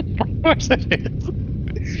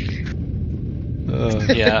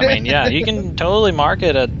 Yeah, I mean, yeah, you can totally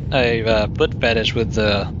market a foot fetish with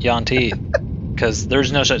the Yanti, because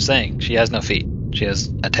there's no such thing. She has no feet. She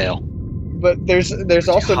has a tail. But there's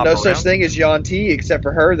also hop no such around? thing as Yanti except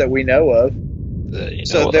for her that we know of.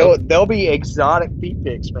 So they'll be exotic feet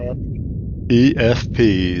pics, man.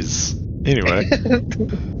 EFPs. Anyway,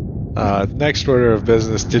 next order of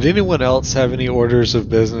business. Did anyone else have any orders of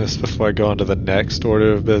business before I go on to the next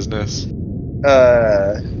order of business?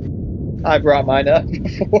 I brought mine up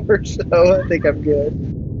before, so I think I'm good.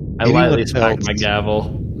 I Anyone lightly smack else? my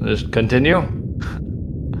gavel. Just continue.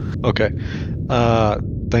 Okay.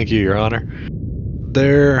 Thank you, Your Honor.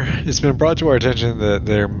 It's been brought to our attention that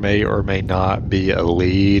there may or may not be a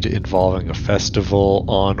lead involving a festival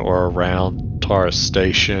on or around Taurus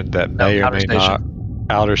Station that may or Outer may Station. not...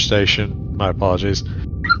 Outer Station. My apologies.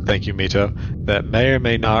 Thank you, Mito. That may or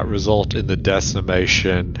may not result in the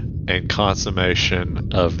decimation and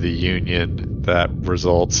consummation of the Union that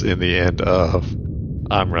results in the end of...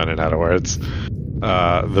 I'm running out of words.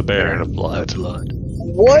 The Baron of Blood.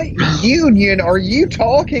 What union are you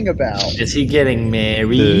talking about? Is he getting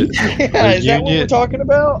married? Yeah, is that what we're union- talking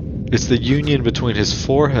about? It's the union between his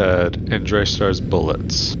forehead and Draystar's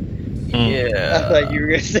bullets. I thought you were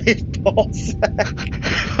going to say his ball sack.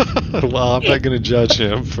 Well, I'm not going to judge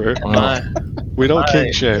him for Well, We don't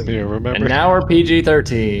kink shame here, remember? And now we're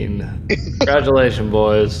PG-13. Congratulations,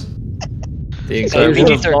 boys. The So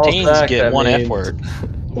inclusion of false PG-13s act, get that one means- F word.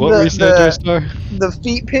 What were you saying, J-Star? The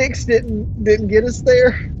feet pics didn't get us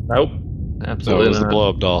there. Nope. No, it Absolutely was the not.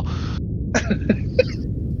 blow-up doll.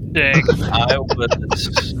 Dang. I was.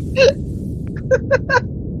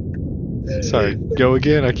 Sorry, go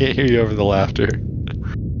again? I can't hear you over the laughter.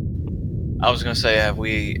 I was gonna say, have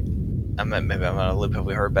we? Maybe I'm out of loop. Have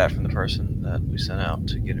we heard back from the person that we sent out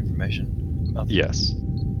to get information? About that? Yes.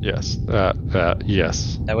 Yes.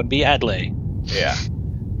 Yes. That would be Adley. Yeah.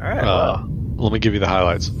 All right. Well, Let me give you the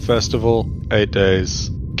highlights. Festival, 8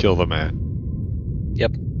 days, kill the man.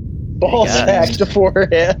 Ball Yeah. sack to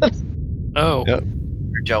forehead. Oh. Yep.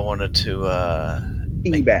 heard y'all wanted to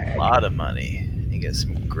make E-bag. a lot of money and get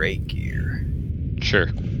some great gear. Sure.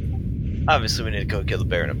 Obviously, we need to go kill the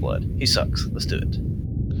Baron of Blood. He sucks. Let's do it.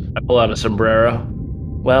 I pull out a sombrero.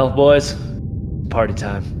 Well, boys, party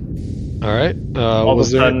time. All right. All of a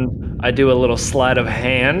Was there? sudden, I do a little sleight of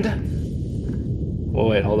hand. Well,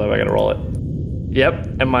 wait, hold up. I gotta roll it. Yep,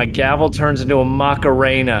 and my gavel turns into a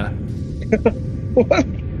Macarena.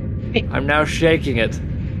 I'm now shaking it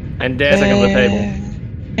and dancing on the table.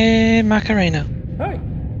 Hey, Macarena. Hi.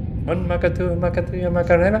 One Maca, two Maca, three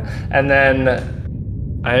Macarena. And then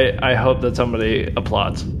I hope that somebody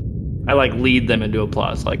applauds. I like lead them into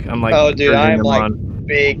applause. Like I'm like. Oh, dude, urging I am them like on.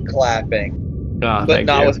 big clapping, Oh, but thank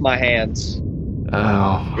not you. with my hands.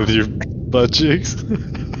 Oh, With your butt cheeks?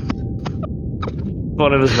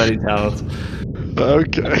 one of his many talents.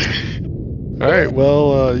 Okay. All right.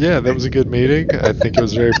 Well, yeah, that was a good meeting. I think it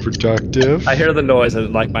was very productive. I hear the noise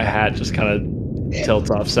and like my hat just kind of tilts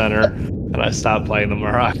off center, and I stop playing the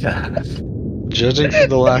maraca. Judging from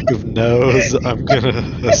the lack of no's, I'm going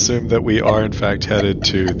to assume that we are, in fact, headed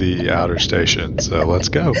to the outer station. So let's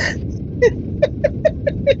go.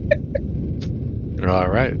 All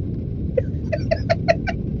right.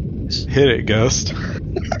 Hit it, Ghost.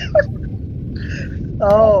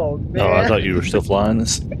 Oh man! Oh, I thought you were still flying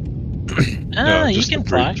this. No, You just can the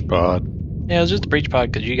fly. breach pod. Yeah, it was just the breach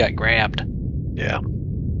pod because you got grabbed. Yeah.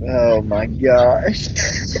 Oh my gosh!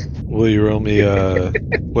 Will you roll me,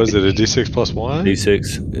 was it a d6 plus 1?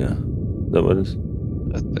 D6, yeah. Is that what it is?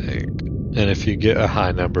 I think. And if you get a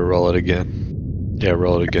high number, roll it again. Yeah,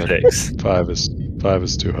 roll it again. 6. 5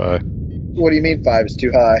 is too high. What do you mean 5 is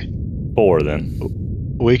too high? 4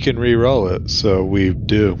 then. We can re-roll it, so we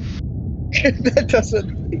do. That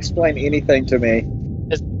doesn't explain anything to me.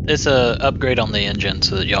 It's a upgrade on the engine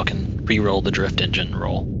so that y'all can re-roll the drift engine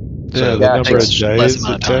roll. Yeah, So the that number of takes less days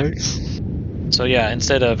amount it of time. takes. So yeah,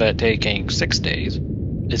 instead of it taking 6 days,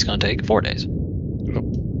 it's going to take 4 days. All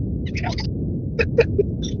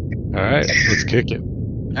right, let's kick it.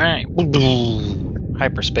 All right.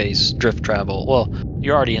 Hyperspace drift travel. Well,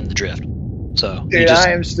 you're already in the drift, so you Dude, just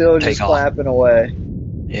I am still take just off. clapping away.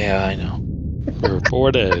 Yeah, I know. For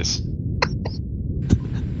 4 days.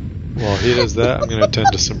 While he does that, I'm going to attend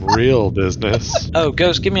to some real business. Oh,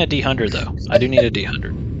 Ghost, give me a D100 though. I do need a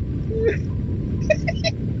D100.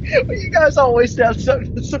 You guys always sound so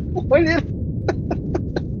disappointed.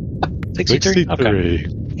 63. Okay.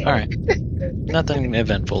 63. All right. Nothing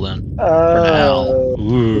eventful then. now.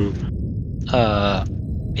 Ooh.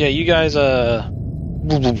 Yeah, you guys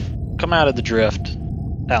come out of the drift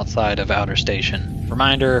outside of Outer Station.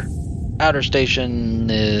 Reminder, Outer Station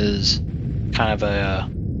is kind of a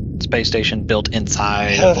space station built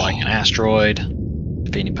inside of like an asteroid.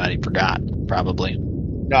 If anybody forgot, probably.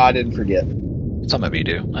 No, I didn't forget. Some of you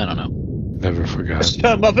do. I don't know. Never forgot.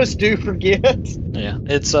 Some of us do forget. Yeah,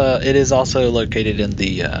 it is also located in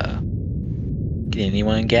the. Can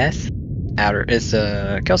anyone guess? It's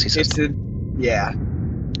a Kelsey system. Yeah.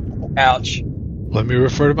 Ouch. Let me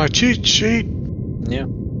refer to my cheat sheet. Yeah.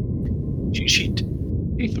 Cheat sheet.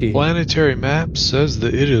 The planetary map says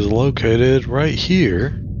that it is located right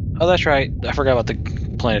here Oh, that's right. I forgot about the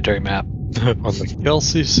planetary map. on the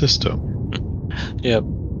Kelsey system. Yep,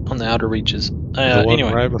 on the outer reaches. The one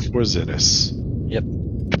Anyway, right before Zenith.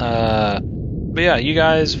 but yeah, you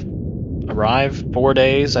guys arrive 4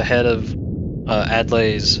 days ahead of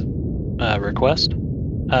Adley's request.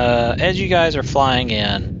 As you guys are flying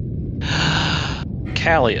in,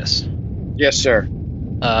 Callius, Yes, sir.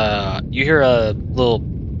 you hear a little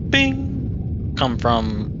bing come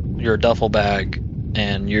from your duffel bag,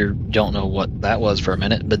 and you don't know what that was for a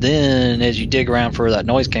minute. But then, as you dig around for where that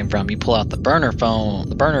noise came from, you pull out the burner phone,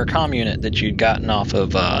 the burner comm unit that you'd gotten off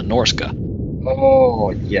of Norska.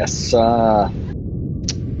 Oh, yes.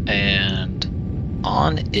 And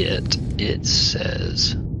on it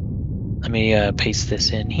says, let me paste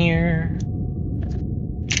this in here.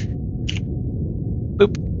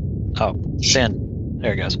 Boop. Oh, then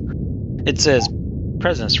there it goes. It says,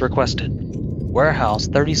 presence requested. Warehouse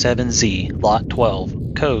 37Z, Lot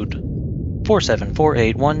 12, code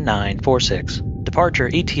 47481946. Departure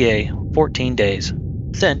ETA 14 days.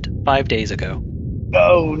 Sent 5 days ago.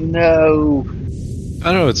 Oh no!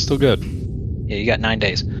 I know, it's still good. Yeah, you got 9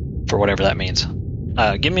 days for whatever that means.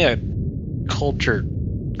 Give me a culture.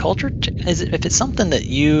 Is it, if it's something that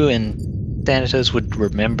you and Thanatos would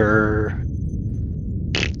remember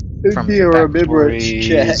from your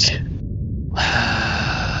backstories.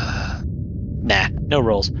 Nah, no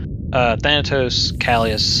rolls. Thanatos,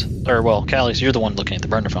 Callius, Callius, you're the one looking at the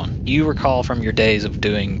burner phone. You recall from your days of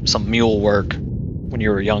doing some mule work when you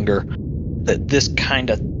were younger that this kind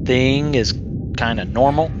of thing is kind of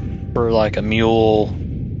normal for like a mule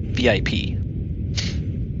VIP.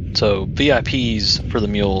 So VIPs for the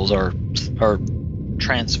mules are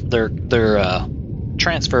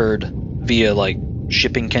transferred via like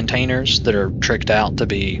shipping containers that are tricked out to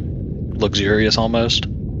be luxurious almost.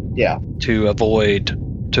 Yeah. To avoid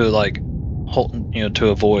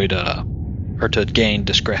or to gain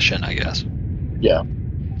discretion, I guess. Yeah.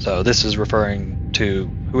 So this is referring to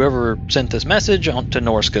whoever sent this message to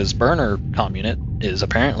Norska's burner community is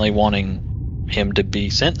apparently wanting him to be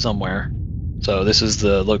sent somewhere. So this is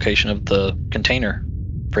the location of the container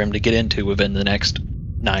for him to get into within the next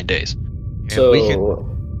 9 days. So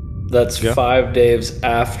that's 5 days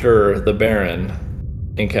after the Baron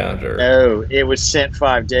encounter. No, it was sent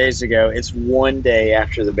 5 days ago. It's 1 day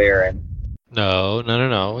after the Baron. No.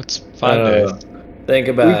 It's 5 days. Think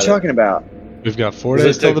about What are you talking about? We've got 4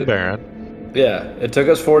 days till the Baron. Yeah, it took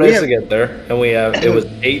us 4 days to get there, and it was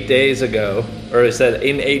 8 days ago, or it said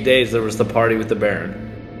in 8 days there was the party with the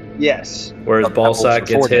Baron. Yes. Whereas Ballsack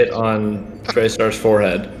gets hit on Traystar's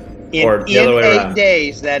forehead. Or the in other way 8 around.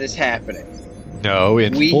 days, that is happening. No,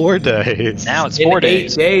 in 4 days. Now it's 4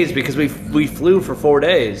 days. 8 days because we flew for 4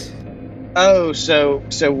 days. Oh, so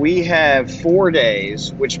we have 4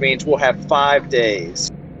 days, which means we'll have 5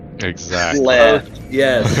 days Exactly. left.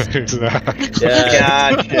 Yes. Exactly.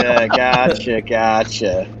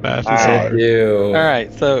 Gotcha. Math is All right. hard. You. All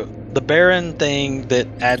right, so the Baron thing that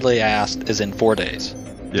Adley asked is in 4 days.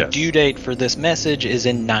 Yes. Due date for this message is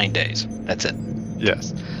in 9 days. That's it.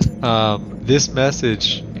 Yes. This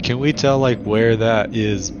message, can we tell like where that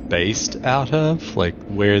is based out of? Like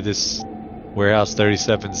where this Warehouse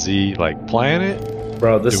 37Z like planet?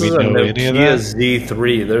 Bro, this Do is we a know any of Nokia that?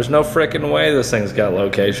 Z3. There's no frickin' way this thing's got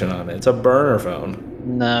location on it. It's a burner phone.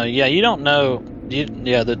 No, yeah, you don't know.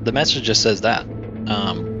 The message just says that.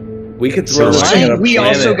 We could throw So, this thing on a We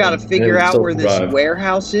planet also got to and figure it'd out still where this survive.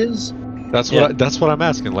 warehouse is. That's Yeah. that's what I'm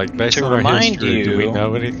asking. Like based To on our remind history, do we you-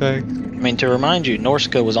 know anything? I mean, to remind you,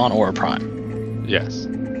 Norska was on Aura Prime. Yes.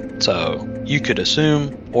 So you could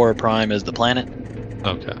assume Aura Prime is the planet,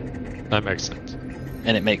 Okay. That makes sense.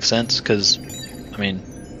 and it makes sense because, I mean,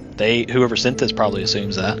 whoever sent this probably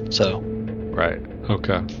assumes that. So Right.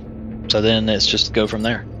 Okay. then it's just go from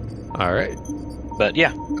there. All right. But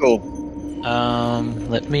yeah, Cool.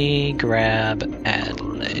 let me grab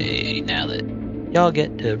Adley now that y'all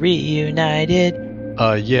get to reunited.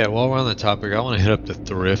 Yeah, while we're on the topic, I want to hit up the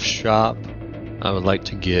thrift shop. I would like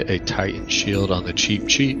to get a Titan shield on the cheap.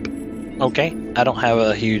 Okay, I don't have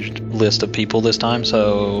a huge list of people this time,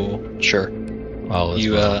 so sure. All is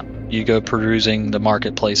You well. you go perusing the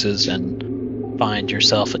marketplaces and find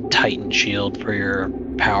yourself a Titan shield for your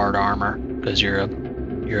powered armor because you're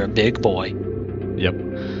a big boy. Yep.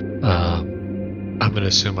 I'm gonna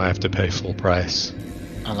assume I have to pay full price.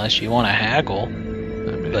 Unless you want to haggle. I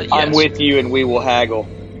mean, But I'm yes. with you, and we will haggle.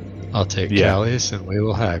 I'll take Yeah. Callius and we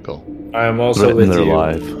will haggle. I am also Written with there you,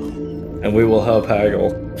 live. and we will help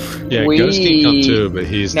haggle. Yeah, We- Ghost can come too, but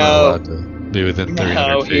he's not No. allowed to be within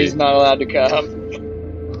 300 No, feet. he's not allowed to come.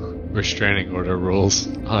 Restraining order rules,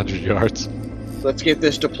 100 yards. Let's get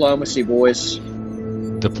this diplomacy, boys.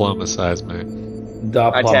 Diplomacize, mate.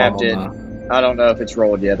 I tapped it. I don't know if it's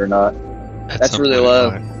rolled yet or not. At That's some really point in low.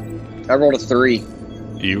 time. I rolled a 3.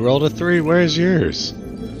 You rolled a 3. Where's yours?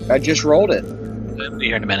 I just rolled it. We'll be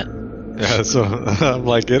here in a minute. Yeah, so I'm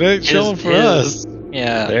like, it ain't showing for his- us.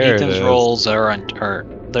 Yeah, There it Ethan's is. rolls are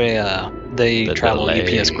they The travel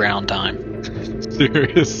delay. UPS ground time.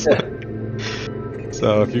 Seriously.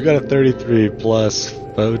 So if you got a 33 plus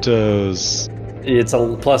photos, It's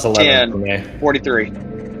a plus 11 10. for me. 43.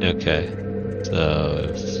 okay.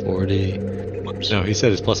 So 40. No, he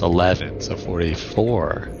said it's plus 11, so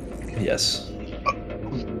 44. Yes.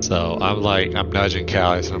 So I'm nudging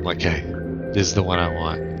Callius, and I'm like, hey, this is the one I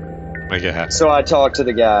want. Make it happen. So I talked to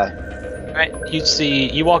the guy. Right,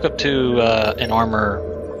 you walk up to an armor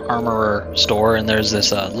armorer store, and there's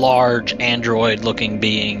this large android-looking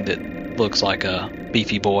being that looks like a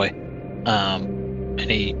beefy boy.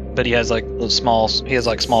 But he has like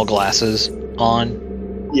small glasses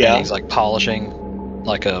on. Yeah. And he's like polishing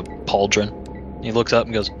like a pauldron. He looks up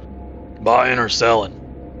and goes, "Buying or selling?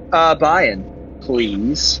 Buying,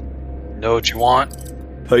 please. Know what you want?"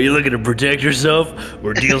 Are you looking to protect yourself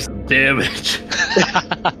or deal some damage?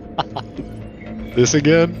 This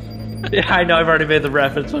again? Yeah, I know I've already made the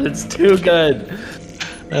reference, but it's too good.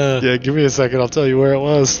 Yeah, give me a second. I'll tell you where it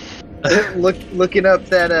was. Looking at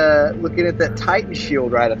that Titan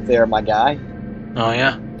shield right up there, my guy. Oh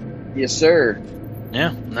yeah. Yes, sir.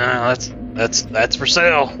 Yeah. No, that's for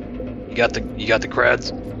sale. You got the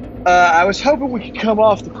creds. I was hoping we could come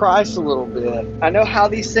off the price a little bit. I know how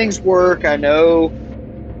these things work. I know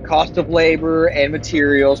cost of labor and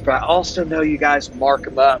materials, but I also know you guys mark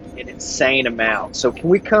them up in insane amounts. So can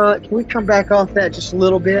we come back off that just a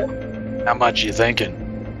little bit? How much you thinking?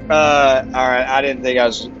 All right. I didn't think I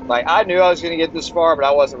was I knew I was going to get this far, but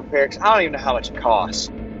I wasn't prepared because I don't even know how much it costs.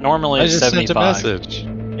 Normally I it's just sent a 75. message.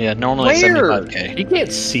 Yeah, normally it's Where? 75K. You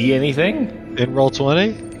can't see anything. In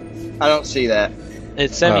Roll20? I don't see that.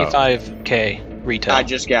 It's 75K retail. I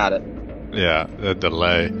just got it. Yeah, the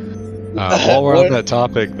delay. While we're on that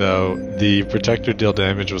topic, though, the Protector deal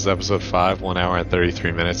damage was episode 5, 1 hour and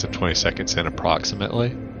 33 minutes and 20 seconds in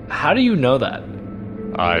approximately. How do you know that?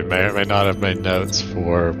 I may or may not have made notes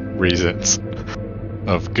for reasons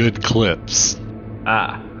of good clips.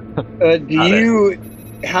 Ah.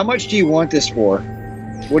 How much do you want this for?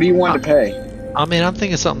 What do you want to pay? I mean, I'm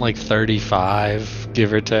thinking something like 35,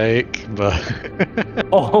 give or take, but...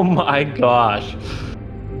 Oh my gosh.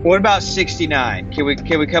 What about 69? Can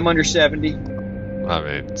we come under 70?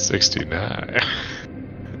 I mean, 69.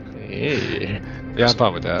 Yeah. Yeah, I'm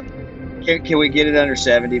fine with that. Can we get it under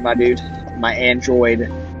 70, my dude? My android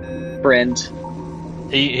friend.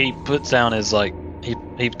 He puts down his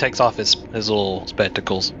he takes off his little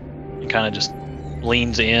spectacles and kind of just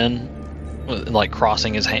leans in, like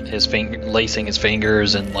crossing his finger, lacing his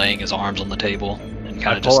fingers and laying his arms on the table, and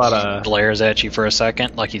kind of just glares at you for a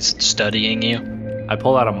second, like he's studying you. I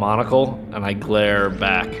pull out a monocle and I glare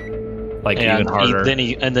back, like even harder. Then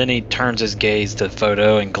he turns his gaze to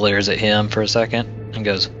Photo and glares at him for a second and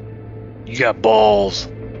goes, "You got balls."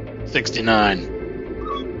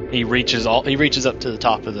 69. He reaches up to the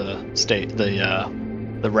top of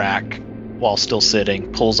the rack while still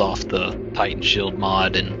sitting, pulls off the Titan Shield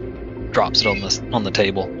mod and drops it on the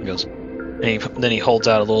table. He goes, then he holds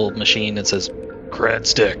out a little machine and says, "Cred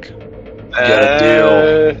stick. You got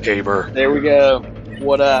a deal, Gaber." There we go.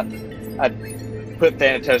 What up? I put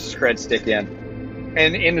Thanatos' cred stick in.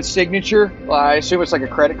 And in the signature, well, I assume it's like a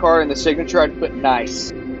credit card. In the signature, I'd put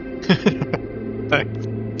nice. Thanks.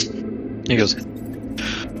 He goes,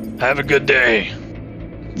 "Have a good day."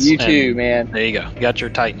 You too, man. There you go. You got your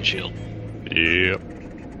Titan Shield. Yep.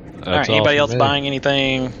 All right. Anybody else buying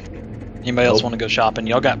anything? Anybody else want to go shopping?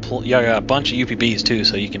 Y'all got a bunch of UPBs too,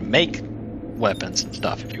 so you can make weapons and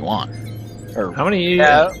stuff if you want. How many?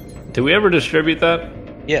 Did we ever distribute that?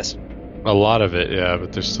 Yes. A lot of it, yeah,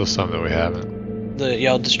 but there's still some that we haven't.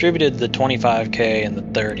 Y'all distributed the 25K and the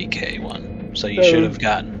 30K one, so you should have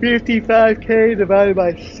gotten 55K divided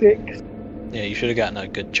by 6. Yeah, you should have gotten a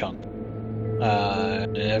good chunk.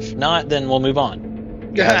 If not, then we'll move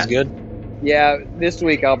on. You guys good? Yeah, this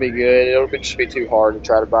week I'll be good. It'll just be too hard to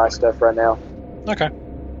try to buy stuff right now. Okay.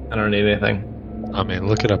 I don't need anything. I mean,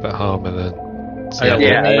 look it up at home and then. I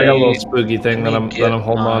got a little spooky thing that I'm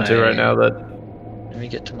holding on to right now. Let me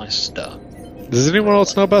get to my stuff. Does anyone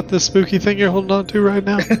else know about this spooky thing you're holding on to right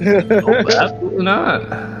now? Absolutely not.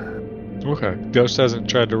 Okay. Ghost hasn't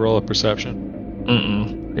tried to roll a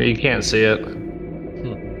perception. You can't see it.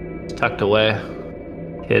 It's tucked away,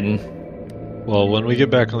 hidden. Well, when we get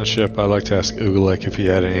back on the ship, I'd like to ask Ugalek if he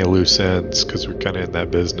had any loose ends, because we're kind of in that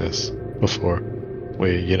business before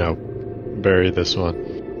we, bury this one.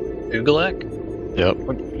 Ugalek?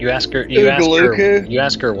 Yep. You ask her. You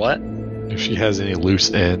ask her what? If she has any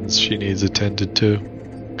loose ends she needs attended to.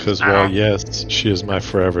 Because while yes, she is my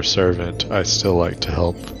forever servant, I still like to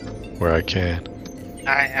help where I can.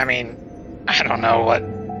 I mean, I don't know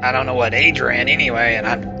what age we're in anyway, and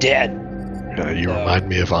I'm dead. You remind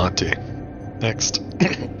me of Auntie. Next.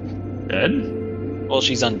 Dead? Well,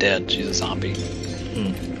 she's undead. She's a zombie.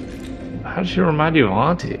 How does she remind you of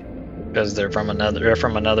Auntie? Because they're from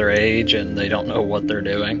another age and they don't know what they're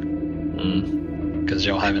doing. Because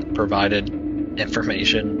y'all haven't provided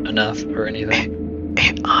information enough or anything.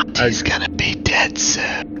 And Auntie's gonna be dead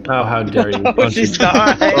soon. Oh, how dare you! She's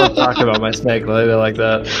dying. Don't talk about my snake lady like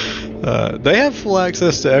that. They have full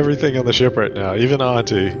access to everything on the ship right now, even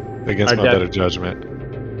Auntie, against my better judgment.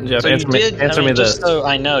 Jeff, So you answer me, did. answer me this. Just so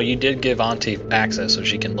I know, you did give Auntie access so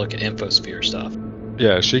she can look at Infosphere stuff.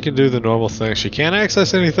 Yeah, she can do the normal thing. She can't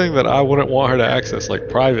access anything that I wouldn't want her to access, like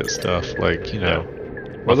private stuff, like, you know.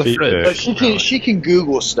 Or the feet fridge. pic. But she can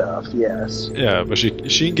Google stuff. Yes. Yeah, but she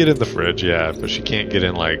can get in the fridge, yeah, but she can't get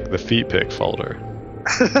in, like, the feet pic folder.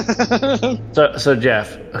 So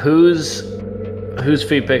Jeff, whose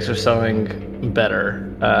feet pics are selling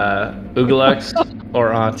better, Ooglex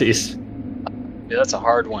or Auntie's? Yeah, that's a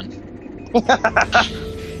hard one.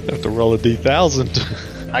 Have to roll a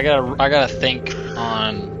D1000. I gotta think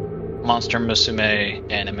on Monster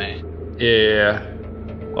Musume anime. Yeah.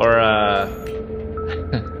 Or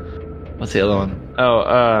what's the other one? Oh,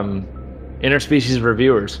 Interspecies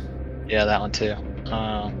Reviewers. Yeah, that one too.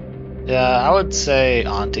 Yeah, I would say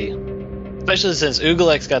Auntie, especially since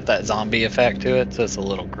Ooglex got that zombie effect to it, so it's a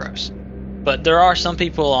little gross. But there are some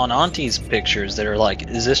people on Auntie's pictures that are like,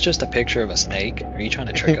 "Is this just a picture of a snake? Are you trying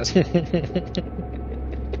to trick us?"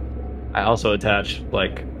 I also attach,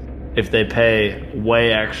 like, if they pay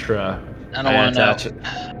way extra, I don't want to attach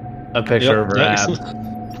a picture of her nice. abs.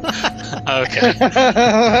 Okay.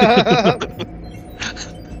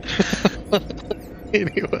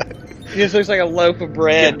 Anyway. He just looks like a loaf of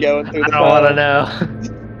bread going through I the don't want to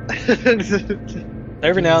know.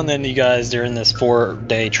 Every now and then, you guys, during this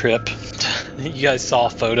 4-day trip, you guys saw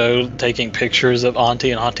Photo taking pictures of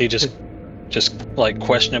Auntie, and Auntie just like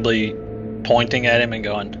questionably pointing at him and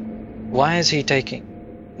going, "Why is he taking?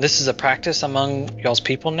 This is a practice among y'all's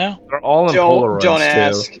people now." They're all in Polaroids Don't too.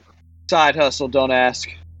 ask. Side hustle. Don't ask.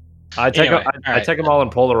 I take Anyway, I take them all in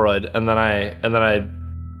Polaroid, and then I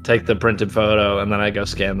take the printed photo, and then I go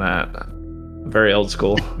scan that. Very old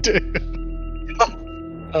school.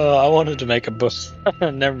 I wanted to make a book.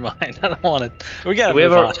 Never mind. I don't want it. We gotta Do we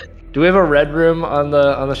move have on. Do we have a red room on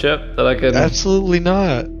the ship that I could Absolutely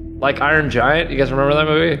not. like Iron Giant? You guys remember that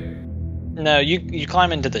movie? No, you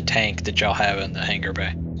climb into the tank that y'all have in the hangar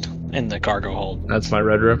bay, in the cargo hold. That's my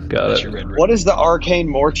red room. Got That's it. your red room. What does the arcane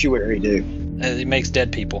mortuary do? It makes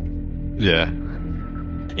dead people. Yeah.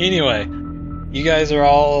 Anyway, you guys are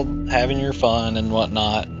all having your fun and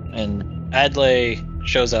whatnot, and Adlai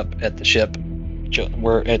shows up at the ship.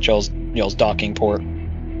 We're at y'all's docking port.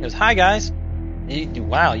 He goes, "Hi guys.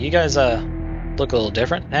 Wow, you guys look a little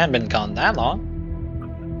different. I haven't been gone that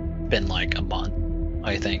long. Been like a month,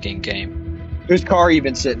 I think, in game. Whose car you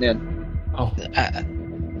been sitting in? Oh,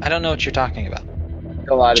 I don't know what you're talking about."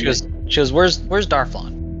 Don't lie to She me. goes, "Where's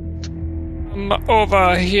Darflon?"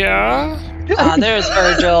 Over here. There's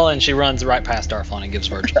Virgil, and she runs right past Darflon and gives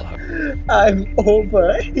Virgil a hug. I'm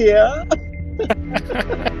over here.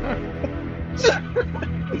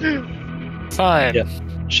 Fine. Yeah.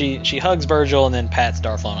 She hugs Virgil and then pats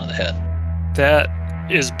Darflon on the head. That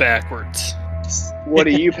is backwards. What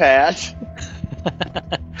do you pass?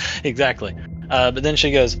 Exactly. But then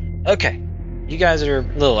she goes, "Okay, you guys are a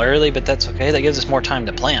little early, but that's okay. That gives us more time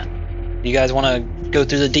to plan. You guys want to go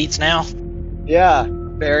through the deets now?" Yeah,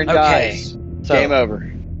 Baron Okay. dies. So, Game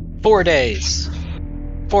over. 4 days.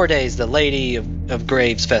 4 days, the Lady of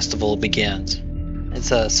Graves Festival begins.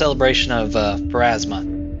 It's a celebration of Pharasma.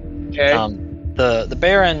 Okay. The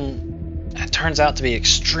Baron turns out to be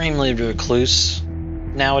extremely recluse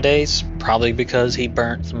nowadays, probably because he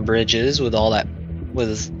burnt some bridges with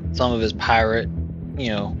some of his pirate,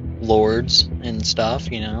 lords and stuff,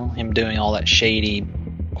 him doing all that shady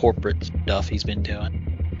corporate stuff he's been doing.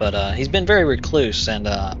 But he's been very recluse, and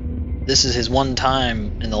this is his one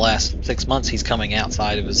time in the last 6 months he's coming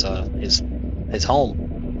outside of his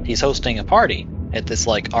home. He's hosting a party at this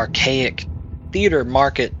like archaic theater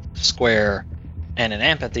market square and an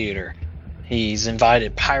amphitheater. He's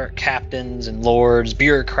invited pirate captains and lords,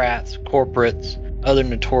 bureaucrats, corporates, other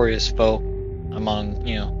notorious folk among,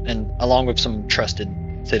 and along with some trusted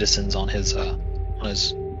citizens on his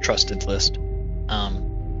trusted list.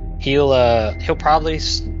 He'll probably,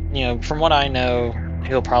 from what I know,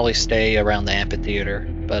 he'll probably stay around the amphitheater.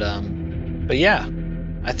 But yeah,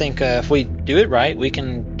 I think if we do it right, we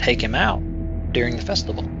can take him out during the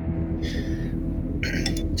festival.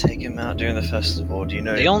 Take him out during the festival. Do you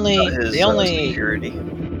know The only security?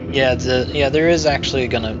 Yeah, there is actually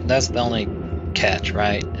that's the only catch,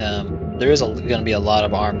 right? There is gonna be a lot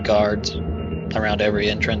of armed guards around every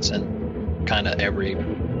entrance and kind of every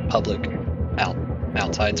public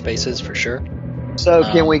outside spaces for sure. So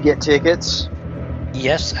can we get tickets?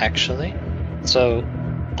 Yes, actually. So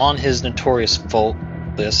on his notorious folk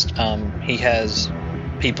list, he has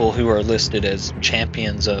people who are listed as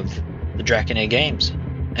champions of the Draconet games,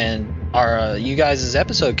 and our you guys'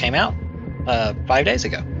 episode came out 5 days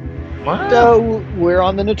ago. Wow. So we're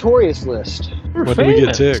on the notorious list. We're When do we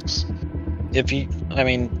get famous. ticks? If you, I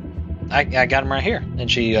mean, I got him right here,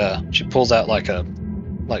 and she pulls out like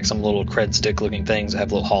some little cred stick looking things that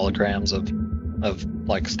have little holograms of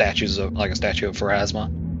like statues of like a statue of Pharasma.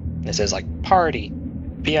 And it says like party,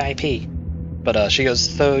 VIP. But she goes,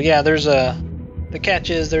 so yeah, there's the catch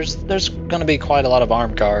is there's gonna be quite a lot of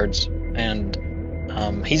armed guards, and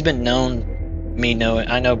he's been known.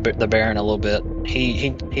 I know the Baron a little bit.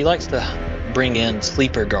 He likes to bring in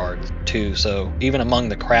sleeper guards too. So even among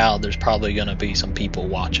the crowd, there's probably gonna be some people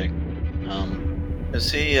watching. Is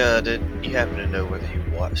he? Did you happen to know whether he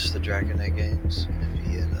watched the Dragonite games? If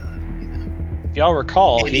he had, If y'all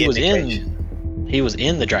recall, any he was indication?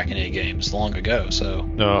 in the Dragon Age games long ago. So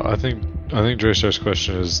No, I think Draystar's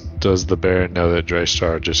question is, does the Baron know that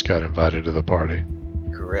Draystar just got invited to the party?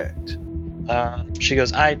 Correct. she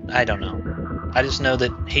goes, I don't know. I just know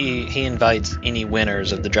that he invites any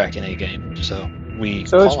winners of the Dragon Age game. So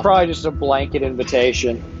it's probably just a blanket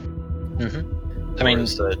invitation. I mean, Or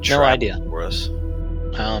is the no trap idea. For us?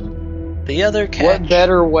 The other catch. What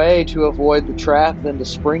better way to avoid the trap than to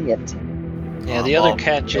spring it? Yeah, the other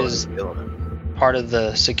catch is part of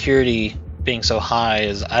the security being so high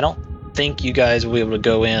is I don't think you guys will be able to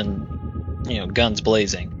go in, guns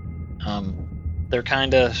blazing. They're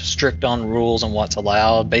kind of strict on rules and what's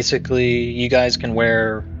allowed. Basically, you guys can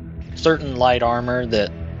wear certain light armor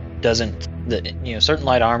certain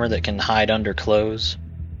light armor that can hide under clothes.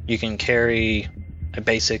 You can carry a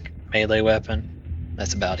basic melee weapon.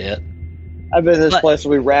 That's about it. I bet this place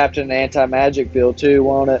will be wrapped in an anti-magic field too,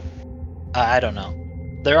 won't it? I don't know.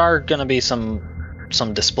 There are going to be some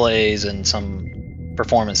displays and some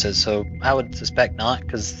performances, so I would suspect not,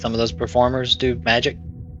 because some of those performers do magic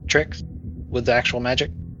tricks with the actual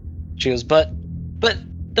magic. She goes, but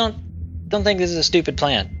don't think this is a stupid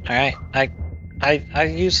plan. All right, I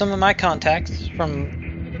use some of my contacts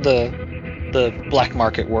from the black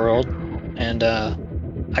market world, and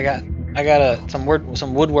I got some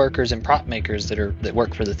woodworkers and prop makers that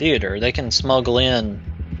work for the theater. They can smuggle in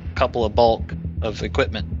a couple of bulk of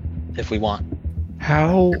equipment if we want.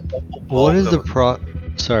 How? What is the pro?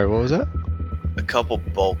 Sorry, what was that? A couple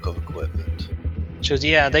bulk of equipment. She goes,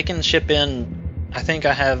 yeah, they can ship in. I think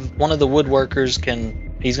I have one of the woodworkers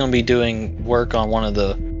he's going to be doing work on one of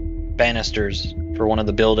the banisters for one of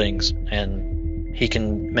the buildings, and he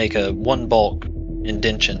can make a one bulk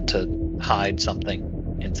indention to hide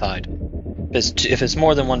something inside. If it's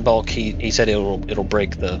more than one bulk, he said it'll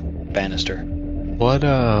break the banister. What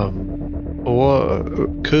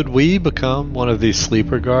could we become one of these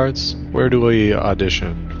sleeper guards? Where do we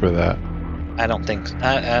audition for that? I don't think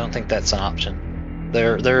that's an option.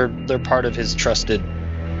 They're part of his trusted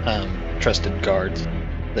guards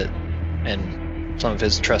and some of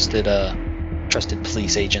his trusted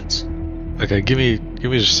police agents. Okay, give me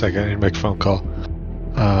just a second. I need to make a phone call.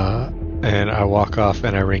 And I walk off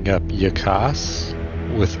and I ring up Yakas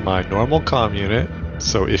with my normal comm unit.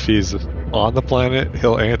 So if he's on the planet,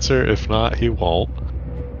 he'll answer. If not, he won't.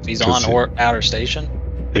 He's on outer station?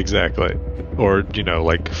 Exactly. Or,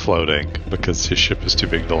 like floating, because his ship is too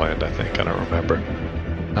big to land, I think. I don't remember.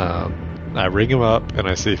 I ring him up and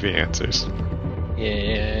I see if he answers.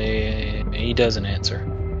 Yeah, he doesn't answer.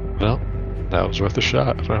 Well, that was worth a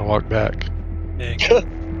shot. And I walk back. Can't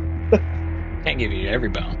give you every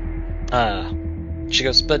bone. She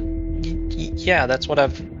goes, but yeah, that's what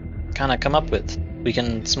I've kind of come up with. We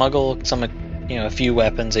can smuggle a few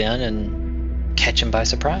weapons in and catch him by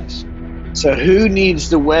surprise. So who needs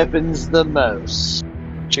the weapons the most?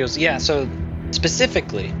 She goes, yeah, so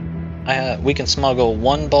specifically, we can smuggle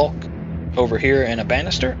one bulk over here in a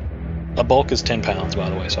banister. A bulk is 10 pounds, by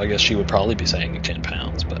the way, so I guess she would probably be saying 10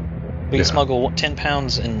 pounds, but we can smuggle 10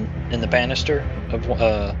 pounds in the banister of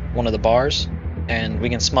one of the bars, and we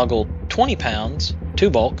can smuggle 20 pounds, 2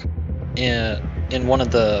 bulk, in one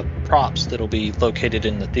of the props that'll be located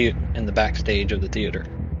in the backstage of the theater.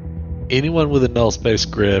 Anyone with a null space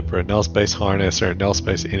grip or a null space harness or a null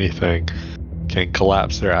space anything can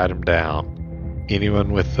collapse their item down.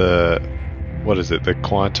 Anyone with the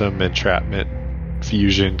quantum entrapment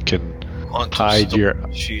fusion can hide your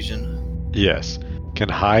fusion. Yes, can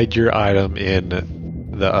hide your item in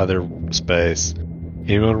the other space.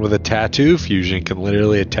 Anyone with a tattoo fusion can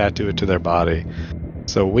literally tattoo it to their body.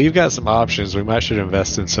 So we've got some options. We might should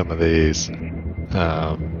invest in some of these.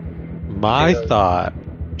 My thought.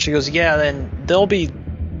 She goes, yeah, then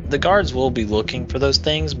the guards will be looking for those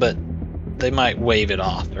things, but they might wave it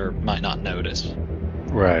off or might not notice.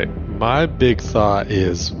 Right. My big thought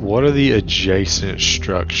is, what are the adjacent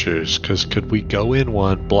structures? Because could we go in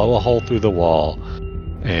one, blow a hole through the wall,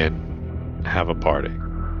 and have a party?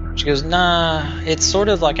 She goes, nah, it's sort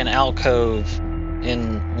of like an alcove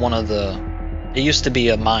in one of the... It used to be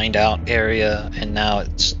a mined out area, and now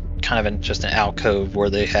it's kind of just an alcove where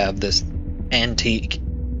they have this antique,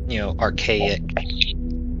 archaic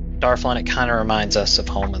Starflint. It kind of reminds us of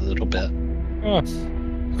home a little bit.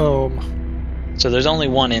 Home. So there's only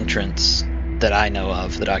one entrance that I know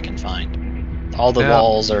of that I can find. All the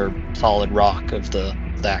walls are solid rock of the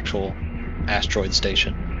actual asteroid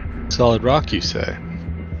station. Solid rock, you say?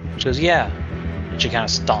 She goes, yeah. And she kind of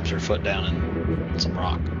stomps her foot down in some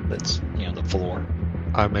rock that's, the floor.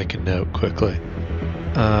 I make a note quickly.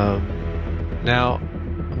 Now,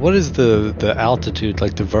 what is the altitude,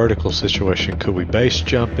 like the vertical situation? Could we base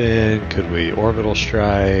jump in? Could we orbital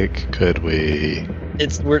strike? Could we...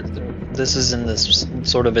 This is in this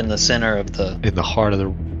sort of in the center of the... In the heart of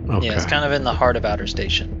the... Okay. Yeah, it's kind of in the heart of outer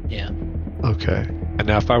station. Yeah. Okay. And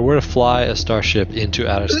now if I were to fly a starship into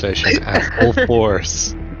outer station at full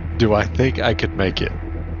force, do I think I could make it?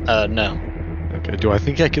 No. Okay. Do I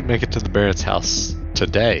think I could make it to the Baron's house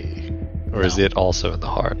today? Or is it also in the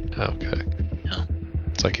heart? Okay. No.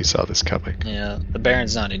 It's like he saw this coming. Yeah, the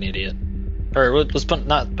Baron's not an idiot. Or let's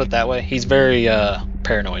not put that way. He's very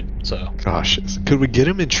paranoid, so... Gosh, could we get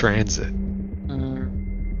him in transit?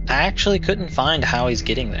 I actually couldn't find how he's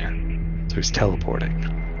getting there. So he's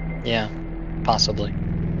teleporting. Yeah, possibly.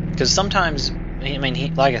 Because sometimes,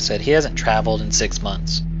 like I said, he hasn't traveled in 6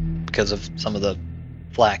 months because of some of the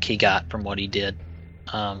flack he got from what he did.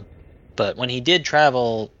 But when he did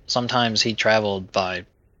travel, sometimes he traveled by,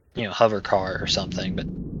 hover car or something, but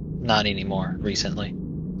not anymore recently.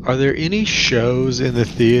 Are there any shows in the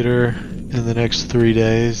theater in the next 3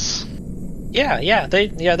 days? Yeah,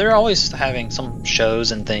 they're always having some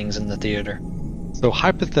shows and things in the theater. So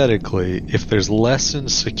hypothetically, if there's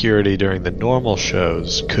lessened security during the normal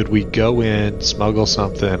shows, could we go in, smuggle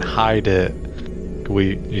something, hide it?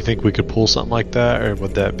 You think we could pull something like that, or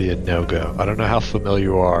would that be a no-go? I don't know how familiar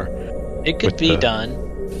you are. It could be done,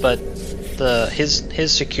 but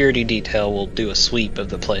his security detail will do a sweep of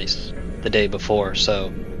the place the day before,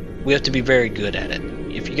 so we have to be very good at it.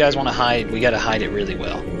 If you guys want to hide, we got to hide it really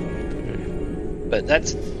well. But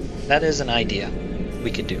that is an idea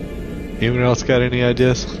we could do. Anyone else got any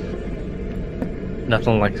ideas?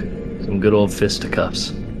 Nothing like some good old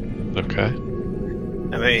fisticuffs. Okay.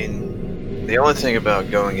 I mean, the only thing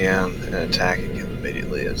about going in and attacking him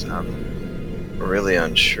immediately is I'm really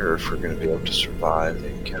unsure if we're going to be able to survive the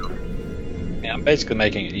encounter. Yeah, I'm basically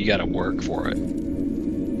making it, you gotta work for it.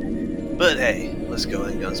 But hey, let's go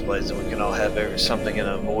in guns blazing. We can all have something in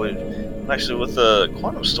a void. Actually, with the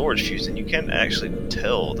quantum storage fusing, you can't actually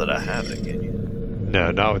tell that I have it, can you?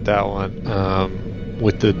 No, not with that one.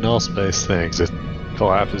 With the null space things, it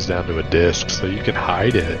collapses down to a disk, so you can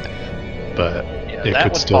hide it, but it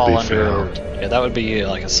could still be found. Yeah, that would be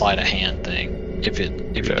like a sleight of hand thing if you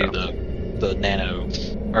do the nano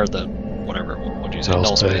or the whatever. What do you say?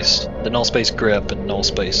 Null space. The null space grip and null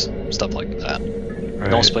space stuff like that. Right.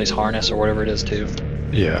 Null space harness or whatever it is too.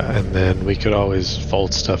 Yeah, and then we could always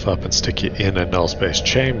fold stuff up and stick it in a null space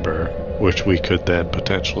chamber, which we could then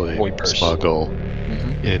potentially smuggle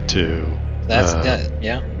into.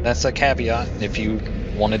 That's a caveat. If you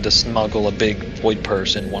wanted to smuggle a big void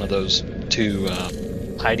purse in one of those two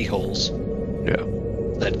hidey holes,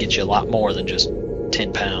 that'd get you a lot more than just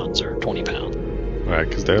 10 pounds or 20 pounds. Right,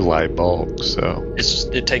 because they're light bulk, so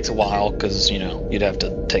it takes a while because you'd have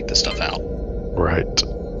to take the stuff out. Right.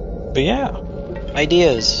 But yeah,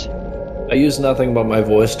 ideas. I use nothing but my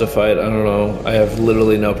voice to fight. I don't know. I have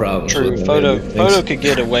literally no problems. True. With Photo could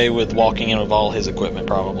get away with walking in with all his equipment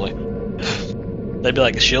probably. They'd be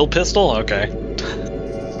like, a shield pistol? Okay.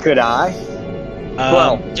 Could I?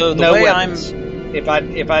 So the no way weapons. If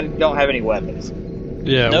I don't have any weapons.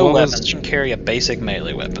 Yeah. No weapons. You can carry a basic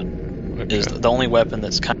melee weapon. Okay. Is the only weapon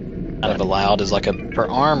that's kind of allowed is for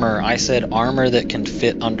armor. I said armor that can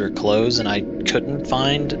fit under clothes, and I couldn't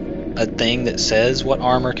find a thing that says what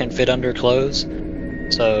armor can fit under clothes.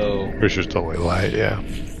 So it's just only light, yeah.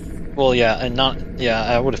 Well, yeah, and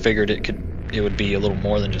I would have figured it would be a little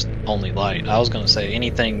more than just only light. I was going to say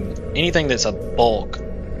anything that's a bulk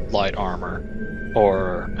light armor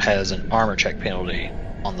or has an armor check penalty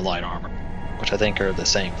on the light armor, which I think are the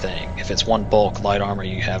same thing. If it's one bulk light armor,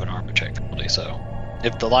 you have an armor check penalty. So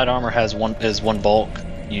if the light armor is one bulk,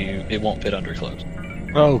 it won't fit under clothes.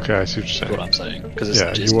 Oh, okay, I see what you're saying. That's what I'm saying, because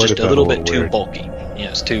it's just a little bit too bulky.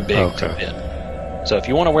 It's too big to fit. So if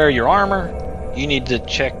you want to wear your armor, you need to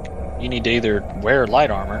either wear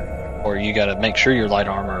light armor, or you got to make sure your light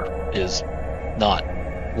armor is not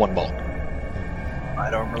one bulk.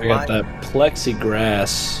 Light armor. I got that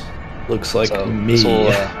plexiglass. Looks like me.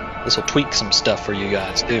 This will tweak some stuff for you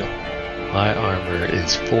guys too. My armor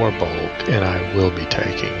is 4 bulk, and I will be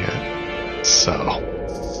taking it. So,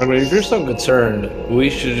 I mean, if you're so concerned, we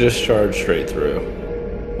should just charge straight through.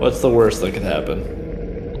 What's the worst that could happen?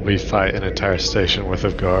 we fight an entire station worth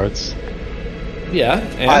of guards. Yeah.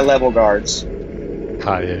 High level guards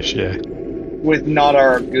High-ish, yeah. with not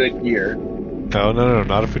our good gear. No,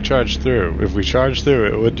 not if we charge through. If we charge through,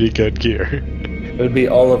 it would be good gear. It would be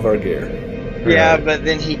all of our gear. Yeah, Right. but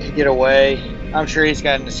then he could get away. I'm sure he's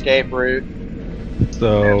got an escape route.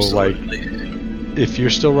 So, Absolutely. if you're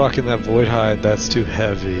still rocking that void hide, that's too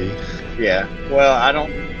heavy. Yeah. Well, I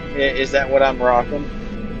don't. Is that what I'm rocking?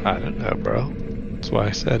 I don't know, bro. That's why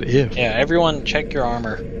I said if. Yeah, everyone check your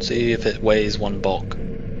armor. See if it weighs 1 bulk.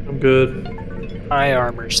 I'm good. My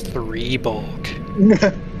armor's 3 bulk.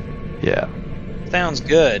 Yeah. Sounds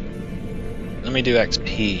good. Let me do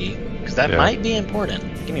XP, because that Yeah. might be important.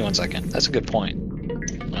 Give me 1 second. That's a good point.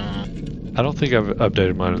 I don't think I've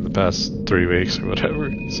updated mine in the past 3 weeks or whatever,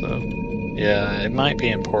 so. Yeah, it might be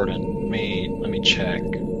important. Let me check.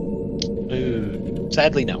 Ooh,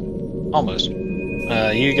 sadly, no. Almost.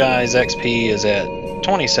 You guys, XP is at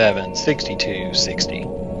 27, 62, 60.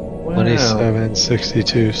 27,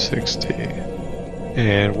 62, 60.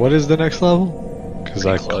 And what is the next level? Because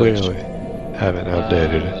I Pretty close. clearly haven't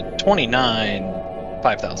updated it. 29,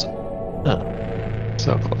 5,000.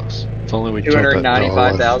 So close. If only we jumped that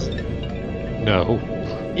 295,000. No.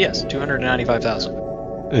 Yes,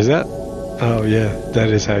 295,000. Is that? Oh, yeah. That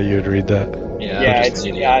is how you would read that. Yeah, Yeah, I'm it's, just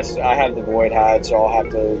an idiot. yeah, I have the void hide, so I'll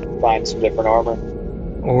have to find some different armor.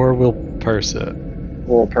 Or we'll purse it.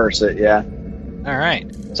 We'll purse it, yeah. All right.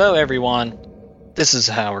 So, everyone, this is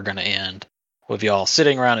how we're going to end. With y'all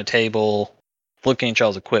sitting around a table, looking at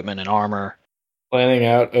y'all's equipment and armor. Planning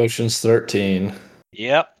out Ocean's 13.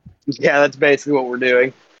 Yep. Yeah, that's basically what we're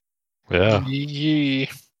doing. Yeah. Yeah.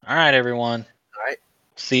 All right, everyone. All right.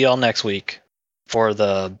 See y'all next week for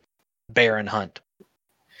the Baron Hunt.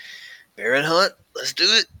 Baron Hunt, let's do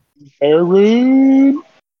it. Aaron!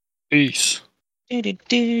 Peace.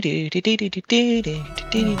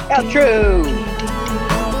 Outro!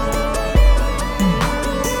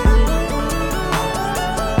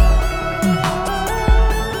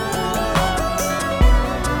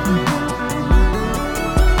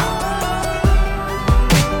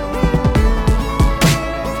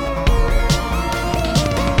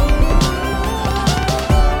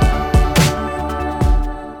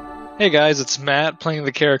 Hey guys, it's Matt playing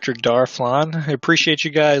the character Darflon. I appreciate you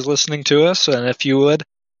guys listening to us, and if you would,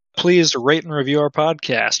 please rate and review our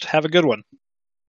podcast. Have a good one.